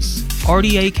abilities.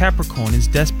 RDA Capricorn is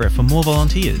desperate for more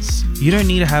volunteers. You don't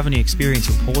need to have any experience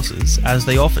with horses, as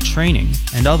they offer training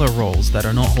and other roles that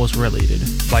are not horse related,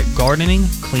 like gardening,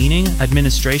 cleaning,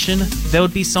 administration. There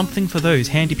would be something for those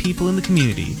handy people in the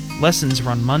community. Lessons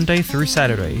run Monday through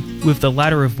Saturday, with the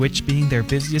latter of which being their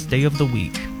busiest day of the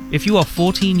week. If you are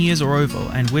 14 years or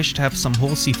over and wish to have some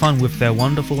horsey fun with their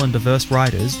wonderful and diverse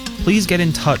riders, please get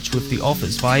in touch with the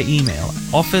office via email,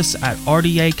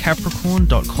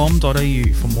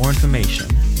 office@rdacapricorn.com.au for more information.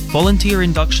 Volunteer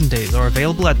induction days are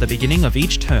available at the beginning of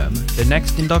each term. The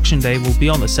next induction day will be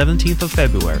on the 17th of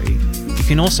February. You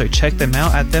can also check them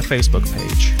out at their Facebook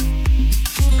page.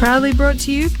 Proudly brought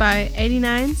to you by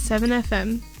 89.7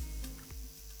 FM.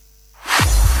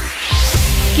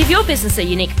 Give your business a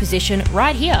unique position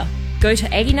right here. Go to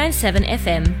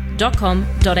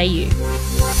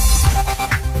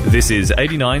 897fm.com.au. This is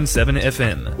 89.7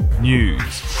 FM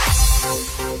News.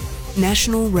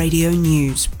 National Radio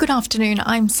News. Good afternoon,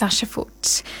 I'm Sasha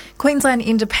Foote. Queensland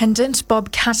Independent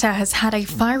Bob Katter has had a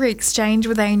fiery exchange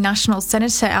with a national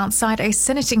senator outside a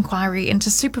Senate inquiry into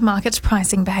supermarket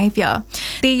pricing behaviour.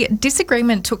 The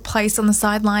disagreement took place on the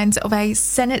sidelines of a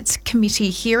Senate committee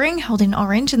hearing held in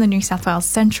Orange in the New South Wales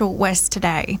Central West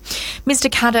today. Mr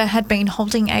Katter had been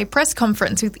holding a press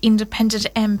conference with Independent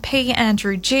MP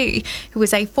Andrew Gee, who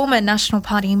was a former National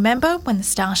Party member when the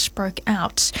stoush broke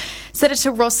out.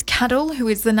 Senator Ross Cadell, who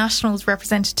is the Nationals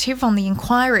representative on the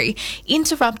inquiry,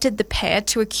 interrupted the pair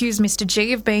to accuse Mr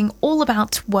Gee of being all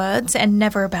about words and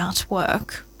never about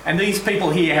work. And these people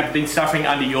here have been suffering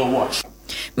under your watch.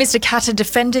 Mr Katter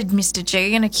defended Mr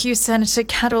Gee and accused Senator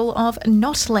Cadell of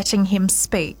not letting him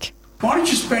speak. Why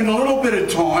don't you spend a little bit of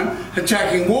time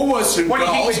attacking Woolworths and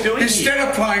Coles instead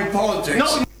of playing politics?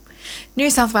 No. New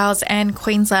South Wales and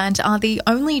Queensland are the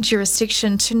only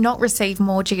jurisdiction to not receive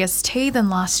more GST than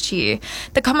last year.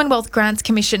 The Commonwealth Grants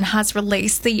Commission has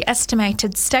released the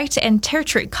estimated state and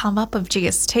territory come-up of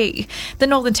GST. The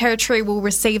Northern Territory will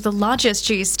receive the largest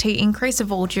GST increase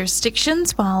of all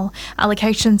jurisdictions, while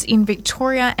allocations in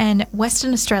Victoria and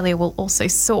Western Australia will also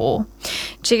soar.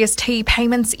 GST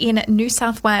payments in New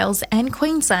South Wales and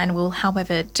Queensland will,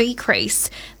 however, decrease.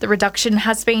 The reduction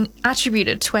has been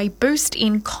attributed to a boost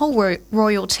in coal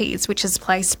royalties, which has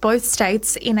placed both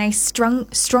states in a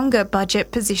stronger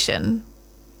budget position.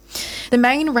 The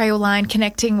main rail line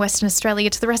connecting Western Australia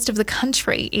to the rest of the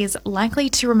country is likely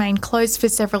to remain closed for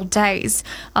several days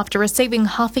after receiving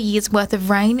half a year's worth of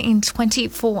rain in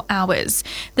 24 hours.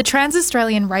 The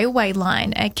Trans-Australian Railway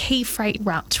line, a key freight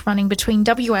route running between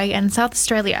WA and South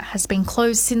Australia, has been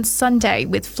closed since Sunday,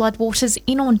 with floodwaters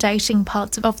inundating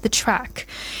parts of the track.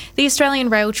 The Australian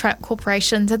Rail Track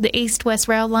Corporation said the East-West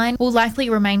Rail line will likely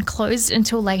remain closed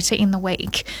until later in the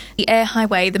week. The Air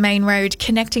Highway, the main road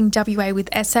connecting WA with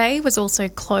SA, was also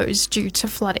closed due to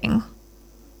flooding.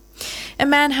 A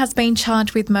man has been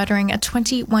charged with murdering a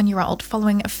 21-year-old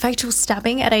following a fatal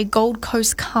stabbing at a Gold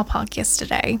Coast car park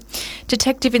yesterday.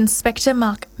 Detective Inspector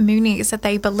Mark Mooney said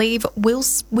they believe Will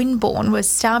Winborn was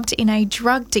stabbed in a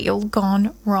drug deal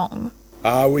gone wrong.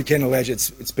 We can allege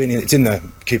it's in the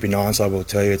QP9, so I will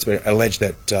tell you it's been alleged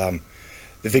that the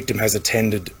victim has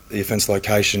attended the offence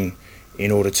location in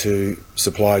order to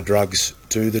supply drugs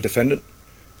to the defendant,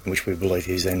 in which we believe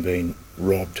he's then been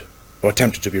robbed, or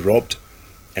attempted to be robbed,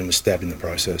 and was stabbed in the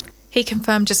process. He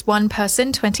confirmed just one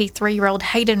person, 23-year-old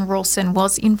Hayden Rawson,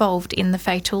 was involved in the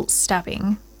fatal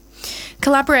stabbing.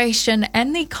 Collaboration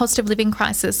and the cost of living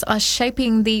crisis are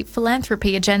shaping the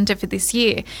philanthropy agenda for this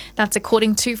year. That's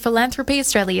according to Philanthropy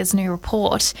Australia's new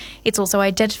report. It's also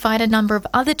identified a number of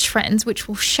other trends which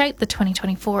will shape the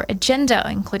 2024 agenda,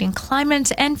 including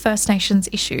climate and First Nations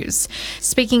issues.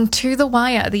 Speaking to The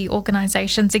Wire, the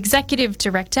organisation's executive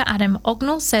director, Adam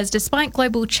Ognall, says despite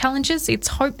global challenges, it's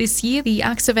hoped this year the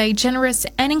acts of a generous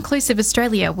and inclusive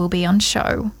Australia will be on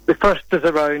show. The first is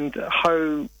around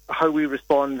how we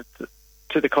respond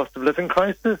to the cost of living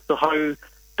crisis. So how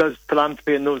does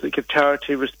philanthropy and those that give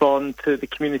charity respond to the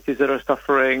communities that are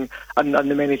suffering and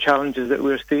the many challenges that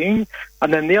we're seeing?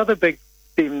 And then the other big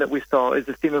theme that we saw is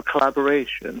the theme of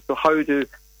collaboration. So how do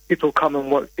people come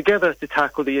and work together to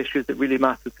tackle the issues that really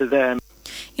matter to them?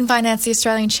 In finance, the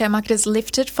Australian share market has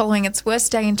lifted following its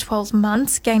worst day in 12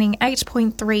 months, gaining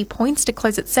 8.3 points to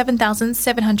close at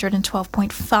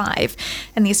 7,712.5.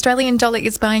 And the Australian dollar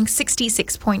is buying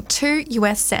 66.2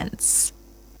 US cents.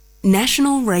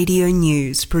 National Radio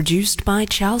News produced by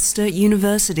Charles Sturt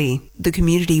University, the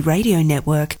Community Radio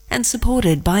Network, and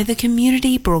supported by the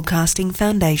Community Broadcasting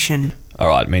Foundation.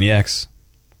 Alright, maniacs.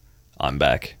 I'm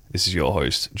back. This is your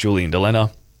host, Julian Di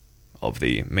Lena, of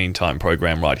the MEAN.time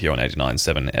program right here on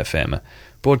 89.7 FM,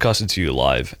 broadcasted to you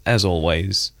live, as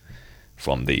always,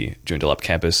 from the Joondalup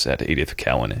campus at Edith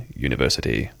Cowan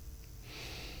University.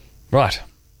 Right,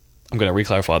 I'm going to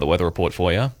re-clarify the weather report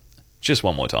for you just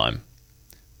one more time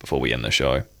before we end the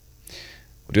show.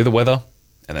 We'll do the weather,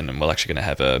 and then we're actually going to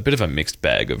have a bit of a mixed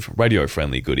bag of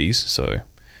radio-friendly goodies, so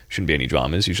shouldn't be any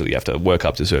dramas. Usually you have to work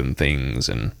up to certain things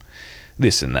and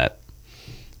this and that.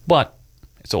 But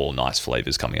it's all nice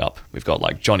flavours coming up. We've got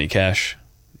like Johnny Cash,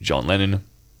 John Lennon,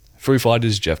 Foo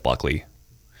Fighters, Jeff Buckley,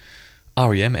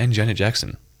 R.E.M. and Janet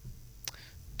Jackson,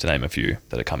 to name a few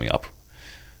that are coming up.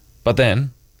 But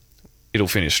then it'll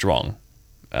finish strong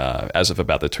as of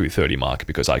about the 2:30 mark,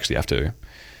 because I actually have to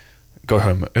go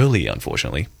home early,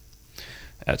 unfortunately.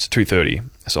 It's 2:30,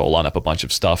 so I'll line up a bunch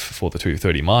of stuff for the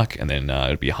 2:30 mark, and then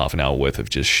it'll be half an hour worth of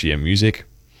just sheer music,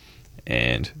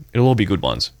 and it'll all be good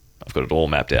ones. I've got it all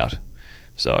mapped out,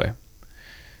 so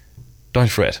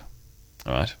don't fret,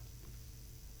 alright?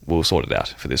 We'll sort it out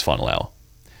for this final hour.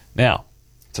 Now,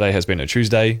 today has been a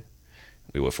Tuesday.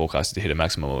 We were forecasted to hit a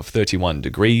maximum of 31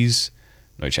 degrees,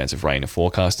 no chance of rain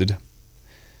forecasted.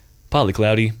 Partly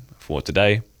cloudy for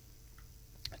today.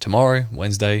 Tomorrow,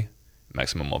 Wednesday,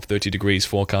 maximum of 30 degrees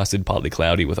forecasted, partly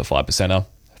cloudy with a 5%er.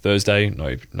 Thursday,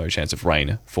 no chance of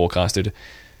rain forecasted,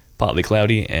 partly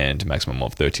cloudy and maximum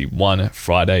of 31.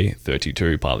 Friday,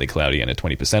 32, partly cloudy and a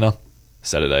 20%er.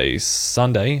 Saturday,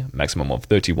 Sunday, maximum of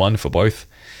 31 for both.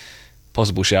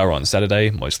 Possible shower on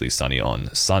Saturday, mostly sunny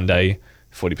on Sunday.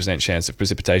 40% chance of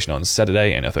precipitation on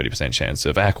Saturday and a 30% chance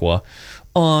of aqua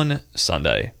on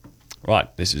Sunday.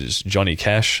 Right, this is Johnny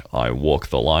Cash, I Walk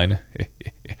the Line.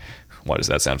 Why does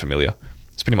that sound familiar?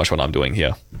 It's pretty much what I'm doing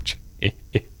here.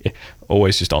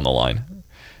 Always just on the line.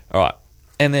 Alright,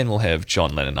 and then we'll have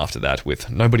John Lennon after that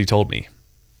with Nobody Told Me.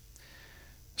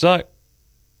 So,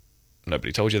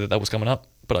 nobody told you that was coming up,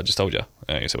 but I just told you.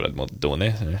 You see what I'm doing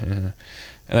there? And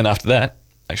then after that,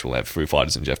 actually we'll have Foo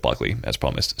Fighters and Jeff Buckley, as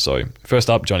promised. So,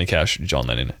 first up, Johnny Cash, John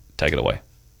Lennon. Take it away.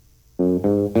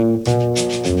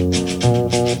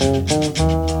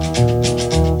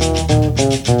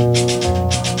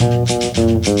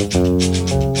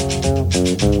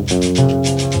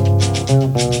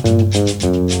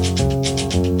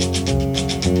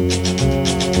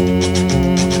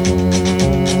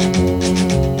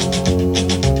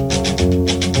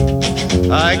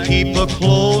 I keep a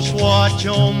close watch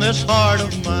on this heart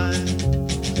of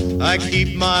mine. I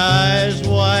keep my eyes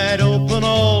wide open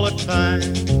all the time.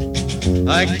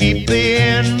 I keep the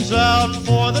ends out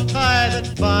for the tie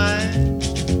that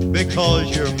binds.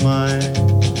 Because you're mine,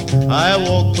 I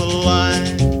walk the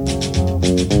line.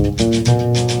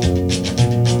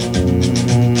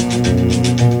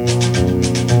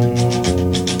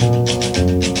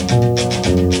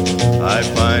 I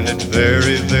find it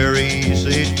very, very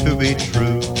easy to be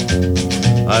true.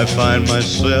 I find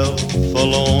myself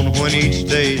alone when each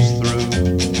day's through.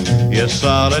 Yes,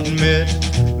 I'll admit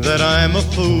that I'm a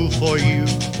fool for you.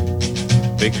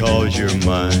 Because you're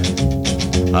mine,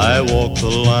 I walk the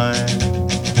line.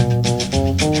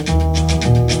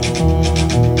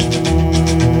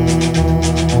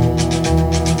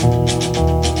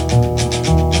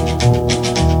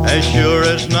 As sure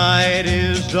as night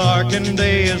is dark and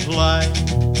day is light,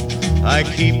 I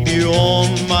keep you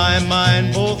on my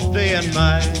mind both day and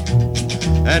night.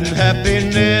 And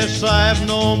happiness I've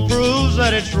known proves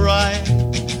that it's right.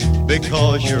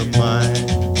 Because you're mine,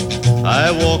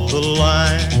 I walk the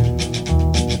line.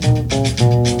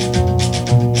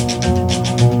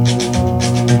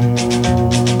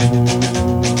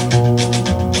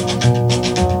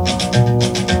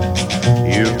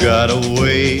 You've got a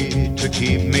way to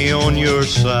keep me on your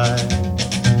side.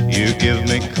 You give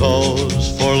me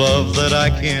cause for love that I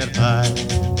can't hide.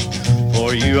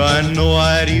 For you I know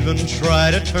I'd even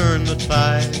try to turn the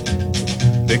tide.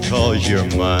 Because you're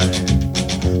mine,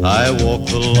 I walk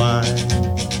the line.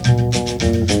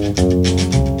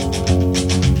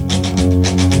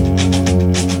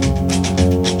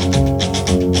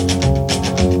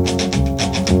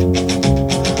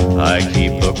 I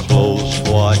keep a close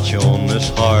watch on this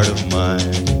heart of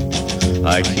mine.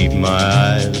 I keep my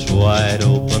eyes wide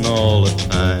open all the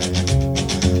time.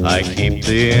 I keep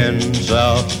the ends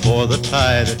out for the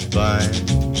tie that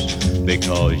binds.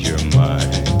 Because you're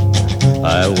mine,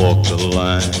 I walk the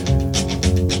line.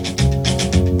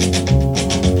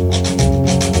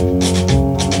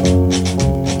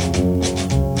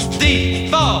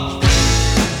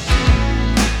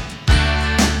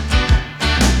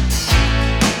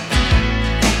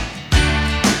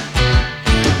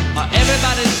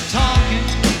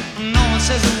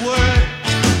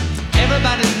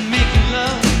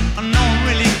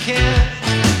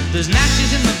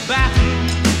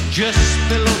 just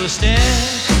below the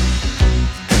stairs.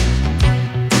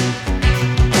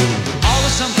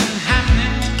 Always something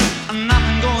happening and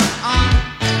nothing going on.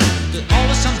 There's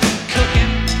always something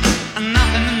cooking and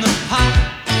nothing in the pot.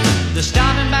 They're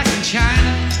starting back in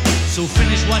China, so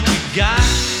finish what you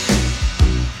got.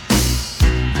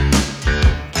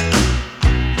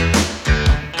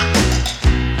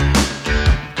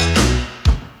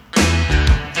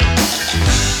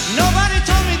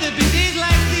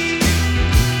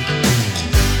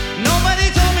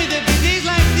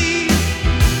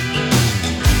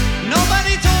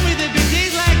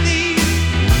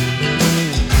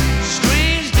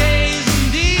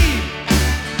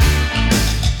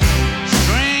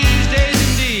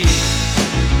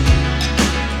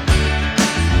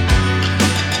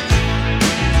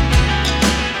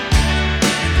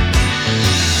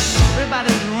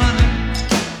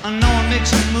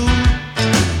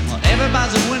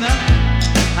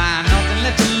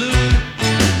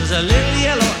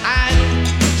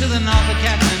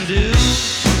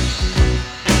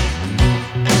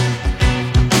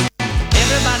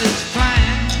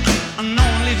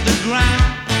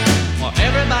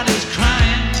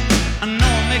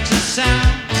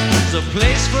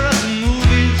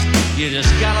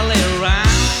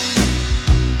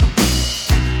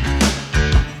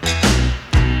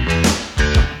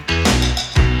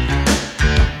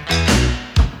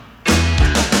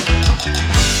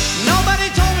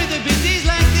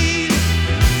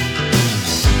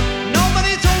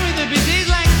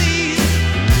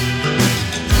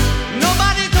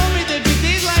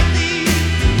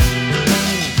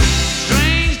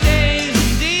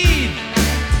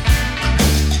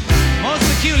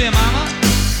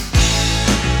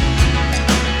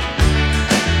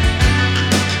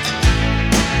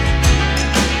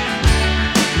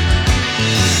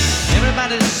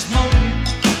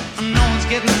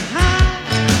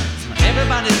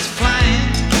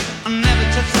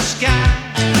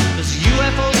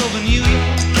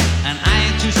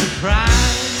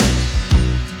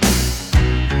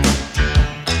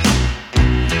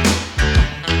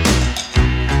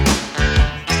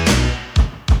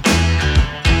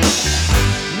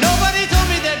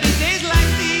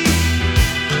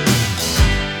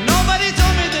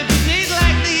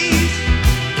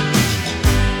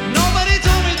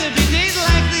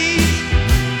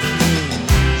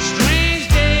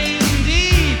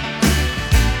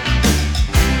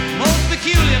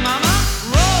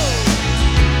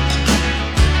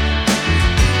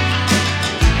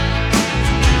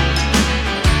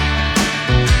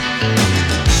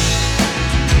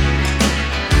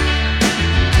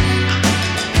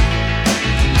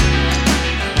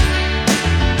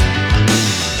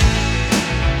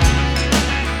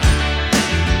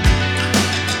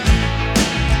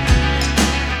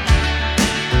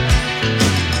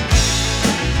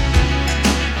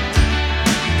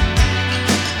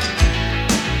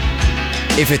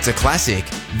 If it's a classic,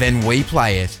 then we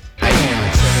play it.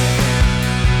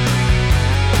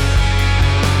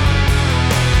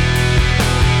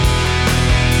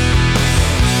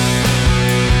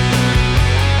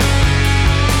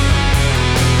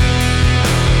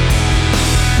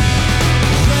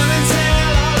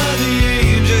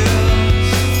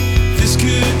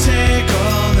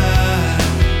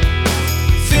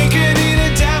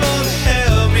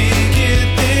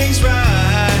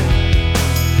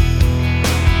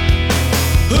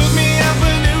 Hook me up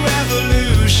a new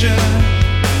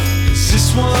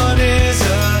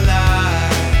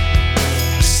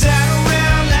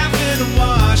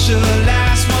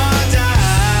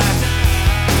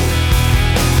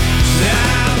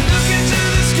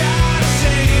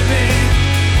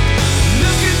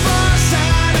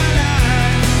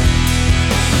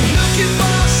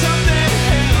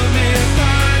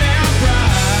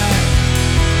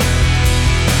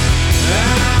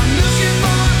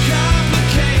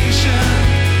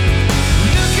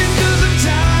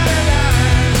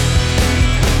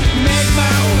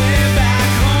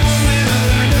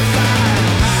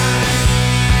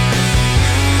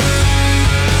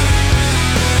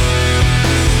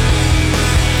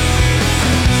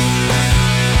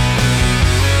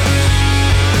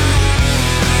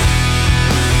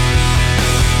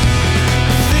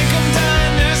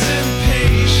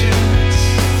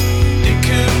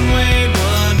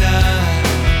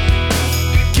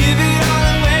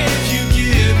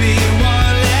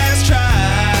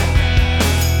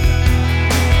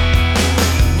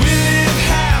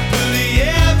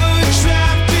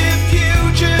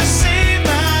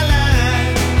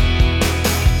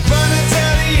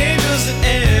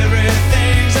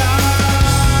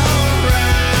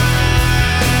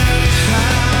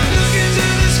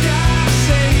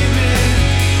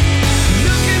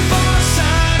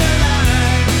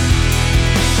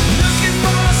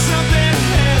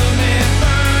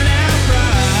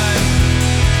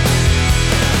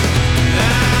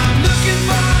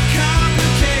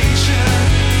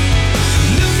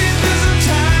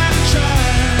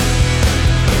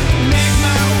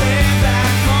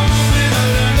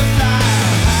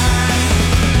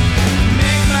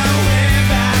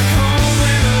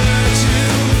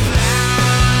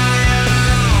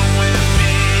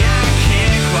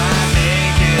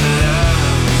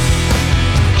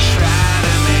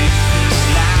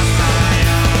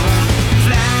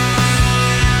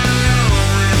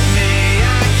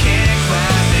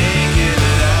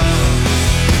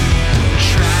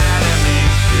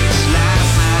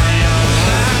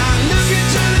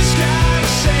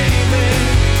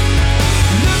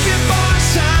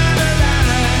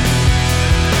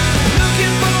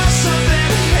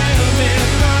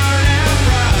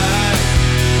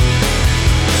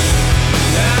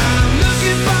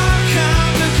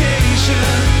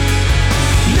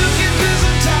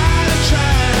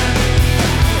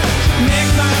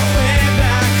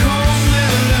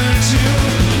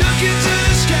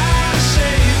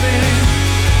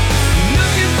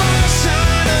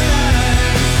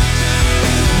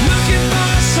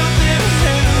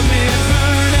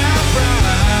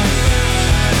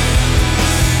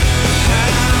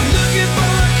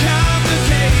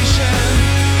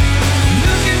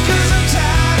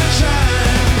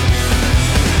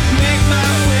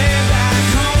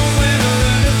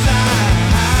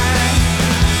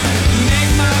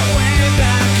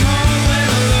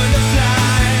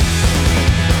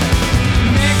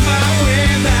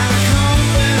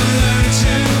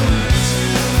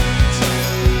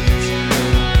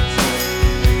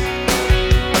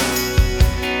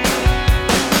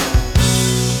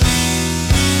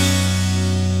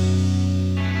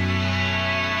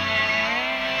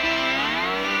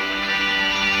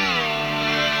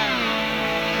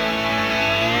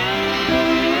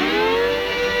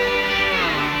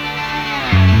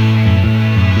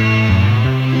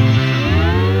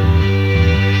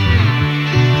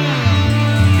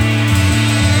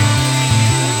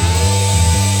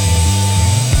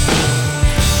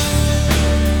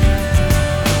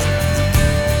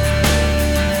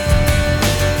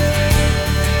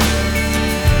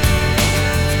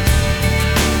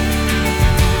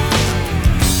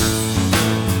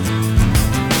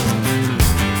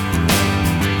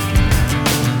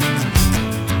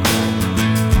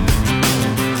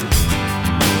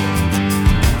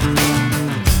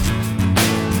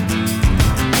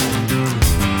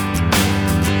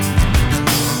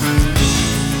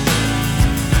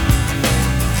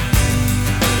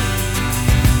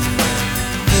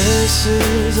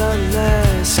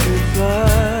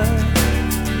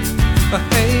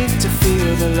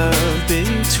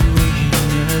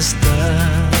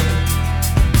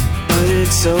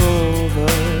it's over.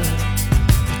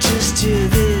 Just hear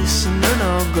this and then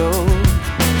I'll go.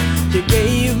 You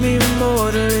gave me more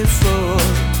to live for,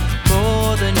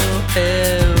 more than you'll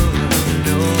ever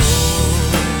know.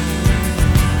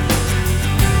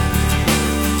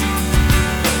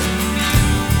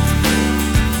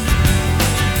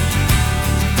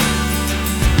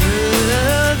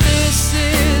 Well, this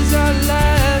is our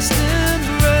last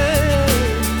embrace.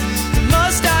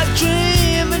 Must I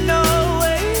dream and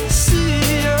always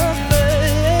see your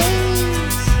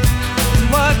face?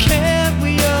 Why can't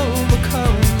we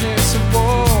overcome this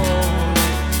war?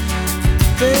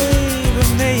 Baby,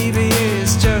 maybe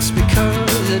it's just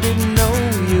because I didn't know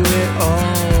you at all.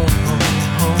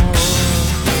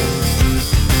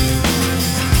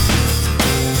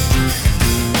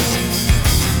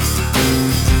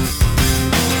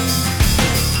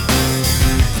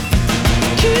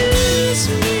 Kiss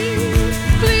me,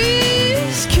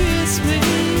 please kiss me.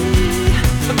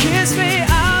 Kiss me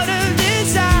out of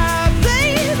desire,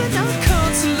 baby, not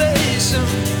consolation.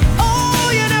 Oh,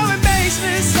 you know it makes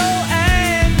me so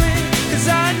angry, 'cause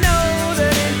I know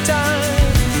that in time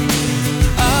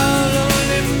I'll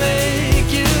only make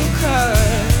you cry.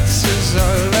 This is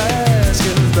our last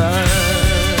goodbye.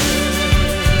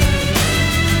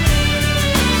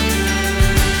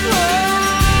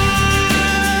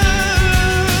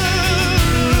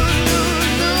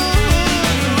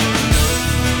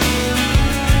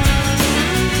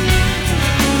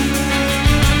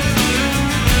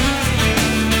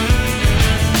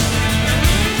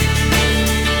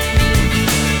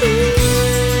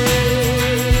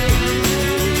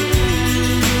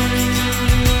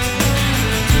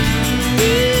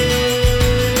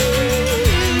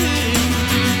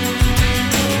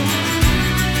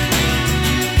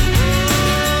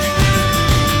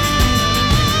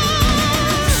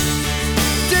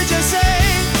 Did you say,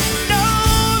 no,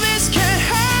 this can't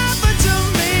happen to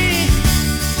me?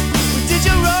 Did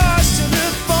you rush to the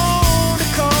phone to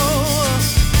call?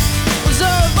 Was there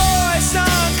a voice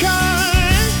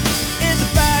unkind in the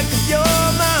back of your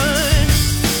mind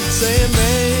saying,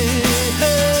 maybe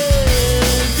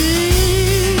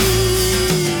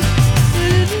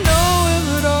you didn't know him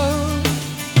at all?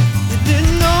 You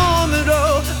didn't know him at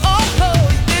all. Oh,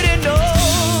 you didn't know.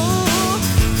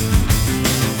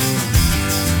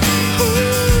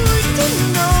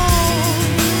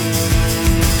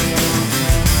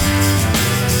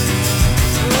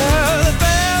 Well, the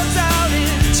bells out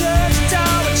in church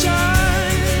tower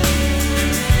chime,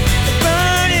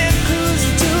 burning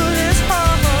cruising to this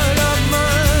heart of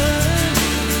mine,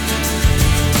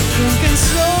 looking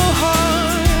so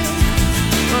hard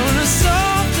on a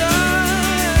soft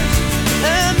eye,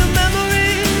 and the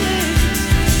memories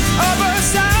of our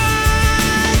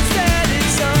sides that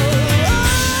it's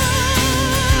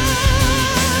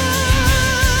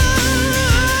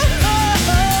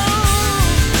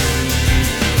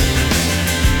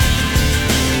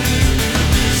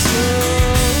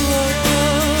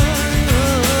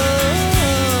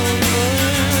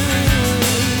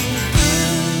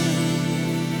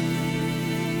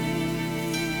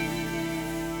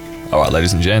Alright,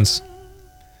 ladies and gents,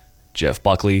 Jeff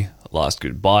Buckley, Last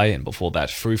Goodbye, and before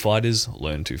that, Foo Fighters,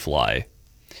 Learn to Fly.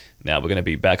 Now, we're going to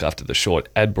be back after the short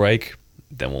ad break,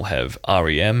 then we'll have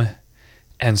R.E.M.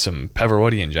 and some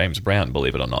Pavarotti and James Brown,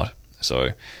 believe it or not. So,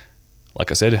 like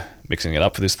I said, mixing it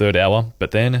up for this third hour,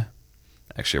 but then,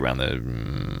 actually around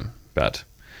the, about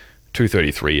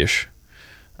 2:33-ish,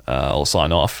 I'll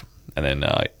sign off, and then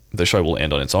the show will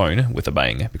end on its own with a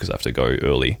bang, because I have to go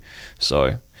early.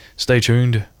 So, stay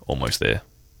tuned, almost there.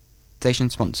 Station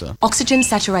sponsor. Oxygen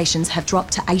saturations have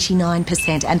dropped to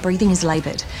 89% and breathing is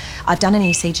laboured. I've done an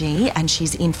ECG and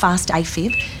she's in fast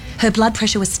AFib. Her blood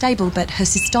pressure was stable, but her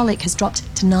systolic has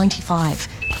dropped to 95.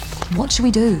 What should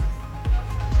we do?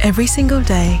 Every single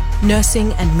day,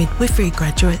 nursing and midwifery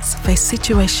graduates face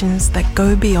situations that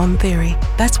go beyond theory.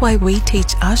 That's why we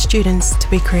teach our students to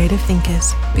be creative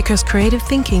thinkers, because creative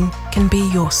thinking can be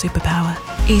your superpower.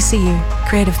 ECU,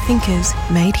 Creative Thinkers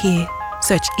Made Here.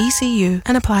 Search ECU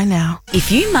and apply now.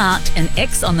 If you marked an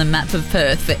X on the map of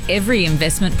Perth for every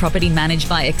investment property managed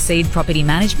by Exceed Property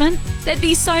Management, there'd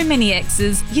be so many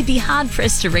X's you'd be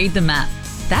hard-pressed to read the map.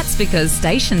 That's because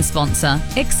station sponsor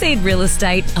Exceed Real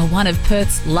Estate are one of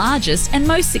Perth's largest and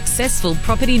most successful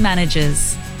property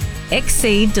managers.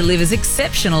 Exceed delivers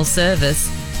exceptional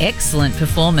service, excellent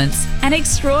performance and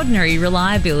extraordinary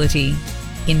reliability.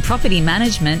 In property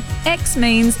management, X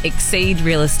means Exceed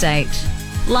Real Estate.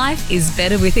 Life is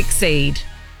better with Exceed.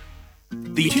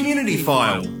 The Community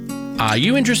File. Are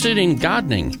you interested in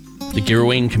gardening? The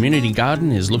Girraween Community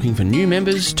Garden is looking for new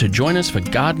members to join us for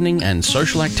gardening and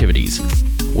social activities.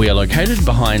 We are located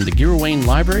behind the Girraween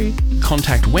Library.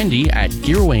 Contact Wendy at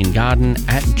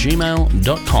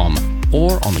girraweengarden@gmail.com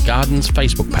or on the Garden's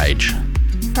Facebook page.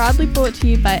 Proudly brought to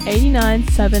you by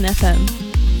 89.7 FM.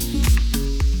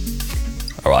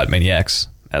 Alright, Maniacs,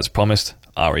 as promised,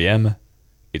 REM,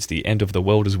 it's the end of the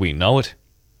world as we know it,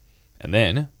 and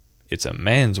then it's a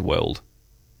man's world.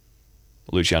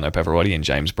 Luciano Pavarotti and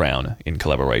James Brown in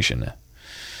collaboration.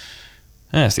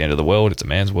 It's the end of the world, it's a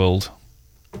man's world.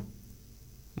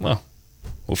 Well,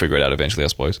 we'll figure it out eventually, I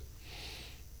suppose.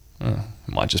 It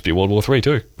might just be World War III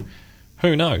too.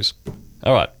 Who knows?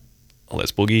 Alright,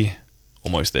 let's boogie.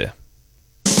 Almost there.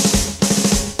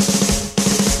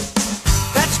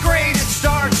 That's great, it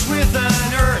starts with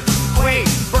an earthquake,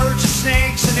 birds and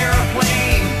snakes, an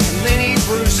airplane. Lenny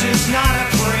Bruce is not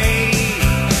afraid.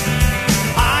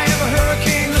 I have a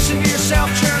hurricane, listen to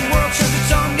yourself, churn, world serves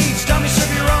its own needs, dummy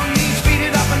serve your own needs, beat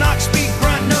it up an ox, speak,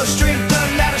 grunt, no strength, the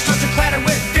ladder starts to clatter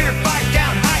with fear, fight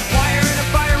down, high wire and a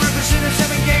fire, represented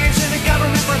 7 games in a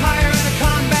government for hire and a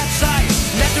combat site.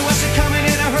 Left to us are coming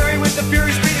in a hurry with the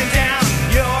furies breathing down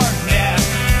your neck.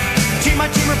 Team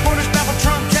by team reporters babble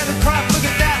Trump, Kevin Crop, look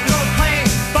at that, no plane,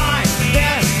 fine,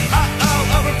 then,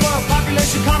 overflow,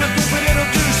 population common good, but it'll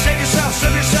do, save yourself,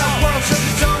 serve yourself, world serves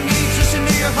its own needs, listen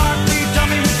to your heartbeat,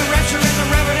 dummy with the rapture and the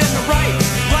reverend and the right,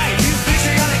 you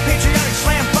patriotic,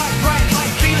 slam, fight, bright,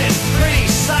 light, feeling, pretty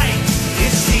sight.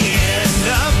 It's the end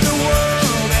of the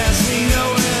world as we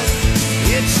know it,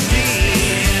 it's the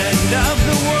end of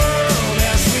the world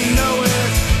as we know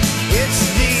it, it's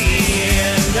the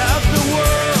end of the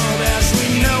world as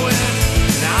we know it,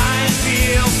 and I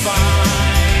feel fine.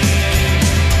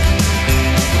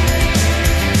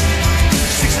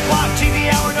 6 o'clock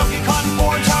TV hour, don't get caught in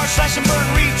foreign tower, slash and burn,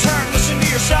 return, listen to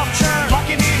yourself churn,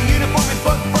 locking in uniform and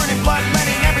book, burning blood,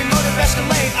 letting every motive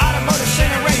escalate, automotive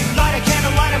incinerate, light a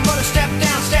candle, light a motor, step down,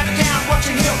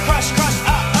 watching heel crush,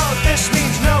 this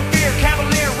means no fear,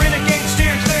 cavalier, renegade,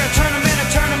 steer clear, tournament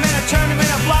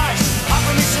of lies,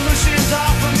 offer me solutions,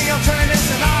 offer me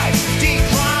alternatives, and I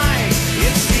decline.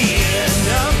 It's the end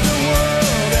of the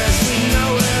world as we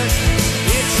know it,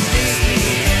 it's the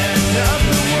end of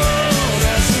the world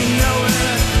as we know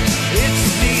it, it's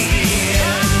the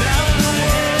end of the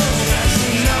world as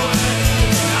we know it,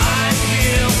 and I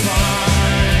feel fine.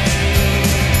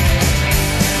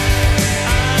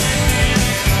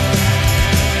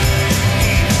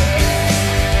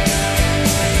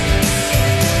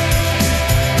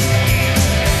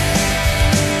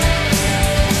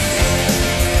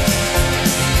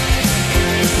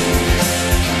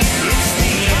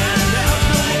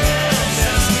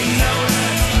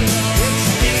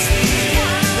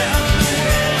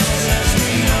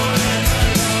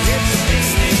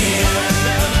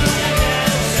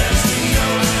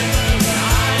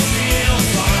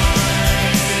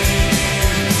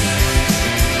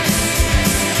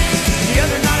 The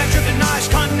other night I drifted nice,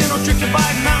 continental drifted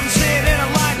by mountain, sit in a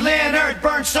line, Leonard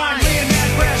Bernstein,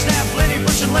 Leonard Brasnap, Lenny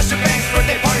Bruce and Lester Banks,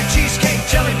 birthday party, cheesecake,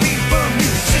 jelly bean, boom, you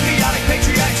symbiotic,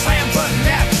 patriotic, slam button,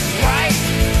 nap, right,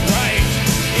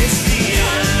 it's the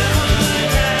end of the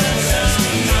world as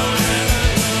we know it,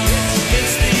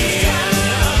 it's the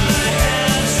end of the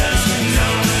world as we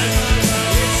know it,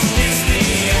 it's the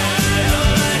end of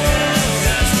the world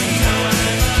as we know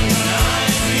it, and I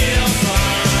feel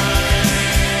fine.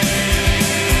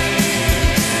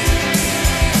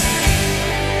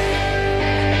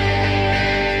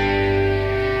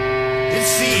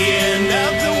 It's the end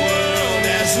of the world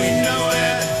as we know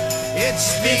it.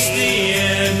 It's the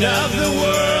end of the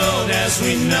world as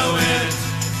we know it.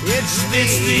 It's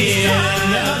the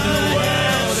end of the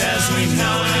world as we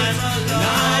know it. And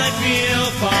I feel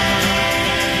fine.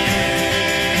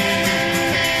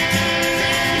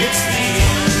 It's the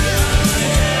end of the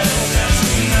world as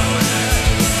we know it.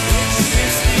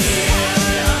 It's the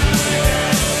end of the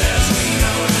world as we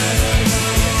know it.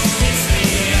 It's the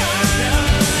end of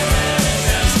the world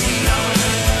as we know it.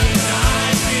 And I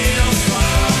feel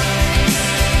fine.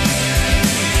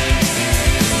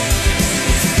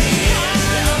 It's the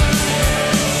end of the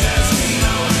world as we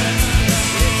know it.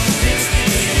 It's the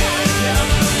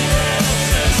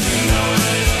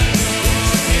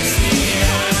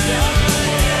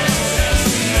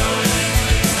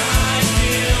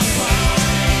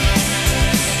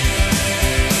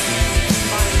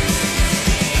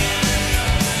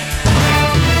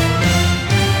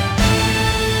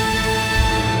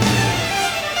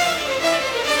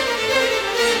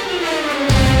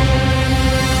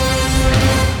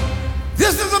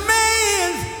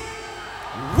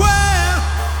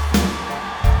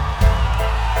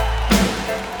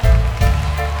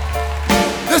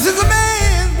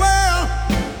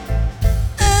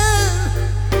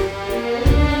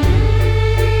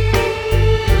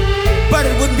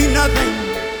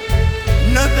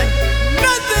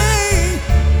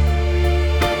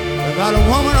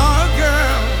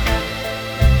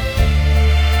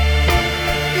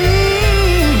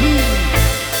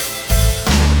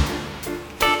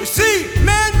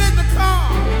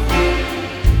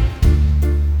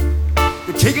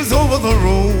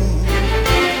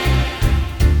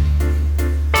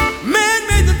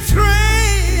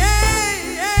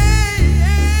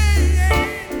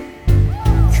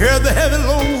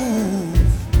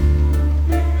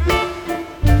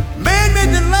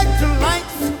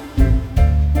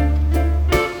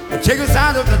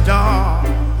of the dark.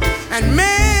 And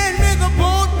man made the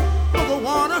boat of the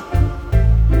water.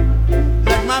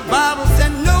 Like my Bible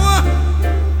said, Noah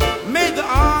made the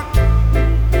ark.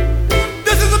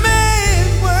 This is a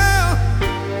man's world.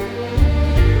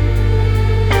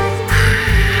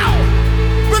 Ow!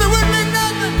 But it wouldn't be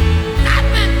nothing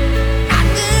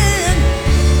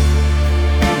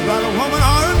about a woman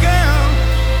or a girl.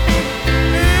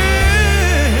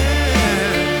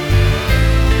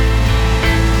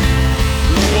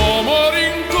 L'uomo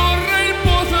rincorre il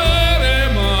potere,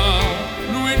 ma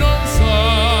lui non sa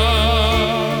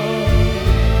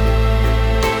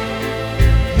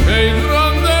che i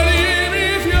grandi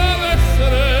limiti ad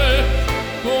essere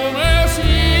come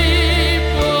si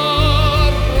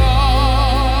parla.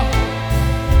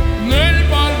 Nel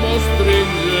palmo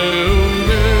stringe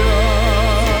un'idea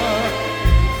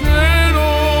che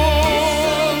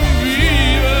non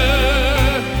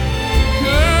vive,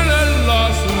 che nella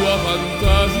sua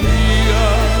fantasia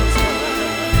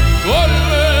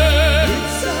corre,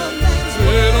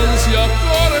 se non si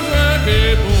accorge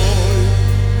che poi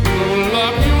nulla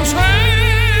più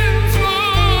senza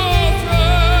te,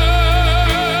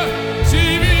 si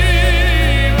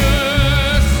vive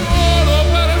solo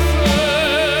per sé.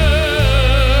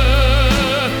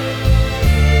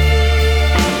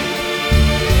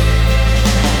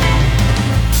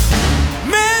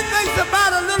 Man thinks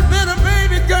about a little bit of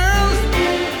baby girls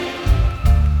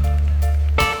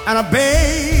and a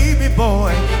baby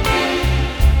boy.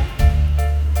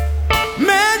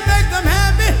 Man make them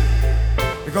happy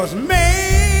because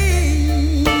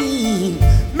man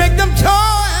make them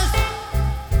toys.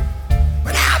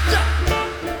 But after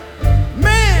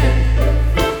man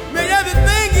made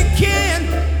everything he can,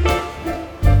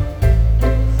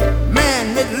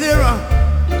 man made lira,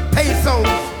 pesos,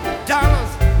 dollars,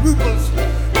 rubles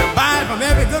to buy from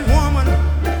every good woman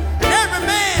and every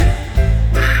man.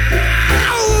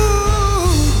 Ow!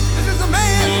 This is a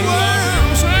man's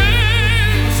world.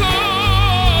 Senza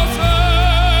te,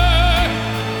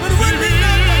 But it wouldn't be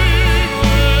nothing.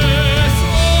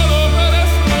 solo per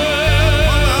sé,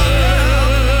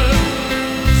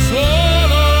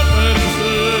 solo per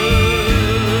sé.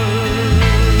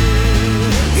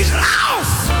 He's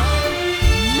lost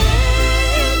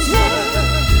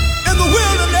in the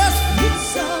wilderness.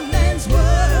 It's a man's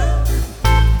world.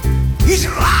 He's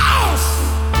lost.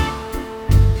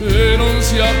 Che non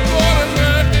si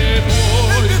accorge che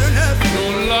poi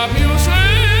nulla più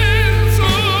senza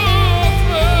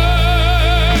te,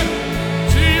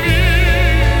 si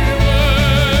vive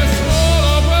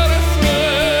solo per sé,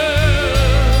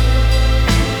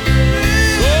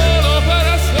 solo per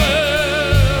sé,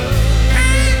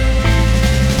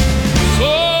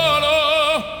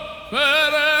 solo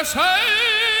per sé.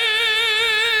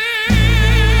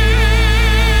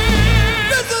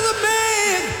 This is a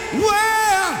man's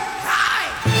world.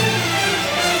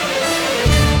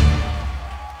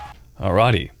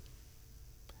 Alrighty.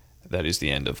 That is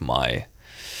the end of my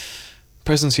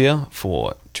presence here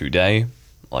for today.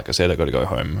 Like I said, I got to go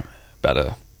home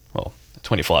about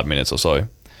 25 minutes or so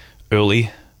early.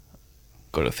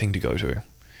 Got a thing to go to.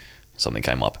 Something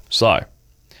came up. So,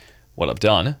 what I've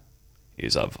done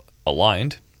is I've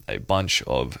aligned a bunch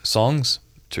of songs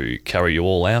to carry you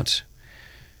all out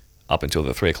up until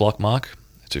the 3 o'clock mark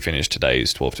to finish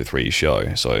today's 12 to 3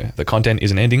 show. So the content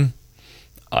isn't ending.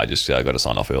 I just got to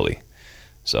sign off early.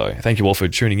 So thank you all for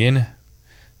tuning in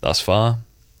thus far.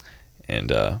 And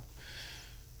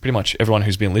pretty much everyone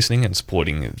who's been listening and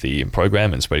supporting the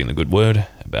program and spreading the good word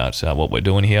about what we're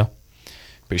doing here.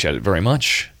 Appreciate it very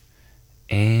much.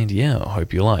 And yeah, I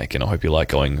hope you like. And I hope you like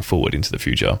going forward into the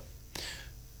future.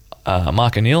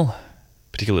 Mark and Neil,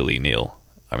 particularly Neil,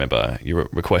 I remember you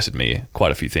requested me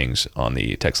quite a few things on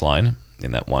the text line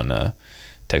in that one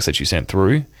text that you sent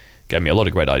through. Gave me a lot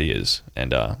of great ideas,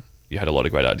 and you had a lot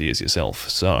of great ideas yourself.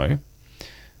 So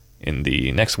in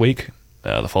the next week,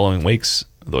 the following weeks,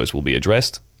 those will be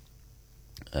addressed.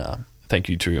 Thank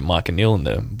you to Mark and Neil and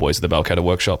the boys of the Balcatta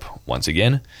Workshop once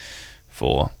again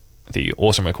for the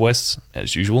awesome requests,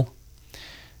 as usual.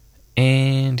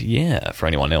 And yeah, for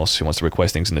anyone else who wants to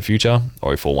request things in the future,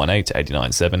 0418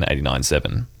 897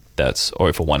 897. That's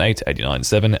 0418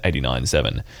 897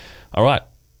 897. All right,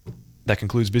 that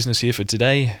concludes business here for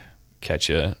today. Catch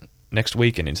you next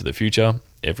week and into the future,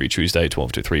 every Tuesday,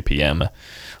 12 to 3 p.m.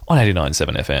 on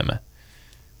 89.7 FM.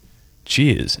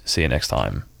 Cheers. See you next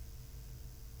time.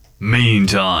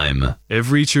 MEAN.time,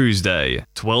 every Tuesday,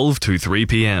 12 to 3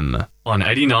 p.m. on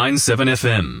 89.7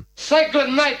 FM. Say good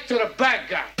night to the bad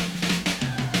guy.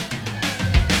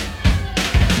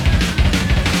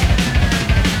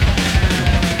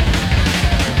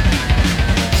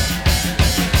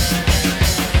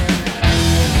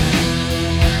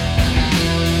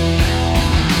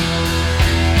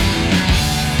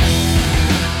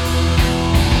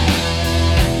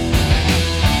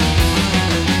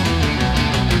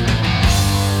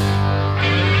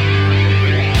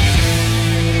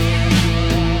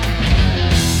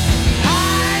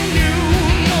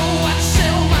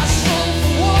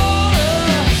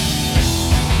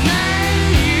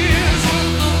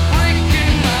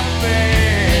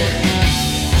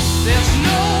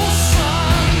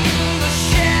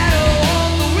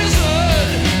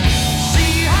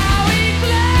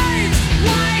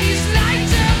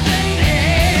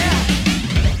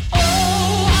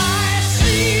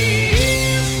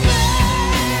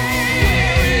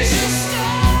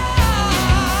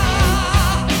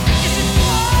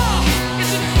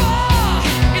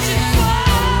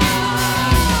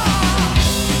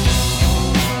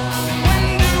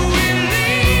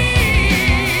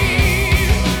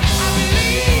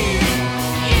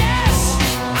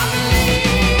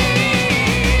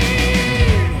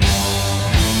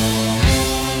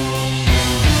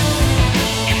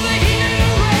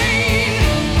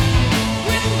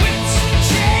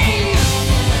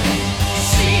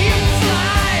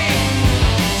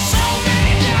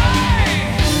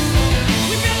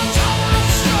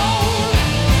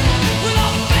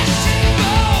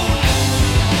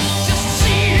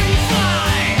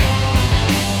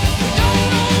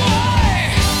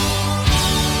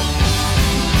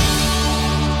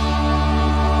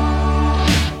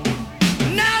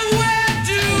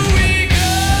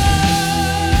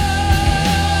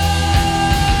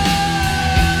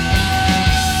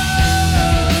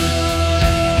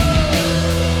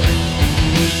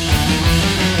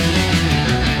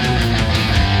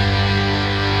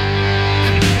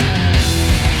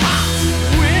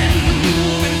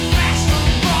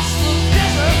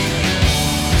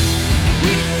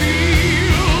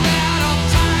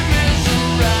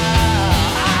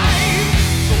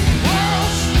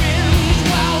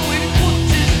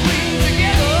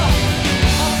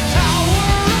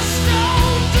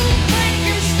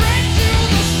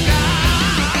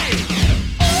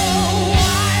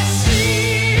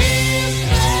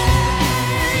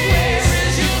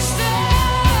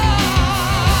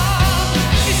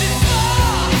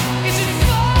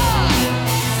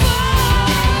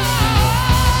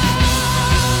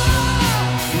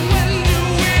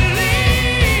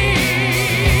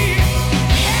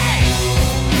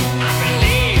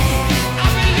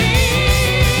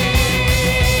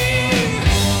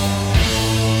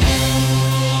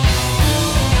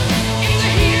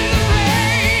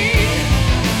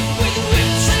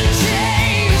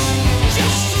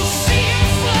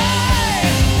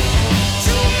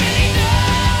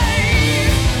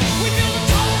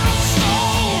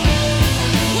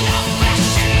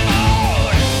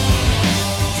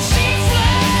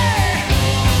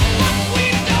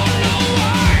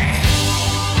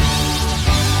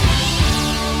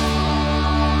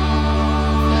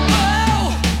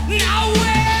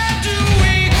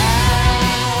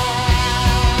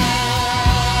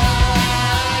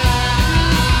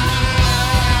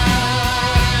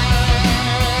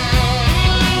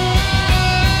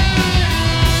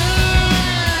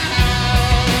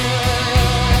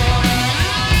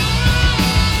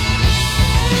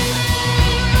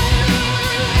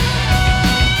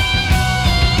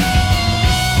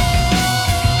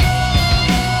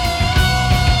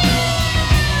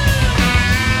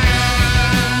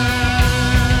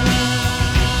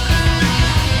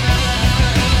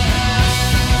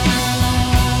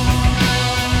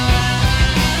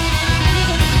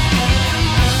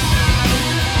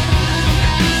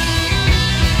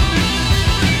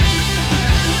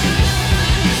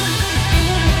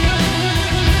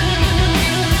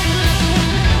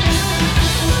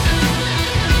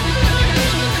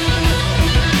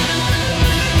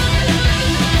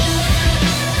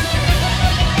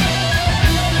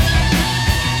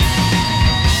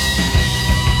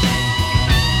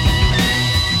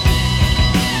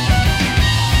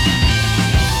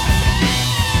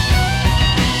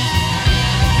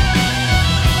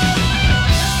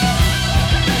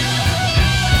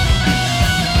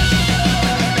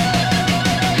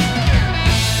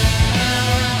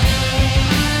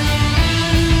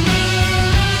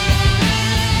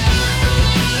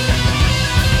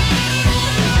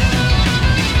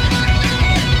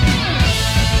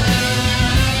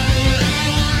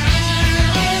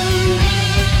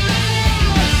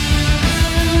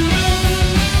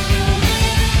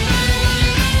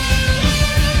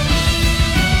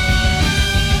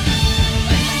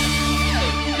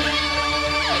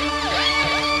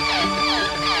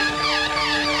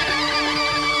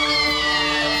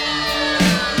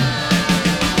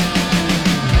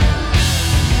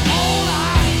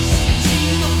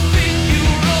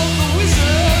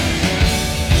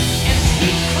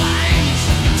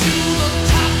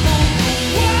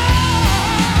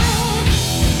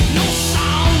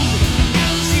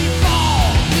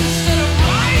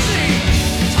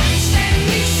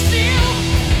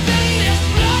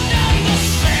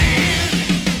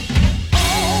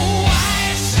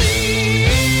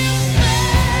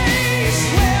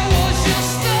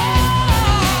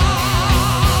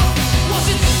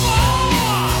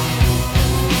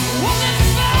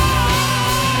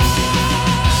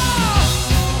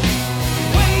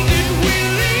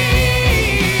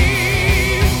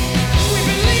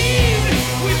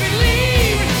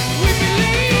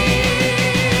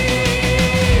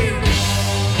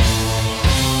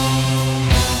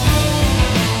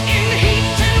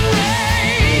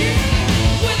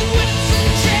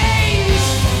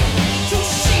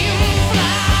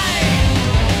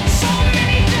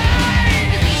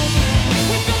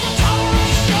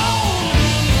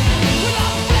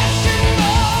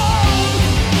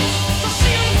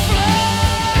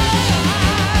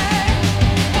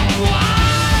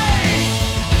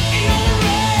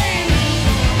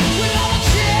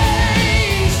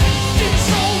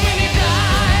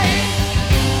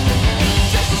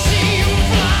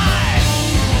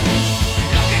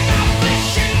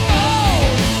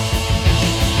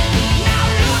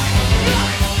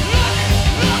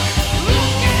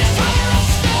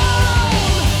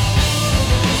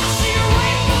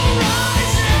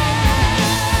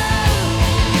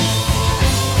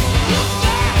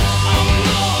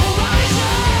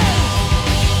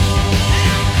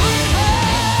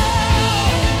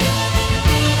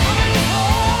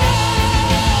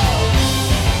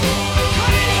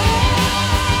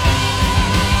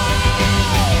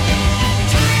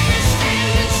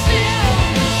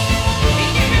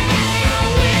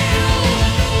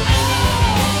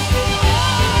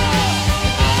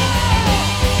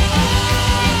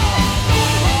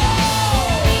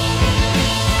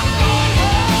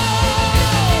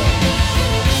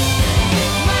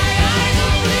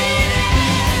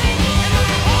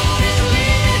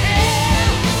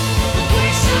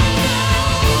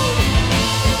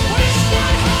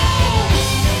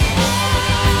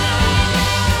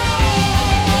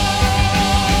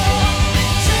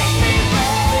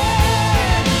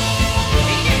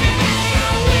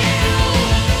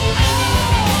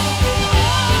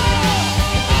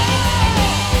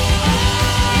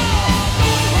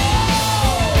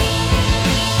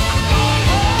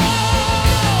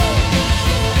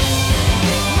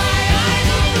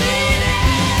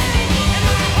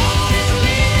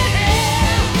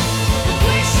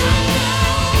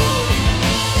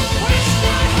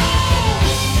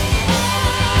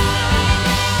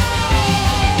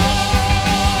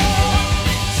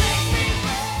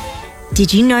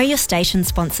 Did you know your station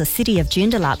sponsor City of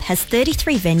Joondalup has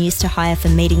 33 venues to hire for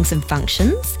meetings and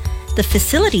functions? The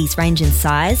facilities range in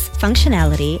size,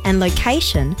 functionality and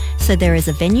location, so there is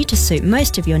a venue to suit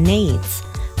most of your needs.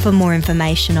 For more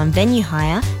information on venue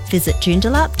hire, visit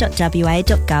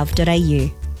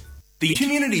joondalup.wa.gov.au. The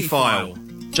Community File.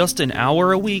 Just an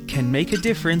hour a week can make a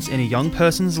difference in a young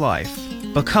person's life.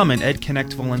 Become an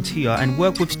EdConnect volunteer and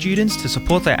work with students to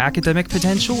support their academic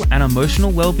potential and emotional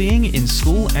well-being in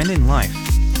school and in life.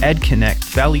 EdConnect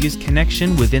values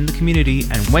connection within the community,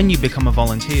 and when you become a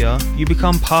volunteer, you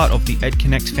become part of the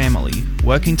EdConnect family,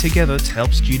 working together to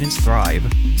help students thrive.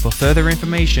 For further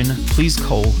information, please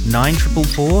call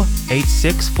 9444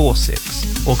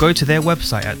 8646 or go to their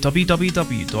website at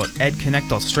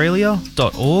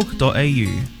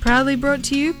www.edconnectaustralia.org.au. Proudly brought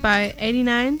to you by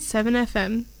 89.7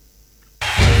 FM.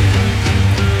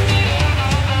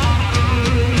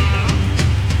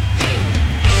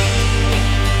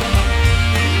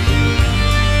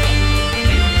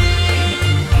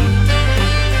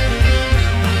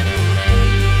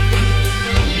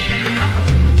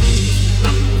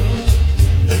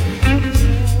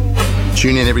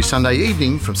 Tune in every Sunday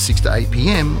evening from 6 to 8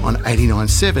 p.m. on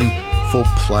 89.7 for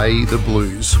Play the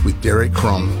Blues with Derek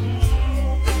Crom.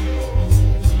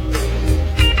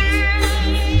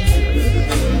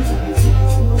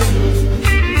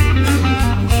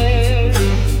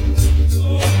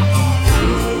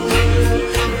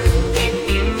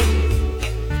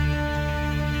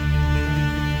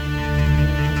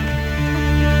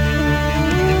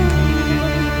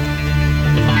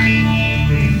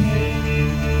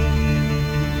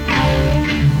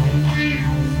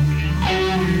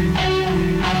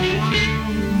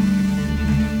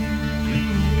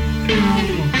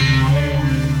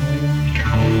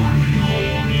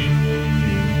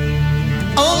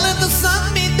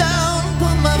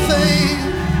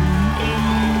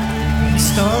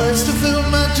 Stars to fill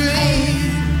my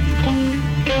dream.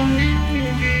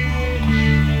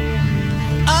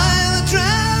 I am a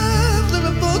traveler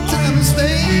of both time and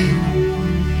space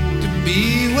to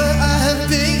be where I have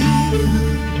been.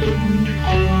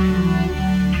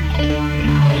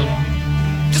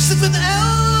 Just as with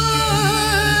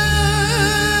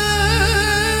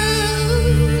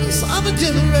else of a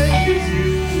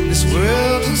generation, this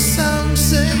world will sound the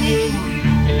same.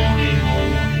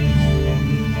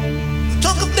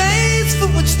 For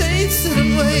which they sit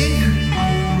and wait,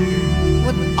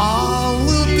 when all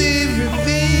will be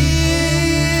revealed.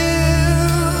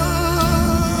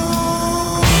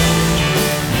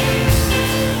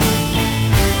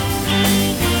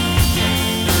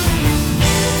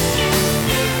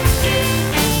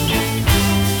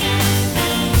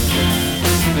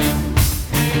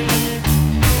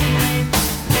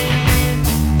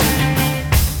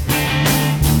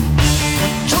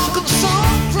 Talk of the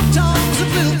song from times of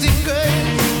building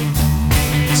great.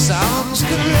 Sounds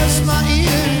caress my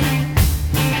ear.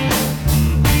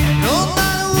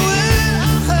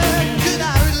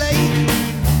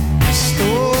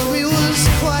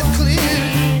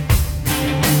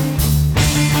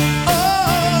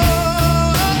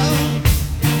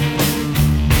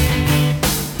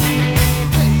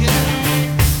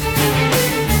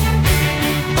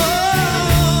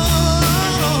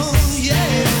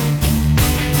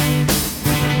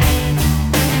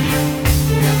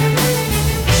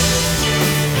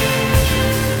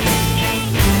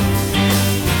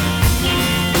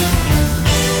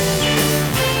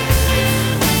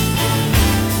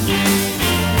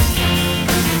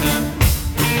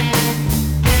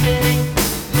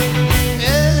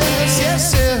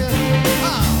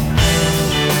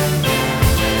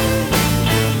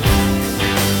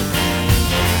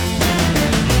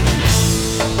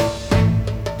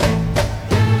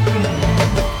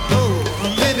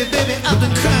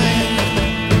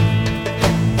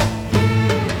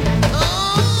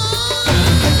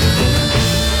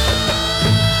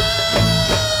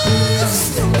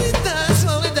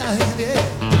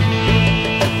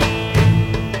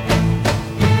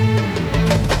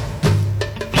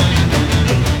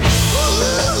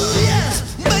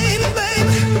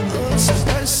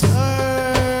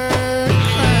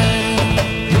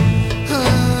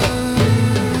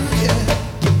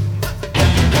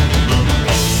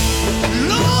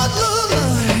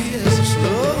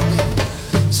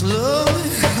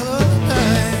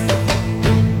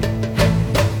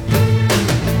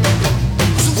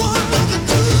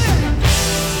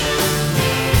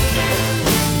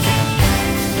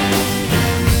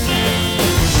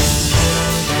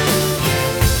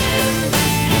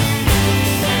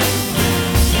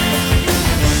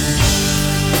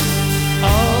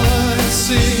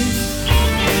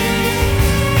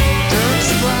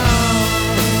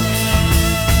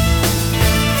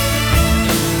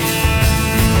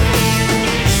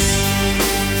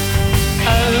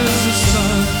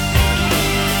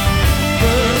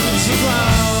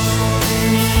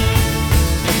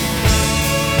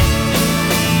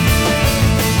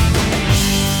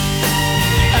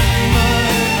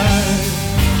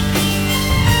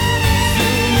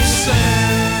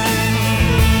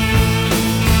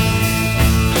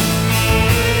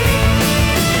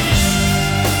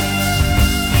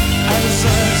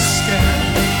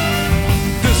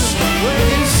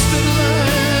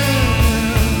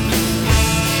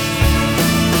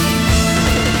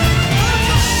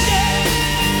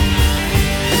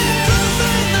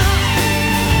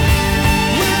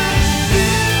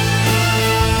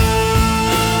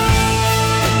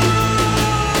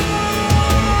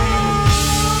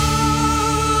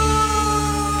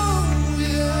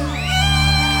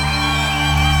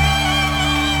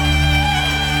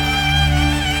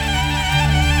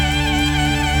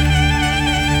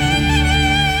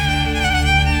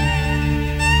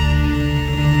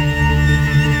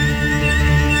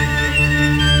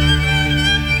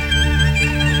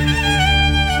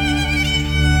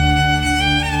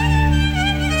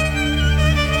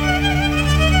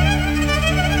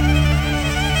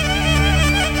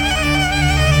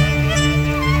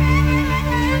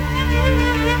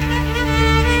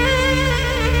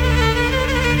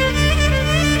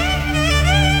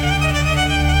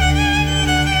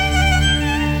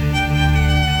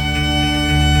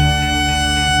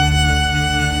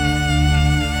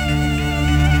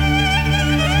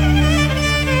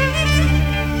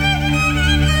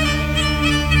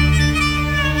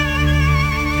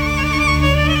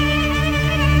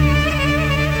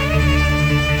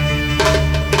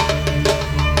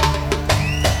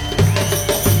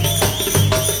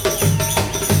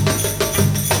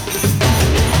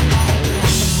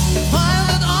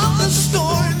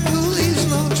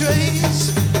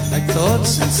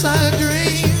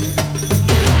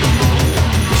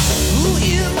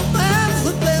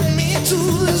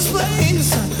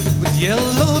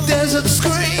 yellow desert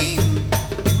scream.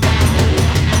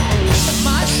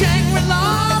 My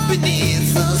Shangri-La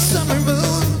beneath the summer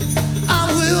moon, I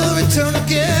will return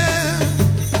again.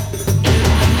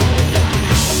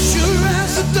 Sure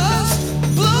as the dust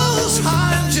blows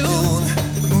high in June,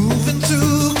 moving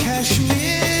through Kashmir.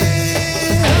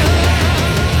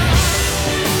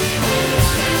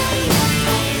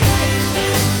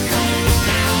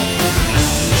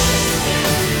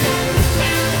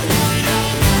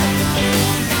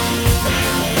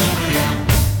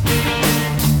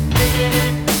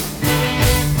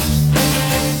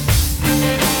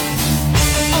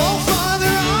 Oh,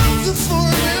 Father,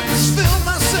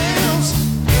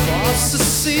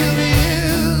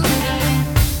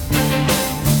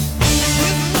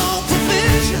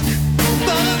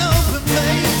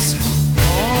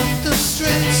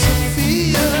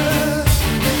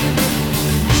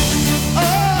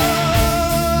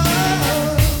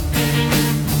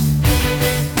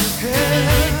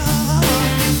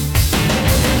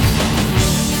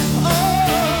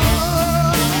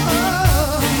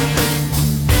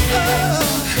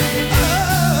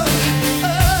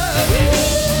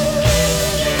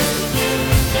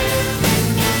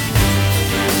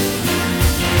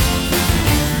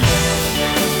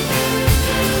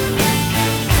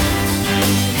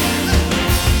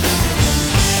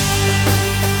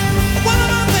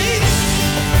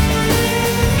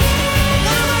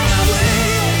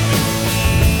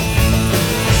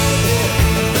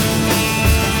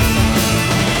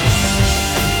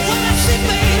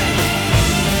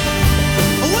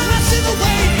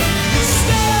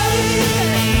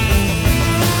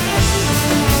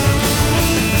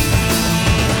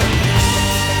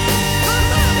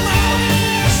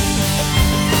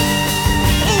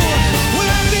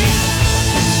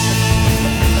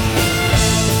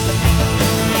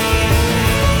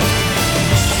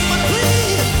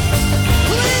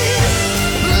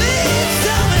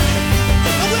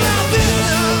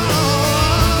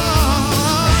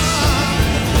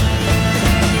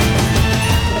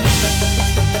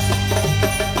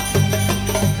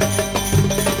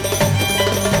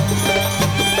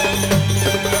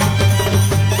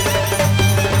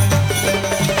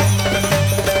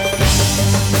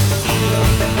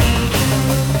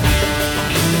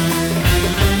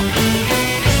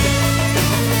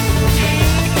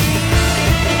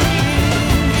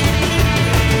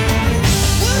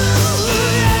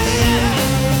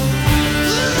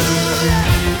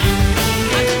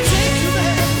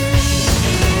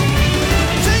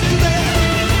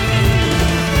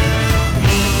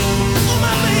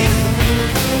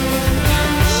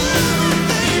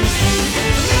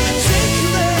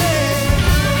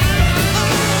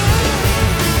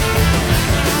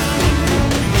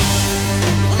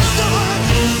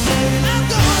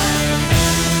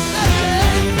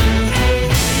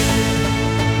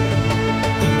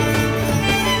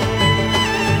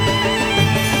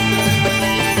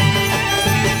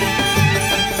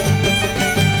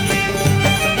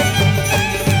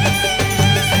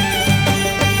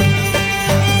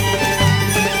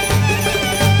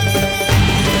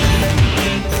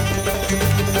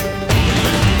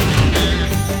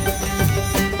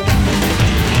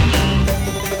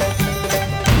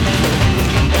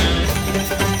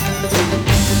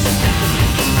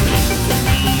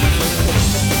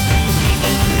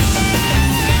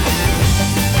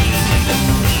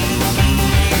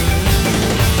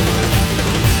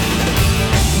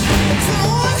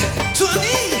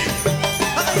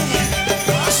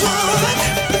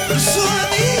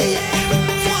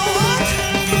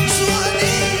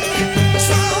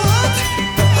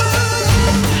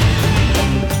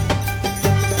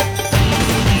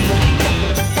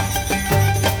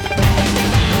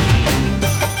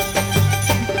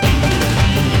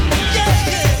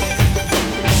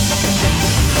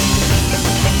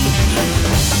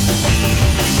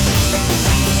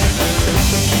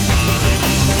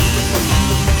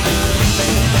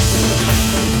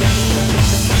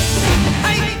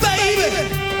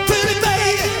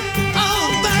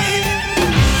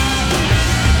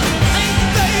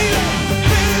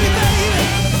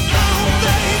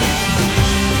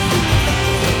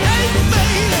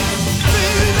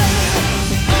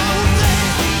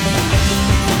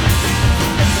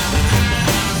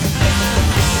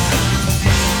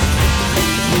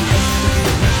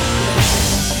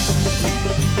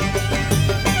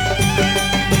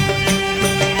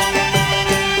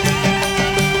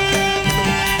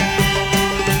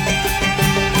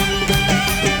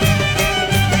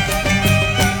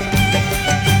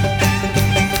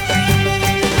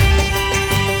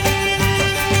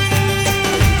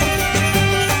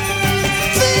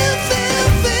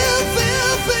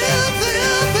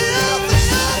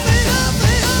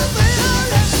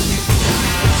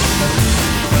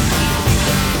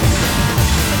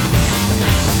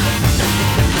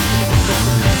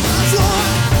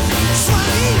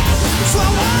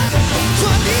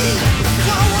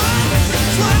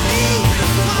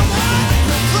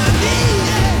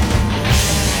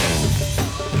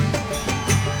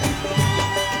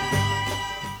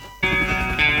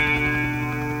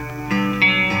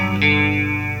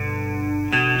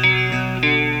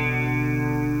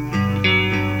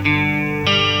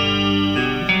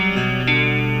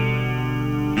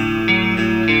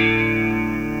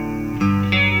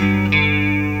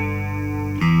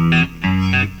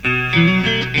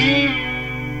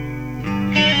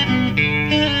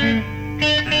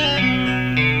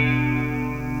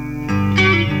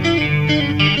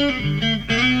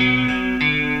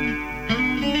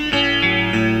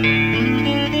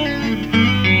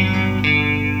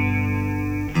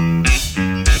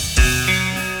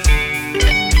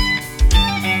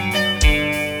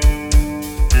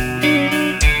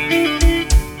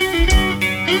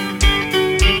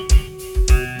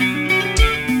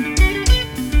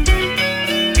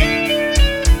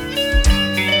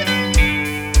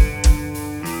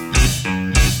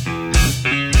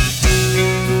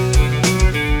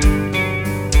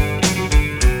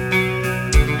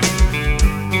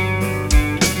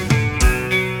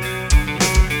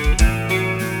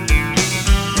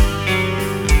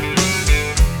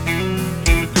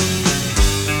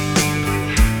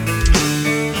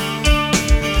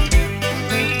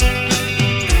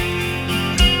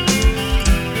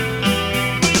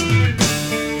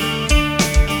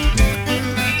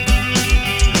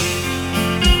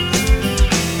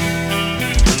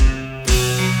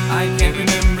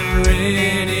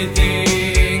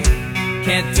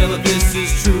 tell if this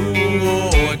is true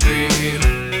or a dream.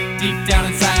 Deep down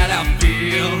inside I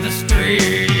feel the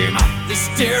stream. This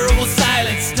terrible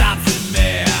silence stops with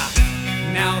me.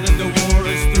 Now that the war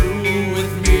is through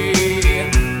with me,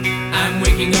 I'm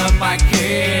waking up, I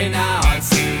cannot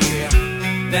see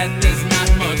that there's not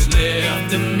much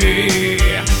left of me.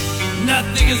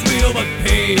 Nothing is real but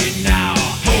pain now.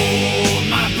 Hold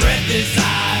my breath as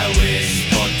I wish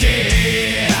for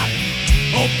death.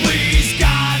 Oh please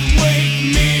God, wake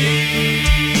me.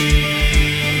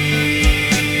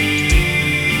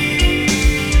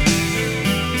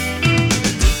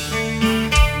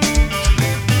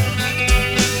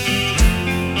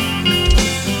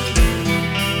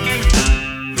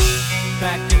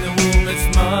 Back in the womb it's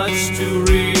much too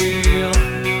real.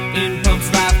 It pumps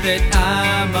life that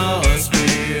I must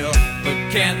feel, but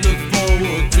can't look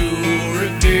forward to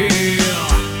reveal.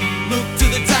 Look to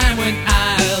the time when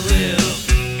I live,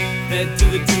 head to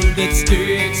the dude that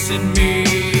sticks in me,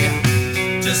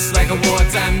 just like a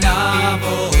wartime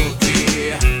novelty,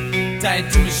 tied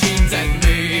to machines that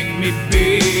make me be.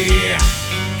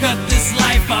 Cut this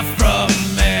life off from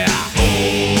me.